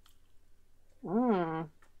 Mm.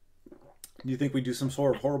 Do you think we do some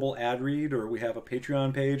sort of horrible ad read, or we have a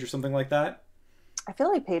Patreon page or something like that? I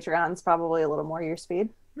feel like Patreon's probably a little more your speed.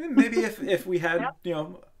 Maybe if we had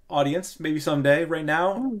audience, maybe someday. Right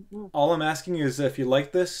now, all I'm asking is if you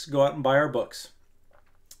like this, go out and buy our books.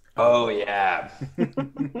 Oh yeah.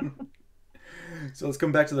 So let's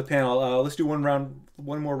come back to the panel. Let's do one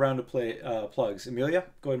more round of plugs. Amelia,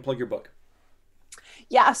 go ahead and plug your book.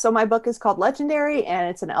 Yeah, so my book is called Legendary, and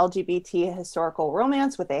it's an LGBT historical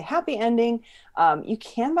romance with a happy ending. You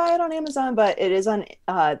can buy it on Amazon, but it is on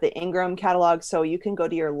the Ingram catalog, so you can go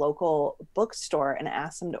to your local bookstore and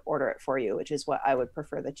ask them to order it for you, which is what I would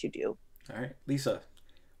prefer that you do. All right, Lisa,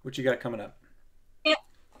 what you got coming up? Yeah.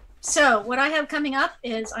 So what I have coming up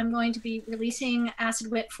is I'm going to be releasing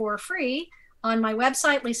Acid Wit for free on my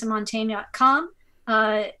website, lisamontagne.com,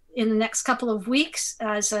 in the next couple of weeks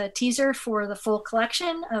as a teaser for the full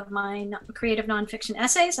collection of my creative nonfiction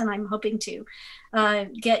essays. And I'm hoping to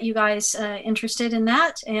get you guys interested in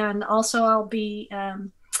that. And also I'll be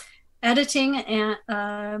editing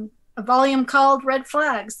a volume called Red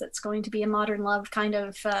Flags that's going to be a modern love kind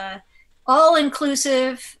of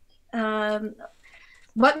all-inclusive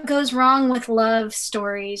what goes wrong with love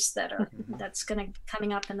stories that's going to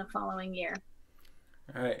coming up in the following year.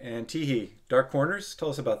 All right, and Tihi, Dark Corners, tell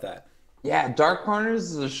us about that. Yeah, Dark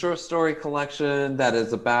Corners is a short story collection that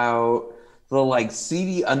is about the like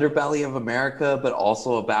seedy underbelly of America, but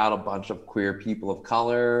also about a bunch of queer people of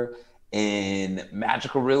color in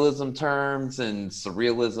magical realism terms and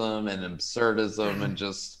surrealism and absurdism and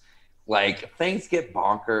just like things get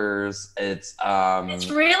bonkers. It's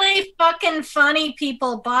really fucking funny.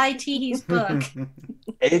 People buy Tihi's book.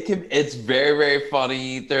 It's very, very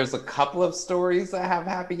funny. There's a couple of stories that have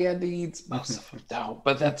happy endings. Most of them don't,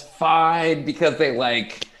 but that's fine because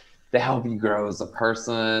they help you grow as a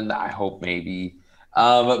person. I hope maybe,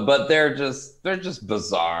 but they're just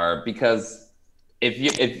bizarre because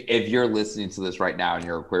if you're listening to this right now and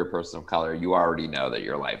you're a queer person of color, you already know that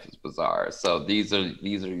your life is bizarre. So these are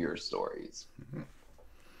your stories.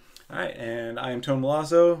 All right, and I am Tone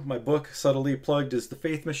Milazzo. My book, subtly plugged, is The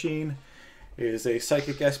Faith Machine. It is a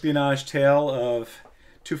psychic espionage tale of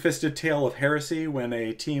two-fisted tale of heresy when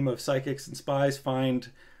a team of psychics and spies find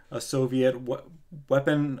a Soviet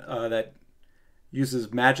weapon that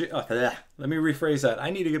uses magic. Let me rephrase that.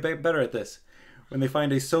 I need to get better at this. When they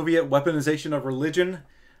find a Soviet weaponization of religion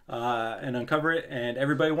and uncover it, and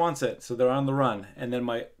everybody wants it, so they're on the run. And then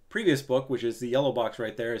my previous book, which is the yellow box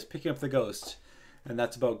right there, is Picking Up the Ghost. And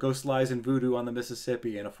that's about ghost lies and voodoo on the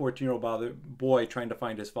Mississippi and a 14-year-old boy trying to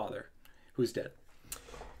find his father, who's dead.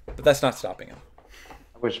 But that's not stopping him.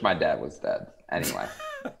 I wish my dad was dead. Anyway.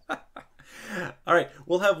 All right.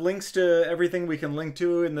 We'll have links to everything we can link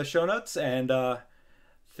to in the show notes. And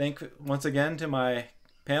thank once again to my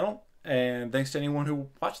panel. And thanks to anyone who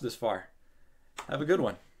watched this far. Have a good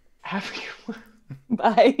one. Have a good one.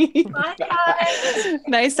 Bye. Bye, guys.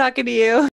 Nice talking to you.